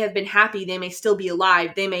 they may have been happy, they may still be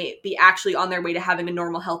alive, they may be actually on their way to having a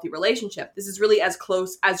normal, healthy relationship. This is really as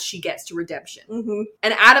close as she gets to redemption. Mm-hmm.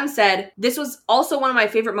 And Adam said, this was also one of my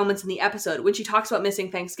favorite moments in the episode when she talks about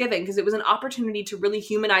missing Thanksgiving, because it was an opportunity to really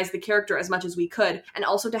humanize the character as much as we could, and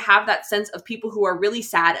also to have that sense of people who are really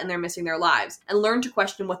sad and they're missing their lives, and learn to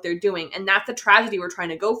question what they're doing. And that's the tragedy we're trying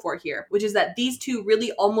to go for here, which is that these two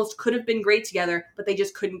really almost could have been great together, but they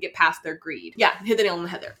just couldn't get past their greed. Yeah, hit the nail on the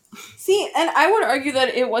head there. See, and I would argue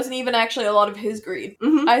that it wasn't even actually a lot of his greed.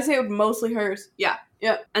 Mm-hmm. I say it was mostly hers. Yeah.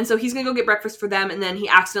 Yep. And so he's gonna go get breakfast for them, and then he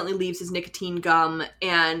accidentally leaves his nicotine gum,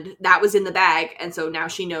 and that was in the bag, and so now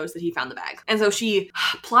she knows that he found the bag. And so she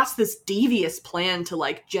plots this devious plan to,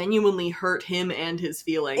 like, genuinely hurt him and his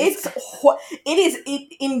feelings. It is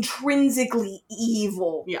intrinsically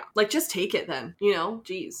evil. Yeah. Like, just take it then, you know?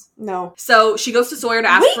 Jeez. No. So she goes to Sawyer to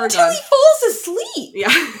ask for a gun. Wait till he falls asleep!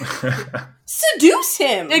 Yeah. Seduce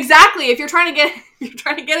him! Exactly! If you're trying to get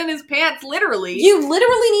in his pants, literally. You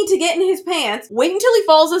literally need to get in his pants, wait until he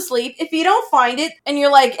falls asleep. If you don't find it, and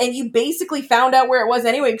you're like, and you basically found out where it was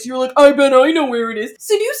anyway, because you're like, I bet I know where it is.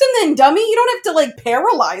 Seduce him then, dummy. You don't have to, like,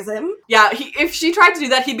 paralyze him. Yeah, if she tried to do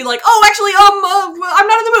that, he'd be like, oh, actually, I'm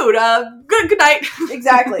not in the mood. Good night.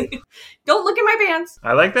 Exactly. Don't look in my pants.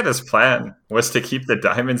 I like that his plan was to keep the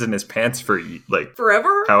diamonds in his pants for, like,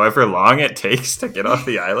 forever? However long it takes to get off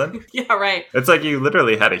the island. Yeah, right. It's like you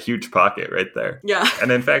literally had a huge pocket right there. Yeah.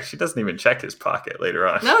 And in fact, she doesn't even check his pocket later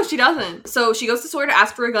on. No, she doesn't. So she goes to Sawyer to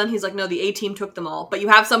ask for a gun. He's like, no, the A-team took them all. But you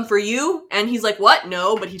have some for you? And he's like, what?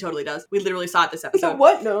 No, but he totally does. We literally saw it this episode.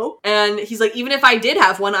 What? No. And he's like, even if I did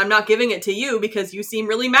have one, I'm not giving it to you because you seem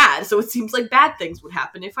really mad. So it seems like bad things would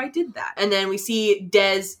happen if I did that. And then we see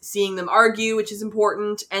Des seeing them argue, which is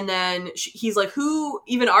important. And then he's like, who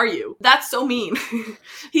even are you? That's so mean.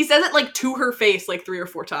 He says it like to her face like 3 or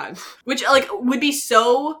 4 times, which like would be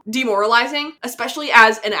so demoralizing, especially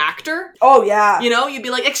as an actor. Oh yeah. You know, you'd be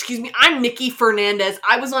like, excuse me, I'm Nikki Fernandez.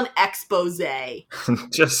 I was on Exposé.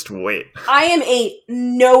 Just wait. I am a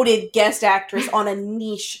noted guest actress on a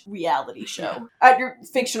niche reality show. You're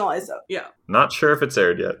fictionalized though. Yeah. Not sure if it's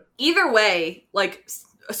aired yet. Either way, like,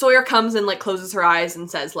 Sawyer comes and like closes her eyes and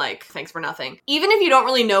says like, thanks for nothing. Even if you don't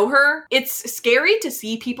really know her, it's scary to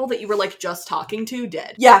see people that you were like just talking to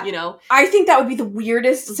dead. Yeah. You know? I think that would be the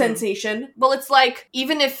weirdest sensation. Well, it's like,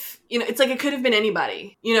 even if, you know, it's like it could have been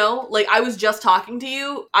anybody, you know? Like, I was just talking to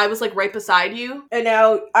you. I was like right beside you. And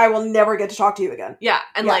now I will never get to talk to you again. Yeah.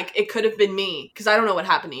 And like, it could have been me because I don't know what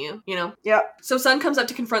happened to you, you know? Yeah. So Sun comes up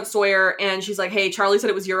to confront Sawyer and she's like, hey, Charlie said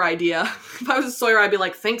it was your idea. If I was a Sawyer, I'd be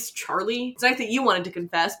like, thanks, Charlie. It's nice that you wanted to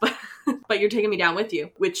confess, but but you're taking me down with you,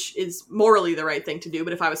 which is morally the right thing to do.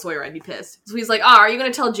 But if I was Sawyer, I'd be pissed. So he's like, are you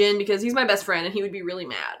going to tell Jin? Because he's my best friend and he would be really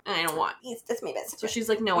mad. And I don't want. That's my best friend. So she's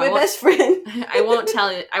like, no, my I won't. best friend. I won't tell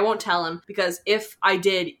it. I won't tell him because if I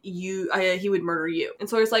did, he would murder you. And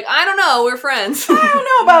Sawyer's like, I don't know. We're friends. I don't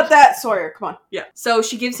know about that, Sawyer. Come on. Yeah. So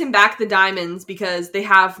she gives him back the diamonds because they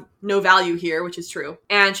have no value here, which is true.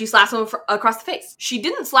 And she slaps him across the face. She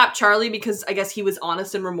didn't slap Charlie because I guess he was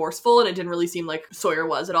honest and remorseful and it didn't really seem like Sawyer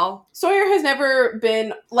was at all. Sawyer has never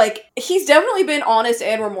been, like, he's definitely been honest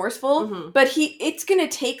and remorseful, but it's gonna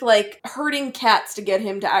take, like, hurting cats to get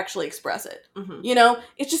him to actually express it. You know?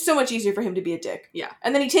 It's just so much easier for him to be a dick. Yeah.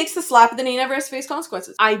 And then he takes the slap and then he never has to face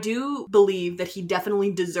consequences. I do believe that he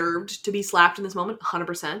definitely deserved to be slapped in this moment,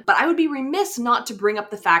 100%. But I would be remiss not to bring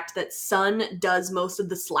up the fact that Sun does most of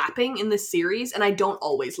the slapping in this series, and I don't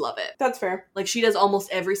always love it. That's fair. Like, she does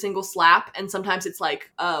almost every single slap, and sometimes it's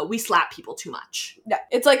like, we slap people too much. Yeah.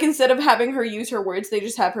 It's like, instead of having her use her words, they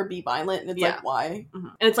just have her be violent, and it's like, why?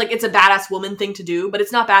 And it's like, it's a badass woman thing to do, but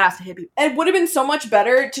it's not badass to hit people. It would have been so much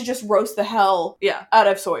better to just roast the hell out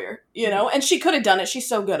of Sawyer, you know? And she could have done it. She's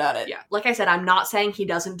so good at it. Yeah. Like I said, I'm not saying he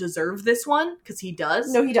doesn't deserve this one, because he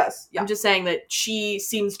does. No, he does. Yeah. I'm just saying that she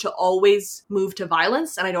seems to always move to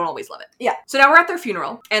violence, and I don't always love it. Yeah. So now we're at their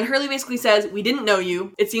funeral, and Hurley basically says, we didn't know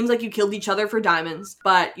you. It seems like you killed each other for diamonds,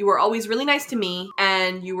 but you were always really nice to me,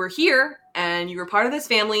 and you were here and you were part of this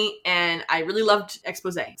family, and I really loved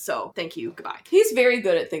Exposé. So thank you. Goodbye. He's very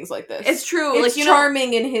good at things like this. It's true. It's like,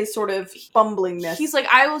 charming in his sort of bumblingness. He's like,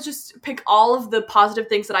 I will just pick all of the positive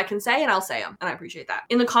things that I can say, and I'll say them. And I appreciate that.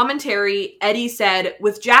 In the commentary, Eddie said,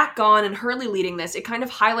 with Jack gone and Hurley leading this, it kind of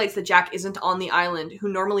highlights that Jack isn't on the island, who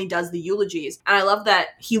normally does the eulogies. And I love that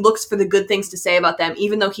he looks for the good things to say about them,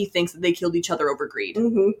 even though he thinks that they killed each other over greed.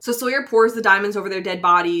 So Sawyer pours the diamonds over their dead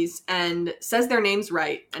bodies and says their names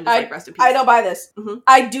right, and just like, rest in peace. I don't buy this.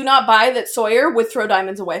 I do not buy that Sawyer would throw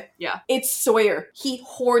diamonds away. Yeah. It's Sawyer. He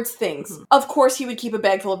hoards things. Of course he would keep a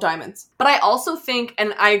bag full of diamonds. But I also think,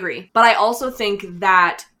 and I agree, but I also think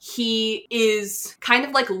that he is kind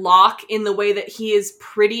of like Locke in the way that he is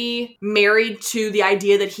pretty married to the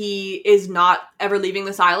idea that he is not ever leaving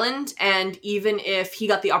this island. And even if he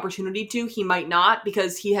got the opportunity to, he might not,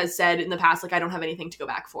 because he has said in the past, like, I don't have anything to go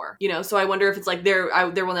back for. You know, so I wonder if it's like there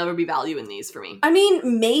will never be value in these for me. I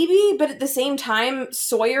mean, maybe, but at the same time,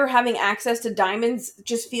 Sawyer having access to diamonds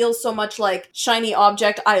just feels so much like shiny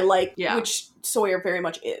object I like, which Sawyer very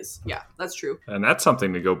much is. Yeah, that's true. And that's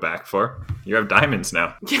something to go back for. You have diamonds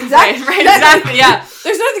now. Exactly, yeah.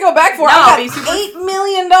 There's nothing to go back for. No, I got $8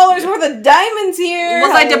 million worth of diamonds here.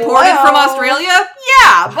 Was I deported from Australia?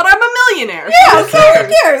 Yeah, but I'm a millionaire. Yeah, so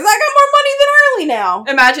who cares? I got more money than Hurley now.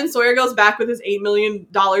 Imagine Sawyer goes back with his $8 million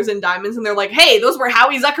in diamonds, and they're like, hey, those were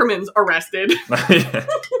Howie Zuckerman's, arrested.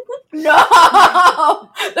 No!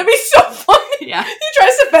 That'd be so funny. Yeah. He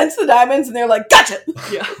tries to fence the diamonds, and they're like, gotcha!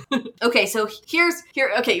 Yeah. Okay, so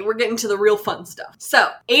okay, we're getting to the real fun stuff. So,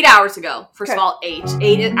 8 hours ago, first of all,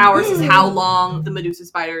 8 hours is how long the Medusa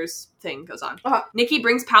spiders thing goes on. Nikki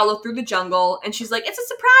brings Paolo through the jungle, and she's like, it's a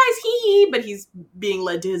surprise, hee, but he's being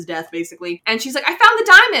led to his death, basically. And she's like, I found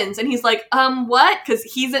the diamonds, and he's like, what? Because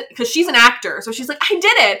she's an actor, so she's like, I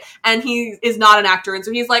did it, and he is not an actor, and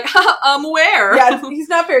so he's like, where? Yeah, he's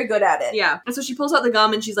not very good at it. Yeah, and so she pulls out the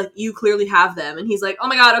gum, and she's like, you clearly have them, and he's like, oh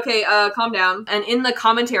my god, okay, calm down. And in the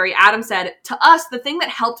commentary, Adam said, to us, the thing that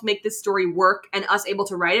helped make this story work and us able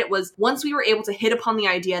to write it was once we were able to hit upon the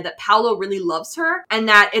idea that Paolo really loves her, and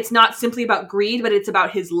that it's not simply about greed, but it's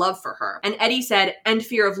about his love for her. And Eddie said, and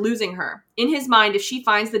fear of losing her. In his mind, if she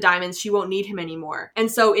finds the diamonds, she won't need him anymore. And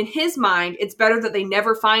so in his mind, it's better that they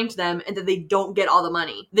never find them and that they don't get all the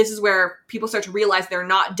money. This is where people start to realize they're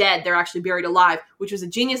not dead, they're actually buried alive, which was a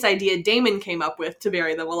genius idea Damon came up with to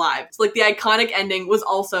bury them alive. So like the iconic ending was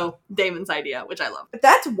also Damon's idea, which I love.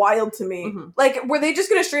 That's wild to me. Like, were they just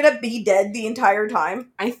gonna straight up be dead the entire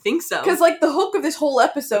time? I think so. Because like the hook of this whole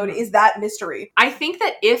episode is that mystery. I think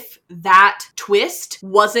that if that twist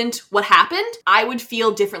wasn't what happened, I would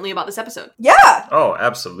feel differently about this episode. Yeah. Oh,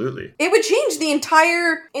 absolutely. It would change the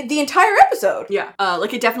entire episode. Yeah.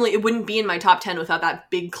 Like it wouldn't be in my top 10 without that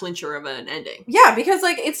big clincher of an ending. Yeah, because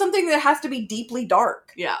like it's something that has to be deeply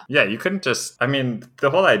dark. Yeah. Yeah, you couldn't just, I mean,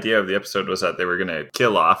 the whole idea of the episode was that they were going to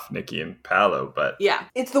kill off Nikki and Paolo, but yeah,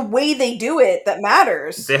 it's the way they do it that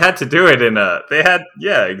matters. They had to do it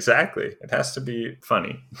yeah, exactly. It has to be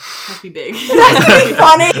funny. It has to be big. It has to be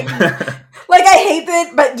funny. Like, I hate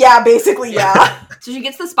it, but yeah, basically, yeah. So she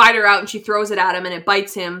gets the spider out and she throws it at him and it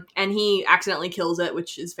bites him and he accidentally kills it,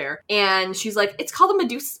 which is fair. And she's like, it's called a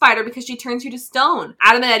Medusa spider because she turns you to stone.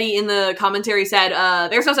 Adam and Eddie in the commentary said,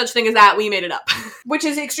 there's no such thing as that. We made it up. Which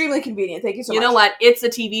is extremely convenient. Thank you so much. You know what? It's a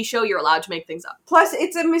TV show. You're allowed to make things up. Plus,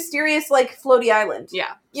 it's a mysterious, like, floaty island.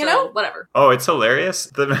 Yeah. You know? Whatever. Oh, it's hilarious.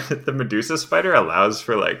 The Medusa spider allows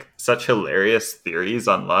for, like, such hilarious theories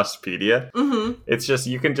on Lostpedia. Mm-hmm. It's just,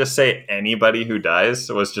 you can just say anybody who dies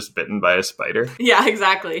was just bitten by a spider. Yeah,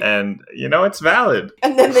 exactly. And, you know, it's valid.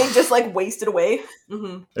 And then they just, like, waste it away.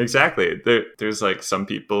 Mm-hmm. Exactly. There's, like, some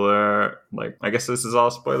people are, like, I guess this is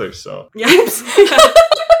all spoilers, so. Yes.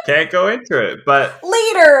 Can't go into it, but...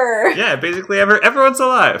 Later! Yeah, basically everyone's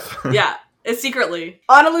alive. Yeah. Secretly.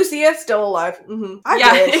 Ana Lucia, still alive. Mm-hmm.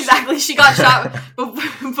 I wish. Exactly. She got shot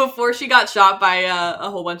before she got shot by a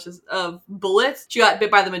whole bunch of bullets. She got bit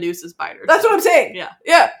by the Medusa spider. That's what I'm saying. Yeah.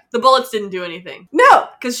 Yeah. The bullets didn't do anything. No.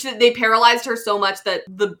 Because they paralyzed her so much that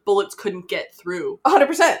the bullets couldn't get through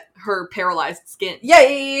 100%. her paralyzed skin.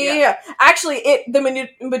 Yeah. Actually, the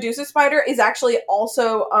Medusa spider is actually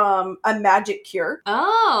also a magic cure.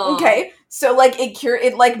 Oh. Okay. So, like,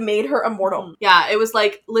 it made her immortal. Yeah, it was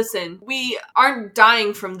like, listen, we aren't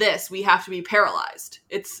dying from this. We have to be paralyzed.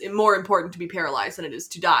 It's more important to be paralyzed than it is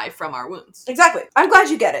to die from our wounds. Exactly. I'm glad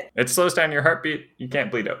you get it. It slows down your heartbeat. You can't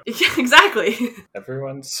bleed out. Yeah, exactly.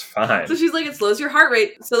 Everyone's It's fine. So she's like, it slows your heart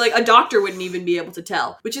rate. So like a doctor wouldn't even be able to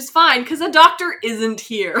tell, which is fine because a doctor isn't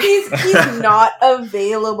here. He's not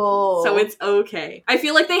available. So it's okay. I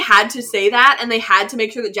feel like they had to say that and they had to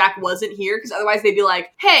make sure that Jack wasn't here because otherwise they'd be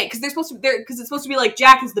like, hey, because it's supposed to be like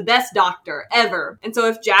Jack is the best doctor ever. And so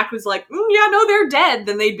if Jack was like, yeah, no, they're dead,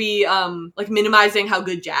 then they'd be like minimizing how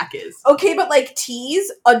good Jack is. Okay, but like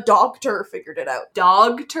tease, a doctor figured it out.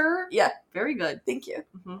 Dogter? Yeah. Very good. Thank you.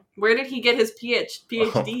 Mm-hmm. Where did he get his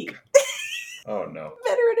PhD? Oh no.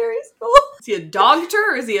 Veterinary school. Is he a doctor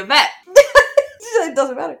or is he a vet? It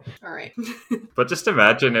doesn't matter. All right. But just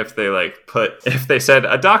imagine if they said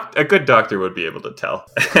a good doctor would be able to tell.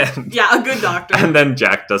 Yeah, a good doctor. And then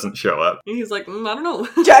Jack doesn't show up. And he's like, I don't know.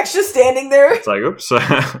 Jack's just standing there. It's like, oops.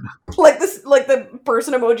 like the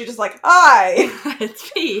person emoji just like, hi. It's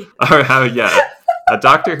me. Or how, yeah. A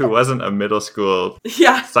doctor who wasn't a middle school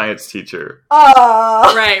science teacher.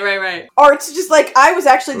 Right. Art's just like, I was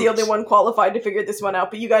actually the only one qualified to figure this one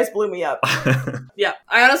out, but you guys blew me up. Yeah,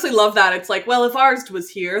 I honestly love that. It's like, well, if Arzt was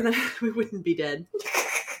here, then we wouldn't be dead.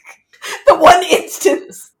 The one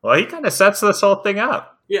instance. Well, he kind of sets this whole thing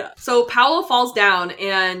up. Yeah. So Paolo falls down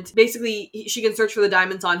and basically she can search for the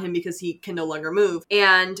diamonds on him because he can no longer move.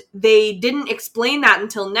 And they didn't explain that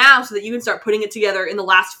until now so that you can start putting it together in the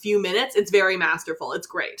last few minutes. It's very masterful. It's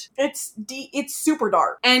great. It's super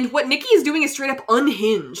dark. And what Nikki is doing is straight up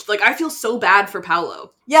unhinged. Like, I feel so bad for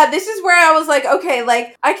Paolo. Yeah, this is where I was like, okay,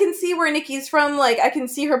 like, I can see where Nikki's from, like, I can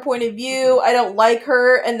see her point of view, I don't like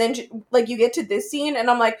her, and then, like, you get to this scene, and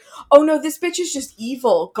I'm like, oh no, this bitch is just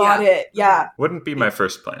evil. Got it. Yeah. Wouldn't be my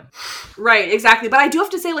first plan. Right, exactly. But I do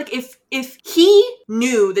have to say, like, if he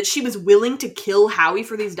knew that she was willing to kill Howie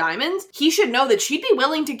for these diamonds, he should know that she'd be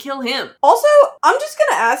willing to kill him. Also, I'm just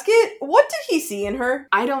gonna ask it, what did he see in her?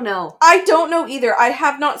 I don't know. I don't know either. I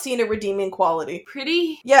have not seen a redeeming quality.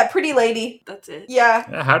 Pretty? Yeah, pretty lady. That's it.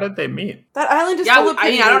 Yeah. How did they meet? That island is full of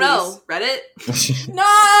pretty I don't ladies. know. Reddit?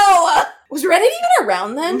 No! Was Reddit even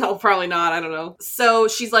around then? No, probably not. I don't know. So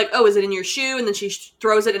she's like, oh, is it in your shoe? And then she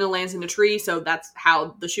throws it and it lands in a tree. So that's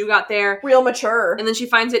how the shoe got there. Real mature. And then she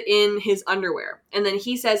finds it in his underwear. And then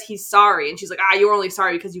he says he's sorry. And she's like, you were only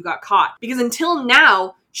sorry because you got caught. Because until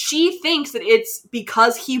now, she thinks that it's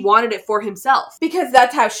because he wanted it for himself. Because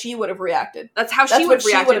that's how she would have reacted. That's how she would have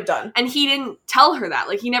reacted. She would have done. And he didn't tell her that.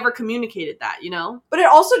 Like, he never communicated that, you know? But it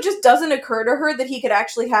also just doesn't occur to her that he could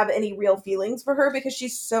actually have any real feelings for her because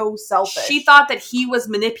she's so selfish. She thought that he was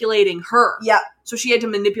manipulating her. Yeah. So she had to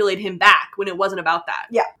manipulate him back when it wasn't about that.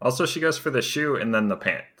 Yeah. Also, she goes for the shoe and then the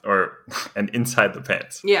pant. And inside the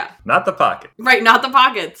pants. Yeah. Not the pocket. Right, not the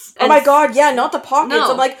pockets. Oh my god, yeah, not the pockets.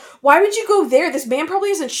 No. I'm like, why would you go there? This man probably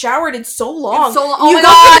hasn't showered in so long. Oh you my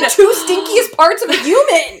got god! the two stinkiest parts of a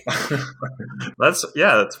human!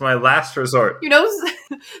 That's my last resort. You know,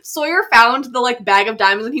 Sawyer found the, like, bag of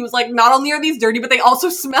diamonds and he was like, not only are these dirty, but they also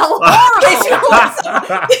smell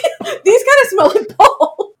horrible! These kind of smell like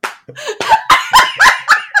balls.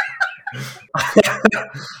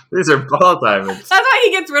 These are ball diamonds. That's why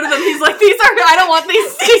he gets rid of them. He's like, I don't want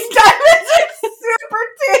these diamonds are super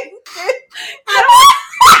tainted.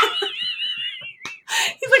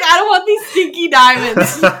 He's like, I don't want these stinky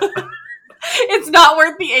diamonds. It's not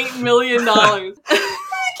worth the $8 million. I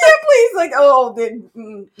can't please, like,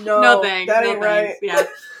 no thanks. That ain't right. Yeah.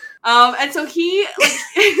 And so he, like,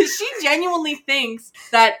 she genuinely thinks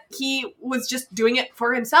that he was just doing it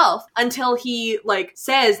for himself until he, like,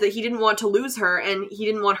 says that he didn't want to lose her and he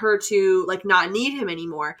didn't want her to, like, not need him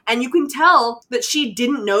anymore. And you can tell that she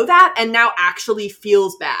didn't know that and now actually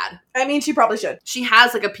feels bad. I mean, she probably should. She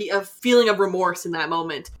has, like, a feeling of remorse in that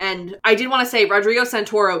moment. And I did want to say, Rodrigo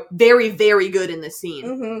Santoro, very, very good in this scene.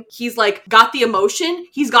 Mm-hmm. He's, like, got the emotion.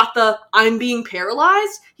 He's got the I'm being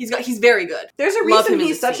paralyzed. He's very good. There's a reason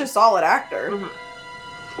he's such a solid actor.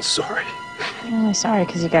 Mm-hmm. Sorry. I'm only sorry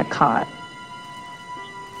because you got caught.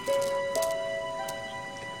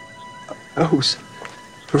 I was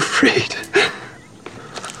afraid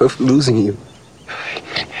of losing you.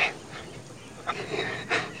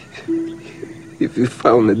 If you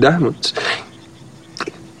found the diamonds,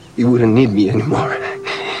 you wouldn't need me anymore.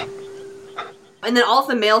 And then all of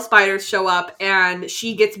the male spiders show up and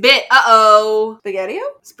she gets bit. Uh-oh.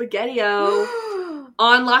 Spaghetti-O.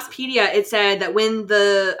 On Lostpedia, it said that when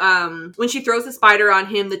she throws the spider on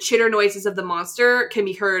him, the chitter noises of the monster can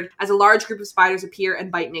be heard as a large group of spiders appear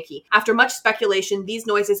and bite Nikki. After much speculation, these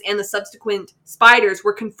noises and the subsequent spiders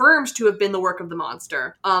were confirmed to have been the work of the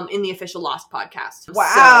monster in the official Lost podcast.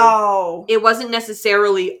 Wow. So it wasn't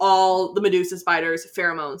necessarily all the Medusa spiders'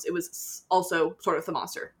 pheromones. It was also sort of the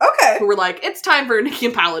monster. Okay. Who were like, it's time for Nikki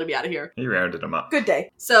and Paolo to be out of here. He rounded him up. Good day.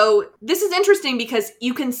 So this is interesting because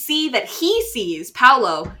you can see that he sees Paolo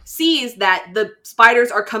Paolo sees that the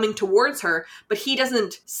spiders are coming towards her, but he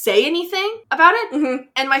doesn't say anything about it. Mm-hmm.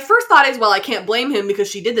 And my first thought is, well, I can't blame him because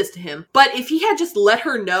she did this to him. But if he had just let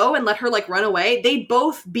her know and let her like run away, they'd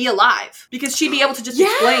both be alive because she'd be able to just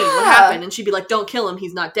explain what happened, and she'd be like, don't kill him,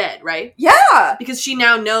 he's not dead, right? Yeah. Because she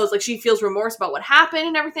now knows, like, she feels remorse about what happened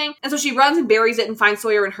and everything. And so she runs and buries it and finds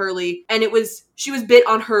Sawyer and Hurley. And she was bit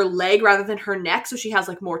on her leg rather than her neck, so she has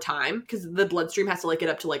like more time because the bloodstream has to like get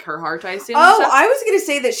up to like her heart, I assume. Oh, I was gonna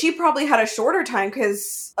say that she probably had a shorter time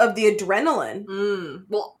because of the adrenaline.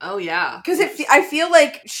 Well, oh yeah. Because I feel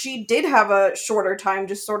like she did have a shorter time,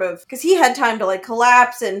 just sort of, because he had time to like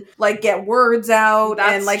collapse and like get words out.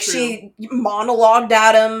 That's and like true. she monologued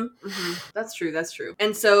at him. Mm-hmm. That's true.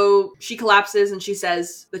 And so she collapses and she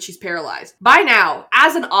says that she's paralyzed. By now,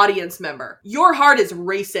 as an audience member, your heart is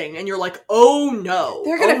racing and you're like, oh no.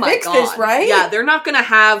 They're gonna fix this, right? Yeah, they're not gonna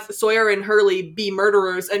have Sawyer and Hurley be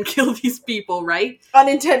murderers and kill these people, right?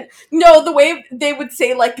 No, the way they would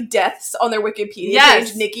say like deaths on their Wikipedia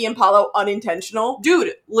Yes. page, Nikki and Paolo unintentional.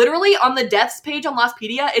 Dude, literally on the deaths page on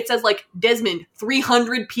Lostpedia, it says like Desmond,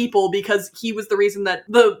 300 people because he was the reason that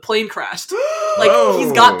the plane crashed. Like,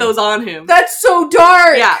 he's got those on him. That's so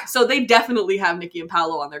dark! Yeah, so they definitely have Nikki and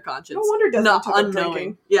Paolo on their conscience. No wonder Desmond Not took up unknowing.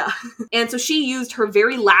 drinking. Yeah. And so she used her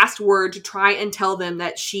very last word to try and tell them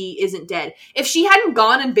that she isn't dead. If she hadn't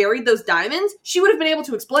gone and buried those diamonds, she would have been able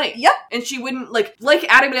to explain. Yep. And she wouldn't, like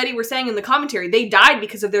Adam and Eddie were saying in the commentary, they died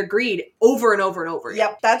because of their greed over and over and over again.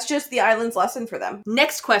 Yep, that's just the island's lesson for them.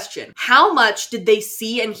 Next question. How much did they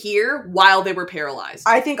see and hear while they were paralyzed?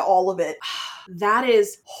 I think all of it. That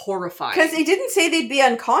is horrifying. Because it didn't say they'd be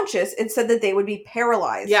unconscious, it said that they would be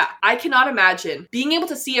paralyzed. Yeah, I cannot imagine being able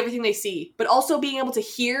to see everything they see, but also being able to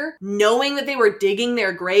hear, knowing that they were digging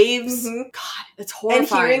their graves. Mm-hmm. God, it's horrifying. And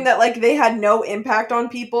hearing that, like, they had no impact on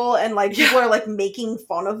people and, like, people are, like, making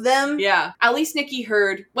fun of them. Yeah. At least Nikki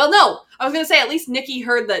heard... Well, no! I was gonna say, at least Nikki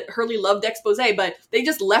heard that Hurley loved Exposé, but they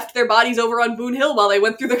just left their bodies over on Boone Hill while they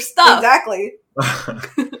went through their stuff. Exactly.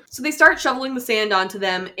 So they start shoveling the sand onto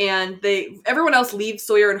them, and everyone else leaves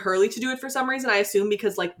Sawyer and Hurley to do it for some reason, I assume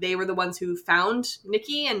because, like, they were the ones who found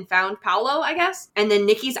Nikki and found Paolo, I guess. And then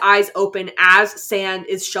Nikki's eyes open as sand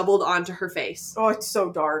is shoveled onto her face. Oh, it's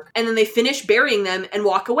so dark. And then they finish burying them and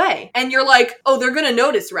walk away. And you're like, oh, they're gonna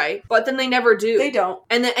notice, right? But then they never do. They don't.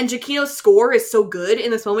 And Giacchino's score is so good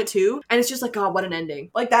in this moment, too. And it's just like, God, what an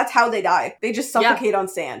ending. Like, that's how they die. They just suffocate on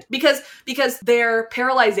sand. Because their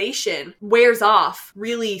paralyzation wears off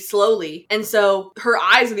really slowly, and so her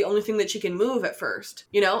eyes are the only thing that she can move at first,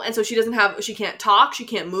 you know, and so she can't talk, she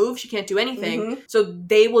can't move, she can't do anything. Mm-hmm. So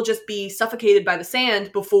they will just be suffocated by the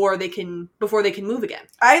sand before they can move again.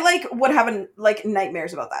 I would have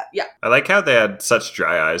nightmares about that. Yeah. I like how they had such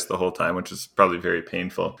dry eyes the whole time, which is probably very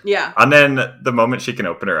painful. Yeah. And then the moment she can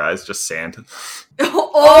open her eyes, just sand.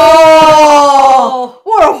 Oh!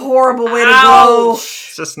 What a horrible way to go.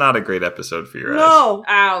 It's just not a great episode for your eyes. No.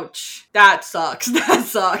 Ouch. That sucks. That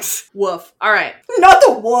sucks. Woof. All right. Not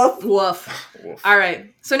the woof. Woof. All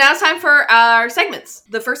right. So now it's time for our segments.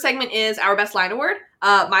 The first segment is our best line award.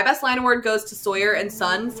 My best line award goes to Sawyer and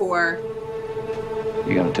Son for...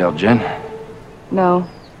 You gonna tell Jen? No.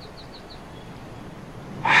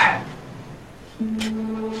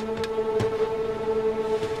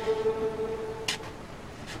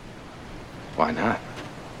 Why not?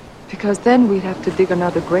 Because then we'd have to dig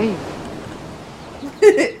another grave.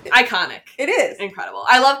 Iconic. It is. Incredible.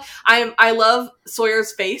 I love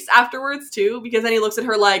Sawyer's face afterwards too, because then he looks at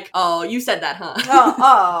her like, oh, you said that,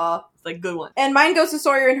 huh? It's like, good one. And mine goes to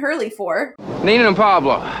Sawyer and Hurley for Nina and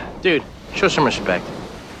Pablo. Dude, show some respect.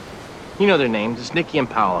 You know their names. It's Nikki and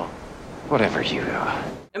Paolo. Whatever you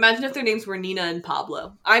Imagine if their names were Nina and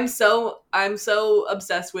Pablo. I'm so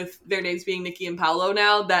obsessed with their names being Nikki and Paolo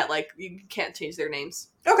now that, like, you can't change their names.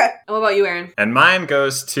 Okay. And what about you, Aaron? And mine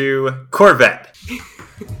goes to Corvette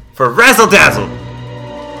for Razzle Dazzle.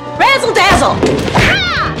 Razzle Dazzle!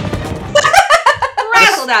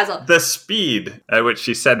 Razzle Dazzle! The speed at which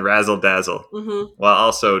she said Razzle Dazzle while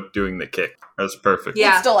also doing the kick. That was perfect.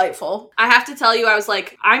 Yeah. It's delightful. I have to tell you, I was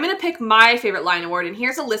like, I'm going to pick my favorite line award, and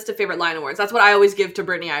here's a list of favorite line awards. That's what I always give to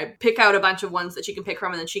Brittany. I pick out a bunch of ones that she can pick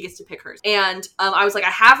from, and then she gets to pick hers. And I was like,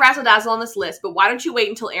 I have Razzle Dazzle on this list, but why don't you wait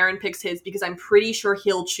until Aaron picks his, because I'm pretty sure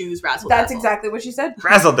he'll choose Razzle Dazzle. That's exactly what she said.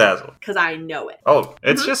 Razzle Dazzle. Because I know it. Oh,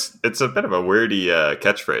 it's it's a bit of a wordy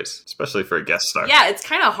catchphrase, especially for a guest star. Yeah, it's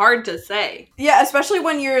kind of hard to say. Yeah, especially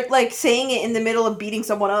when you're like saying it in the middle of beating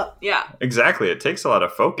someone up. Yeah. Exactly. It takes a lot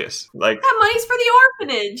of focus. Like, That money's for the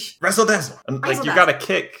orphanage. razzle dazzle. And like, Razzle you dazzle. gotta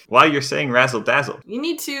kick while you're saying razzle dazzle. You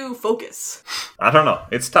need to focus. I don't know.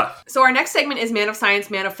 It's tough. So our next segment is Man of Science,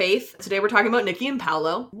 Man of Faith. Today we're talking about Nikki and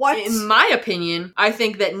Paolo. What? In my opinion, I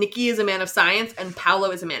think that Nikki is a man of science and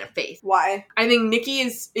Paolo is a man of faith. Why? I think Nikki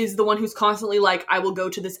is the one who's constantly like, I will go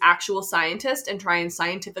to this actual scientist and try and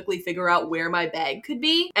scientifically figure out where my bag could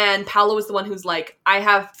be. And Paolo is the one who's like, I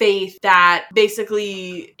have faith that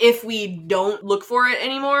basically if we don't look for it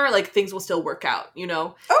anymore, like things will still work out, you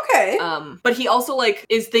know? Okay. But he also like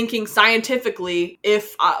is thinking scientifically,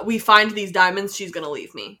 if we find these diamonds, she's gonna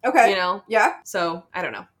leave me. Okay. You know? Yeah. So, I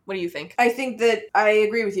don't know. What do you think? I think that I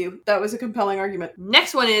agree with you. That was a compelling argument.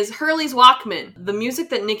 Next one is Hurley's Walkman. The music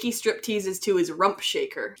that Nikki strip teases to is Rump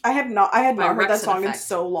Shaker. I had not By heard that Rex song in Effect.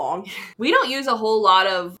 so long. We don't use a whole lot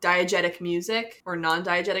of diegetic music, or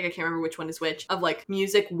non-diegetic, I can't remember which one is which, of like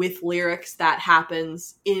music with lyrics that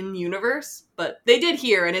happens in universe, but they did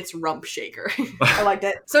here and it's Rump Shaker. I liked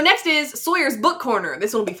it. So next is Sawyer's Book Corner.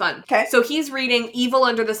 This will be fun. Okay. So he's reading Evil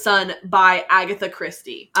Under the Sun by Agatha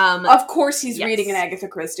Christie. Of course he's yes. reading an Agatha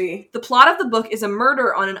Christie. The plot of the book is a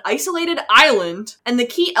murder on an isolated island, and the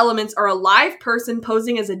key elements are a live person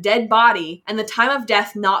posing as a dead body, and the time of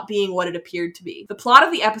death not being what it appeared to be. The plot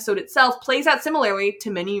of the episode itself plays out similarly to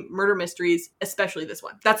many murder mysteries, especially this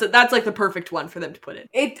one. That's like the perfect one for them to put in.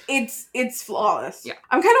 It's flawless. Yeah.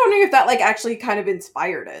 I'm kind of wondering if that like actually kind of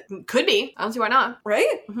inspired it. Could be. I don't see why not.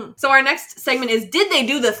 Right? Mm-hmm. So our next segment is Did They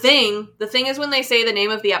Do the Thing? The thing is when they say the name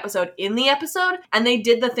of the episode in the episode, and they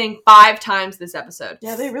did the thing 5 times this episode.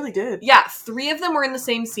 Yeah, they really did. Yeah, 3 of them were in the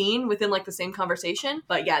same scene within like the same conversation,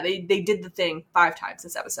 but yeah, they did the thing 5 times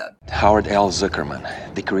this episode. Howard L.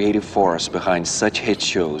 Zuckerman, the creative force behind such hit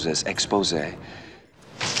shows as Exposé.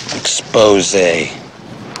 Exposé.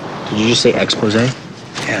 Did you just say exposé?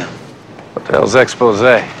 Yeah. What the hell's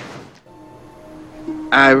Exposé?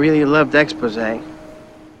 I really loved exposé.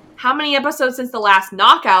 How many episodes since the last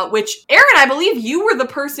knockout, which, Aaron, I believe you were the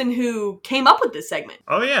person who came up with this segment.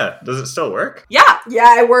 Oh, yeah. Does it still work? Yeah.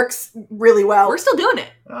 Yeah, it works really well. We're still doing it.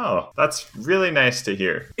 Oh, that's really nice to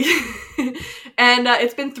hear. And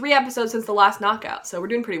it's been 3 episodes since the last knockout, so we're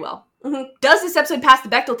doing pretty well. Mm-hmm. Does this episode pass the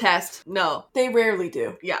Bechdel test? No. They rarely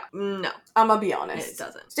do. Yeah, no. I'm gonna be honest. It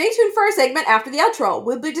doesn't. Stay tuned for our segment after the outro.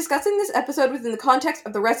 We'll be discussing this episode within the context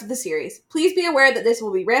of the rest of the series. Please be aware that this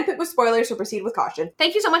will be rampant with spoilers, so proceed with caution.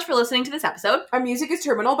 Thank you so much for listening to this episode. Our music is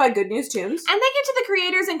Terminal by Good News Tunes. And thank you to the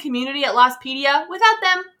creators and community at Lostpedia. Without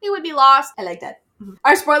them, it would be lost. I like that.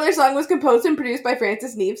 Our spoiler song was composed and produced by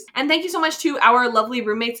Francis Neves. And thank you so much to our lovely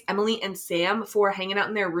roommates, Emily and Sam, for hanging out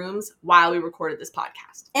in their rooms while we recorded this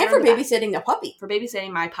podcast. And for babysitting a puppy. For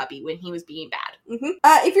babysitting my puppy when he was being bad. Mm-hmm.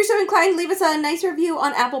 If you're so inclined, leave us a nice review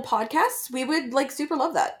on Apple Podcasts. We would, super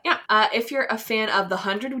love that. Yeah. If you're a fan of The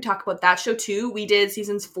 100, we talk about that show too. We did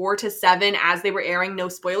seasons 4 to 7 as they were airing, no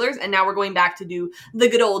spoilers. And now we're going back to do the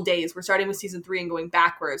good old days. We're starting with season 3 and going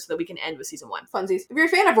backwards so that we can end with season 1. Funsies. If you're a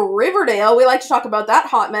fan of Riverdale, we like to talk about that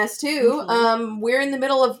hot mess too. Mm-hmm. We're in the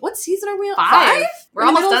middle of, what season are we on? 5? We're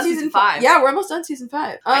almost done season 5. Yeah, we're almost done season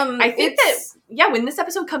 5. I think that, when this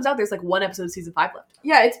episode comes out, there's 1 episode of season 5 left.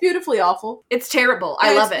 Yeah, it's beautifully awful. It's terrible.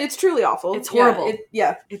 I love it. It's truly awful. It's horrible.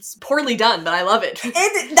 Yeah. It's poorly done, but I love it.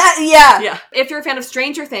 Yeah. If you're a fan of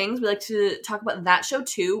Stranger Things, we like to talk about that show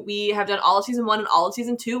too. We have done all of season 1 and all of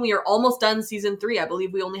season 2. We are almost done season 3. I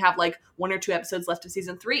believe we only have 1 or 2 episodes left of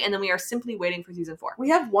season 3, and then we are simply waiting for season 4. We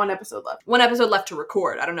have 1 episode left. 1 episode left to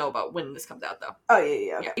record. I don't know about when this comes out though. Oh,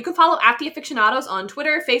 yeah. Okay. You can follow at The Afictionados on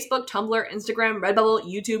Twitter, Facebook, Tumblr, Instagram, Redbubble,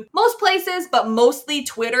 YouTube, most places, but mostly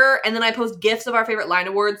Twitter, and then I post GIFs of our favorite line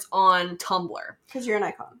awards on Tumblr. Because you're an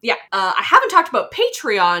icon. Yeah. I haven't talked about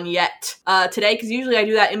Patreon yet today, because usually I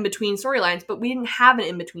do that in between storylines, but we didn't have an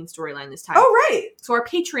in-between storyline this time. Oh, right. So our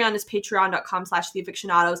Patreon is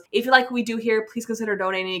patreon.com/theafictionados. If you like what we do here, please consider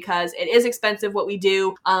donating because it is expensive what we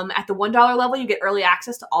do. At the $1 level, you get early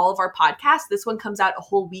access to all of our podcasts. This one comes out a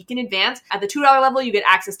whole week in advance. At the $2 level, you get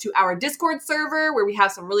access to our Discord server where we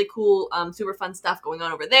have some really cool, super fun stuff going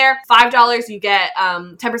on over there. $5, you get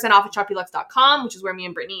 10% off at shopdeluxe.com, which is where me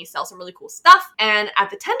and Brittany sell some really cool stuff. And at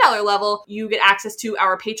the $10 level, you get access to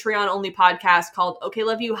our Patreon-only podcast called Okay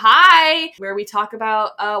Love You Hi, where we talk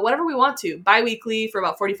about whatever we want to, bi-weekly for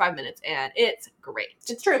about 45 minutes, and it's great.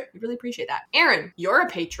 It's true. We really appreciate that. Aaron, you're a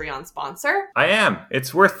Patreon sponsor. I am.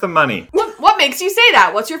 It's worth the money. What makes you say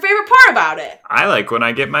that? What's your favorite part about it? I like when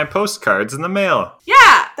I get my postcards in the mail.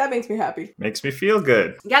 Yeah. That makes me happy. Makes me feel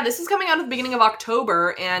good. Yeah, this is coming out at the beginning of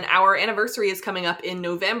October, and our anniversary is coming up in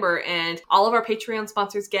November, and all of our Patreon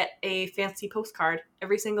sponsors get a fancy postcard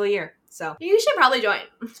every single year. So you should probably join.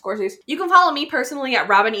 Scorsies. You can follow me personally at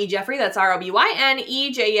Robin E. Jeffrey. That's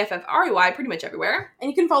ROBYNEJEFFREY, pretty much everywhere.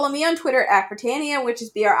 And you can follow me on Twitter at Britannia, which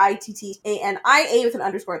is BRITTANIA with an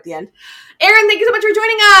underscore at the end. Erin, thank you so much for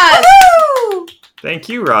joining us. Woo! Thank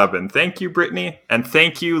you, Robin. Thank you, Brittany. And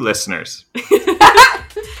thank you, listeners.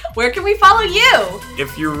 Where can we follow you?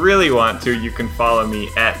 If you really want to, you can follow me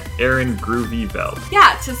at Aaron Groovy Belt.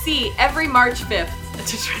 Yeah, to see every March 5th.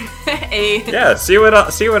 Yeah, see what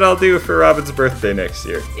I'll do for Robin's birthday next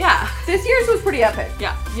year. Yeah. This year's was pretty epic.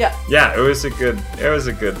 Yeah. Yeah, it was a good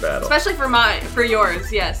battle. Especially for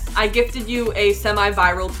yours, yes. I gifted you a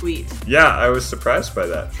semi-viral tweet. Yeah, I was surprised by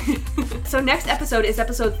that. So next episode is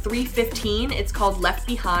episode 315. It's called Left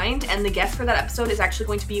Behind, and the guest for that episode is actually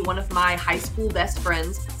going to be one of my high school best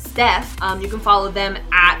friends, Steph. You can follow them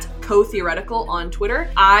at Co-Theoretical on Twitter.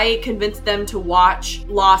 I convinced them to watch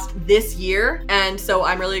Lost this year, and so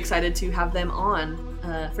I'm really excited to have them on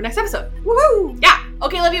for next episode. Woohoo! Yeah.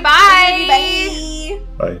 Okay, love you. Bye. Bye.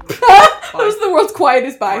 Bye. That was the world's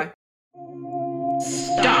quietest bye.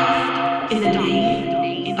 Stop in the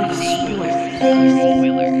name of spoilers.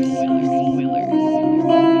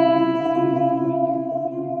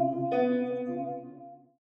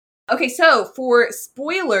 Okay, so for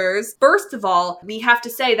spoilers, first of all, we have to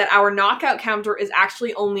say that our knockout counter is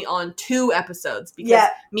actually only on 2 episodes because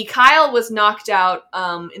Mikhail was knocked out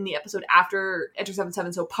in the episode after Enter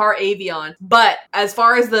 77, so Par Avion. But as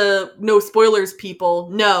far as the no spoilers people,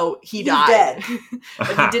 no, he died. Dead.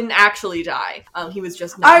 But he didn't actually die. He was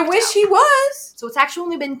just knocked I wish out. he was. So it's actually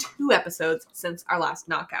only been 2 episodes since our last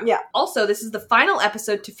knockout. Yeah. Also, this is the final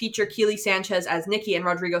episode to feature Keely Sanchez as Nikki and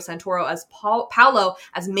Rodrigo Santoro as Paolo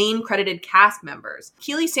as main credited cast members.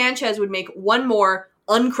 Keely Sanchez would make one more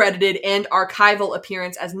uncredited and archival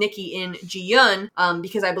appearance as Nikki in Ji-Yun,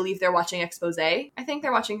 because I believe they're watching Exposé. I think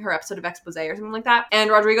they're watching her episode of Exposé or something like that. And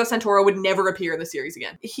Rodrigo Santoro would never appear in the series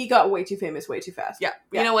again. He got way too famous way too fast. Yeah.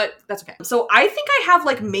 You know what? That's okay. So I think I have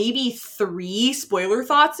like maybe 3 spoiler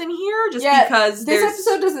thoughts in here just because this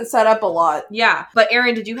episode doesn't set up a lot. Yeah. But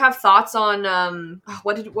Aaron, did you have thoughts on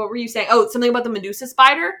what were you saying? Oh, something about the Medusa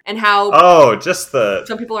spider and how just the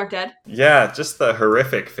some people aren't dead? Yeah, just the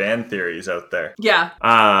horrific fan theories out there. Yeah.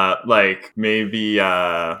 Like maybe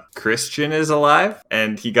Christian is alive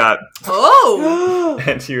and he got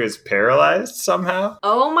and he was paralyzed somehow.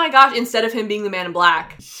 Oh my gosh, instead of him being the Man in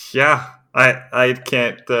Black. Yeah. I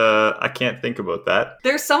can't think about that.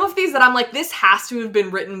 There's some of these that I'm like, this has to have been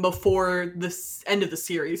written before this end of the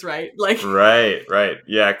series, right? Like Right.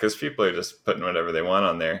 Yeah, because people are just putting whatever they want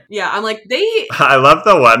on there. Yeah, I'm like, I love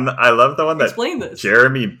the one that Explain this.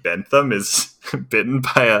 Jeremy Bentham is bitten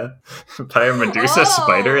by a Medusa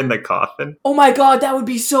spider in the coffin. Oh my god, that would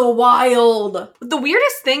be so wild. The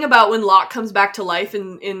weirdest thing about when Locke comes back to life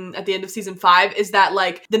in at the end of season 5 is that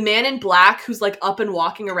like the Man in Black who's like up and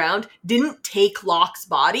walking around didn't take Locke's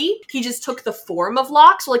body. He just took the form of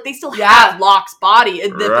Locke. So like they still have Locke's body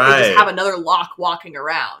and then but they just have another Locke walking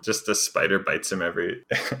around. Just a spider bites him every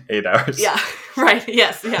 8 hours. Yeah, right.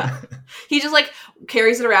 Yes, yeah. He just like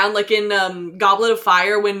carries it around like in Goblet of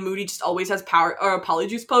Fire when Moody just always has power or a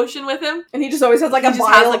polyjuice potion with him. And he just always has like a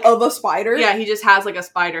vial of a spider. Yeah, he just has like a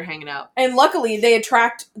spider hanging out. And luckily they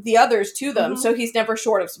attract the others to them, so he's never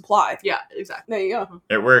short of supply. Yeah, exactly. There you go.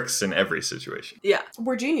 It works in every situation. Yeah.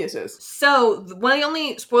 We're geniuses. So one of the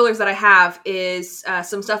only spoilers that I have is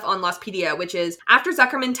some stuff on Lostpedia, which is after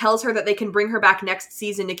Zuckerman tells her that they can bring her back next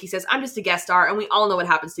season, Nikki says, "I'm just a guest star," and we all know what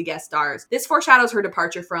happens to guest stars. This foreshadows her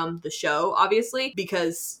departure from the show, obviously,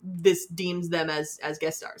 because this deems them as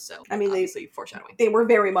guest stars. So I mean, obviously foreshadowing. They were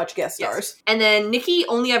very much guest stars. Yes. And then Nikki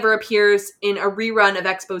only ever appears in a rerun of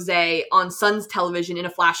Exposé on Sun's television in a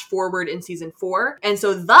flash forward in season 4. And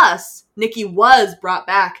so thus, Nikki was brought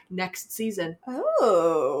back next season.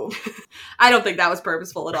 Oh. I don't think that was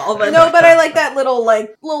purposeful at all. But no, but I like that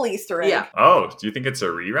little Easter egg. Yeah. Oh, do you think it's a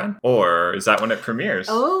rerun? Or is that when it premieres?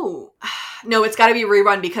 Oh. No, it's got to be a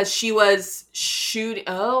rerun because she was shooting...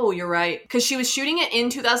 Oh, you're right. Because she was shooting it in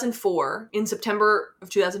 2004, in September of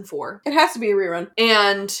 2004. It has to be a rerun.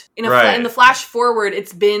 And in the flash forward, it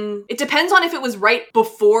depends on if it was right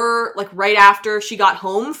before, like right after she got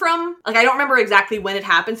home from... Like, I don't remember exactly when it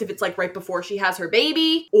happens, if it's like right before she has her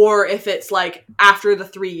baby, or if it's like after the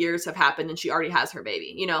 3 years have happened and she already has her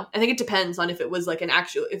baby, you know? I think it depends on if it was like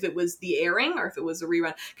if it was the airing or if it was a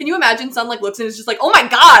rerun. Can you imagine Sun like looks and is just like, oh my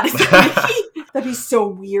god, it's Nikki! That'd be so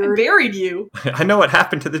weird. I buried you. I know what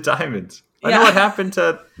happened to the diamonds. I know what happened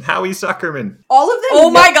to Howie Zuckerman. All of them?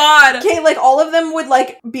 Oh my god! Okay, like, all of them would,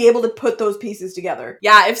 like, be able to put those pieces together.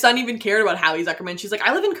 Yeah, if Sun even cared about Howie Zuckerman, she's like,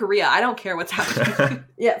 I live in Korea. I don't care what's happening.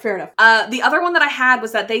 Yeah, fair enough. The other one that I had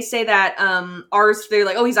was that they say that they're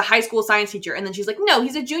like, oh, he's a high school science teacher. And then she's like, no,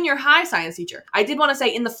 he's a junior high science teacher. I did want to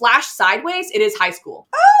say, in the Flash Sideways, it is high school.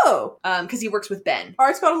 Oh! Because he works with Ben.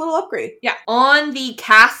 Art's got a little upgrade. Yeah. On the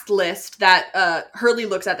cast list that Hurley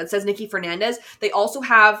looks at that says Nikki Fernandez, they also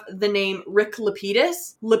have the name Rick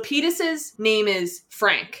Lapidus. Lapidus's name is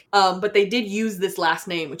Frank, but they did use this last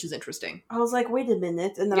name, which is interesting. I was like, wait a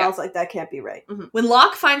minute. And then I was like, that can't be right. Mm-hmm. When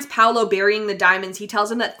Locke finds Paolo burying the diamonds, he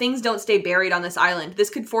tells him that things don't stay buried on this island. This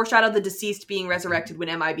could foreshadow the deceased being resurrected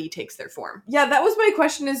when MIB takes their form. Yeah, that was my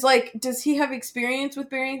question is, like, does he have experience with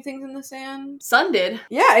burying things in the sand? Sun did.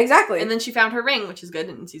 Yeah, exactly. And then she found her ring, which is good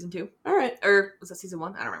in season 2. All right. Or was that season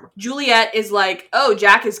 1? I don't remember. Juliet is like, oh,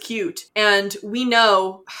 Jack is cute. And we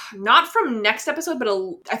know, not from next episode, but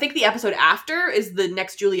I think the episode after is the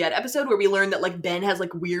next Juliet episode where we learn that, like, Ben has,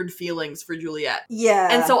 like, weird feelings for Juliet. Yeah.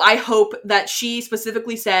 And so I hope that she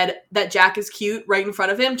specifically said that Jack is cute right in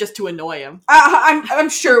front of him just to annoy him. I'm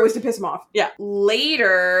sure it was to piss him off. Yeah.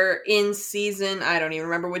 Later in season, I don't even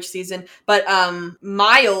remember which season, but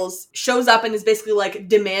Miles shows up and is basically like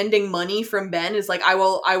demanding money from Ben. Is like, I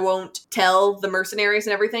won't tell the mercenaries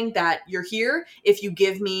and everything that you're here if you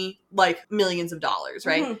give me like millions of dollars,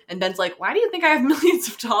 right? Mm-hmm. And Ben's like, why do you think I have millions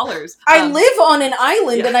of dollars? I live on an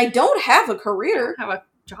island and I don't have a career. I don't have a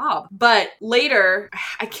job. But later,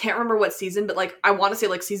 I can't remember what season, but like I want to say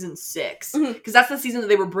like season 6, because that's the season that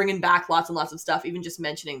they were bringing back lots and lots of stuff, even just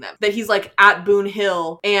mentioning them. That he's like at Boone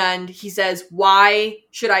Hill and he says, why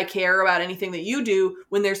should I care about anything that you do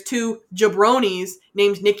when there's 2 jabronis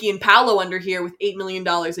named Nikki and Paolo under here with $8 million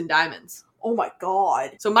in diamonds? Oh my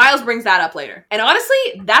god. So Miles brings that up later. And honestly,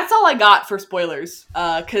 that's all I got for spoilers.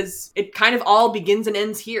 Because it kind of all begins and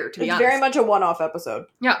ends here, to be honest. It's very much a one-off episode.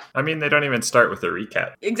 Yeah. I mean, they don't even start with a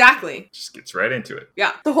recap. Exactly. Just gets right into it.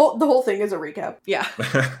 Yeah. The whole thing is a recap. Yeah.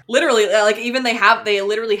 Literally, like even they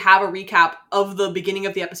literally have a recap of the beginning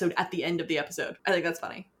of the episode at the end of the episode. I think that's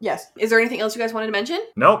funny. Yes. Is there anything else you guys wanted to mention?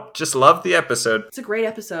 Nope. Just love the episode. It's a great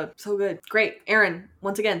episode. So good. Great. Aaron,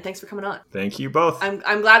 once again, thanks for coming on. Thank you both. I'm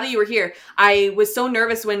glad that you were here. I was so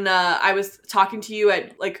nervous when I was talking to you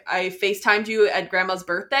I FaceTimed you at Grandma's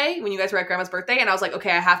birthday, when you guys were at Grandma's birthday, and I was like,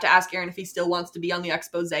 okay, I have to ask Aaron if he still wants to be on the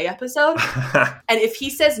Exposé episode. And if he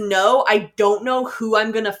says no, I don't know who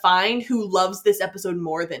I'm gonna find who loves this episode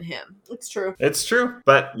more than him. It's true. It's true,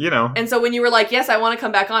 but you know. And so when you were like, yes, I want to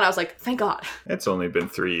come back on, I was like, thank God. It's only been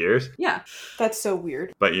 3 years. Yeah. That's so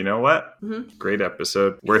weird. But you know what? Mm-hmm. Great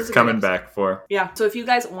episode. Worth coming back for. Yeah. So if you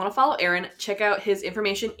guys want to follow Aaron, check out his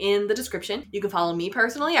information in the description. You can follow me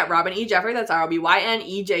personally at Robin E. Jeffrey. That's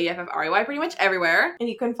ROBYNEJEFFREY pretty much everywhere. And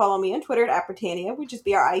you can follow me on Twitter at Britannia, which is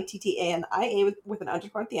BRITTANIA with an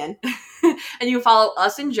underscore at the end. And you can follow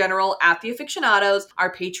us in general at The Afictionados.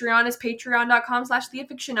 Our Patreon is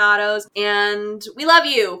patreon.com/TheAfictionados. And we love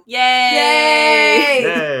you. Yay! Yay!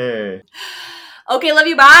 Yay! Okay, love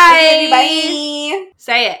you, bye! Okay, bye!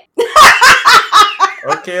 Say it.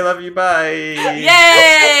 Okay, love you, bye!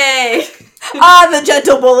 Yay! The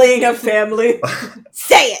gentle bullying of family.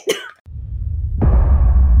 Say it!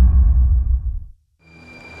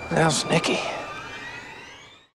 There's Nikki.